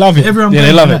 Yeah, they love it. Everyone Yeah, they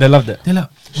goes love like- it. They loved it. They're like,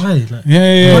 why? Like,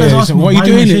 Yeah. brothers So ask me, what are you why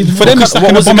doing? shaving For your- them, it's like What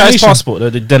an was the guy's abomination. passport?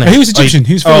 The denim? He was Egyptian.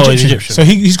 He was full he's Egyptian. Egyptian. So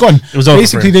he's gone. It was over for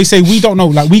Basically, him. they say we don't know.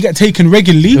 Like, we get taken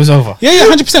regularly. It was over. Yeah,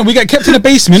 100%. We get kept in the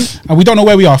basement and we don't know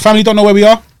where we are. Family don't know where we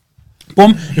are.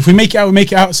 Boom. If we make it out, we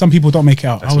make it out. Some people don't make it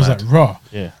out. I was mad. like, raw.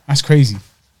 Yeah. That's crazy.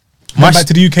 Back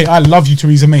to the UK. I love you,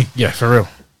 Theresa May. Yeah, for real.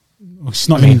 Well, she's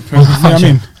not in. You know what I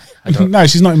mean? No,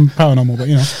 she's not in power no more. But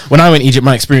you know, When I went to Egypt,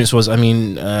 my experience was, I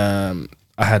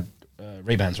had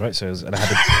Ray-Bans, right? So and I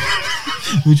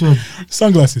had Which one?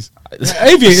 sunglasses.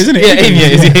 Aviators, isn't it? yeah,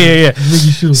 aviators, yeah.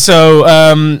 Really sure.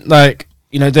 So, like,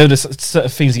 you know, there are certain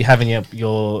things you have in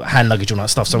your hand luggage and all that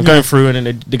stuff. So I'm going through, and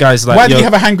then the guy's like, Why did yo, you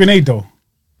have a hand grenade though?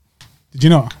 Did you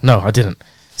not? no, I didn't.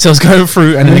 So I was going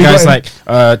through, and then the you guy's got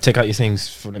like, take out your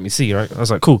things, let me see, right? I was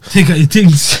like, cool. Take out your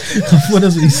things. What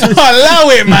does he say? Allow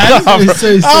it, man. Nah, bro.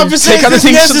 Sorry. Officer, Take out the is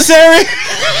this things- necessary?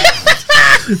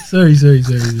 Sorry.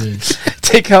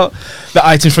 take out the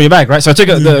items from your bag, right? So I took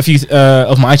out a few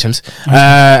of my items,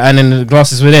 and then the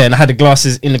glasses were there, and I had the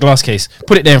glasses in the glass case.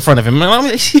 Put it there in front of him. And I'm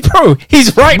like, bro,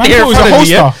 he's right there in front of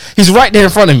me. Yeah? He's right there in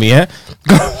front of me. Yeah,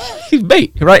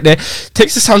 mate, right there.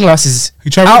 Takes the sunglasses. He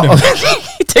tried out. with them.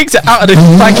 He takes it out of the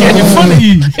packet in front of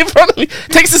you. In front of me.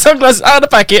 Takes the sunglasses out of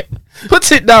the packet.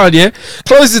 Puts it down. Yeah.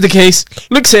 Closes the case.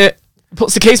 Looks at it.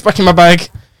 Puts the case back in my bag.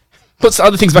 Puts the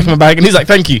other things back in my bag, and he's like,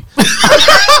 "Thank you."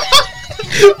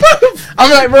 I'm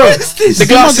like, bro, the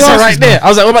glasses are right there. I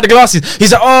was like, what about the glasses?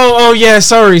 He's like, oh yeah,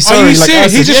 sorry. Are you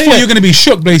serious? He just thought you were gonna be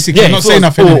shook, basically, not say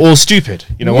nothing, or stupid.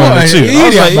 You know, one of the two. I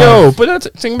was like, yo, put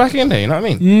that thing back in there. You know what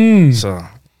I mean? So.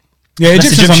 Yeah,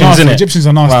 Egyptians are nasty. Egyptians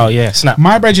are nasty. Wow, yeah, snap.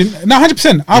 My brethren, no,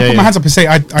 100%. I'll put my hands up and say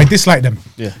I dislike them.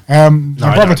 Yeah.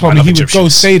 My brother told me he would go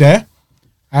stay there,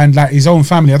 and like his own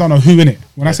family. I don't know who in it.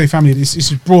 When I say family, it's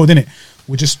just broad in it.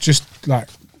 Would just like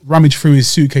rummage through his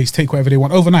suitcase, take whatever they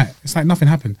want overnight. It's like nothing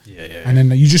happened. And then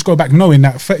you just go back knowing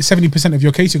that 70% of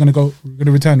your case you're gonna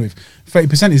return with.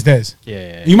 30% is theirs.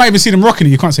 You might even see them rocking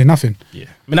it. You can't say nothing. Yeah,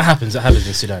 I mean that happens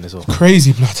in Sudan as well.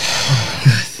 Crazy blood.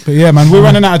 But yeah, man, we're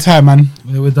running out of time, man.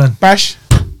 We're done. Bash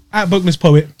at Bookless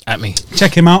Poet. At me.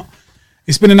 Check him out.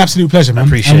 It's been an absolute pleasure, man.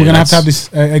 Appreciate and we're gonna it, have to have this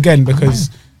again because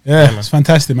it's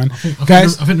fantastic, man.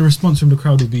 Guys, I think the response from the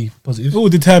crowd will be positive. All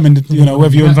determined, you know,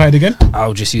 whether you're invited again.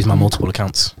 I'll just use my multiple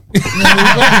accounts.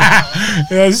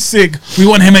 Yeah, sick. We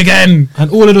want him again.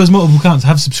 And all of those multiple accounts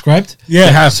have subscribed. Yeah,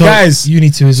 they have. So guys, you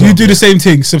need to as well. You do the same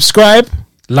thing. Subscribe,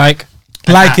 like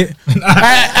it.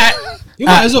 You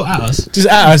might as well at us. Just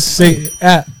at us. Say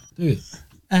at. Do it.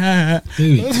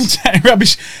 Do it.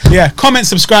 Rubbish. Yeah. Comment,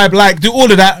 subscribe, like, do all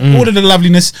of that. All of the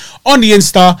loveliness on the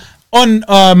Insta, on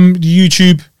the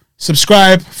YouTube.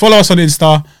 Subscribe, follow us on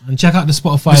Insta, and check out the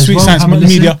Spotify. The Sweet well. Science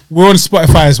Media. We're on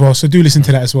Spotify as well, so do listen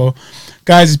to that as well,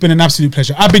 guys. It's been an absolute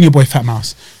pleasure. I've been your boy Fat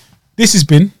Mouse. This has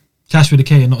been Cash with a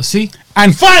K and not a C.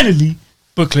 And finally,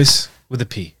 Bookless with a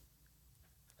P.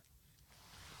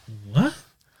 What?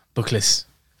 Bookless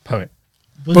Poet.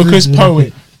 Bookless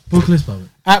Poet. Bookless Poet.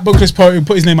 At Bookless Poet,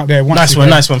 put his name up there. Nice one.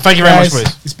 Thank you very much,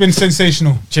 boys. It's been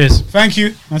sensational. Cheers. Thank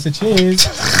you. I said cheers.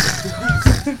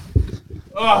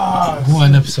 What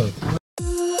an episode.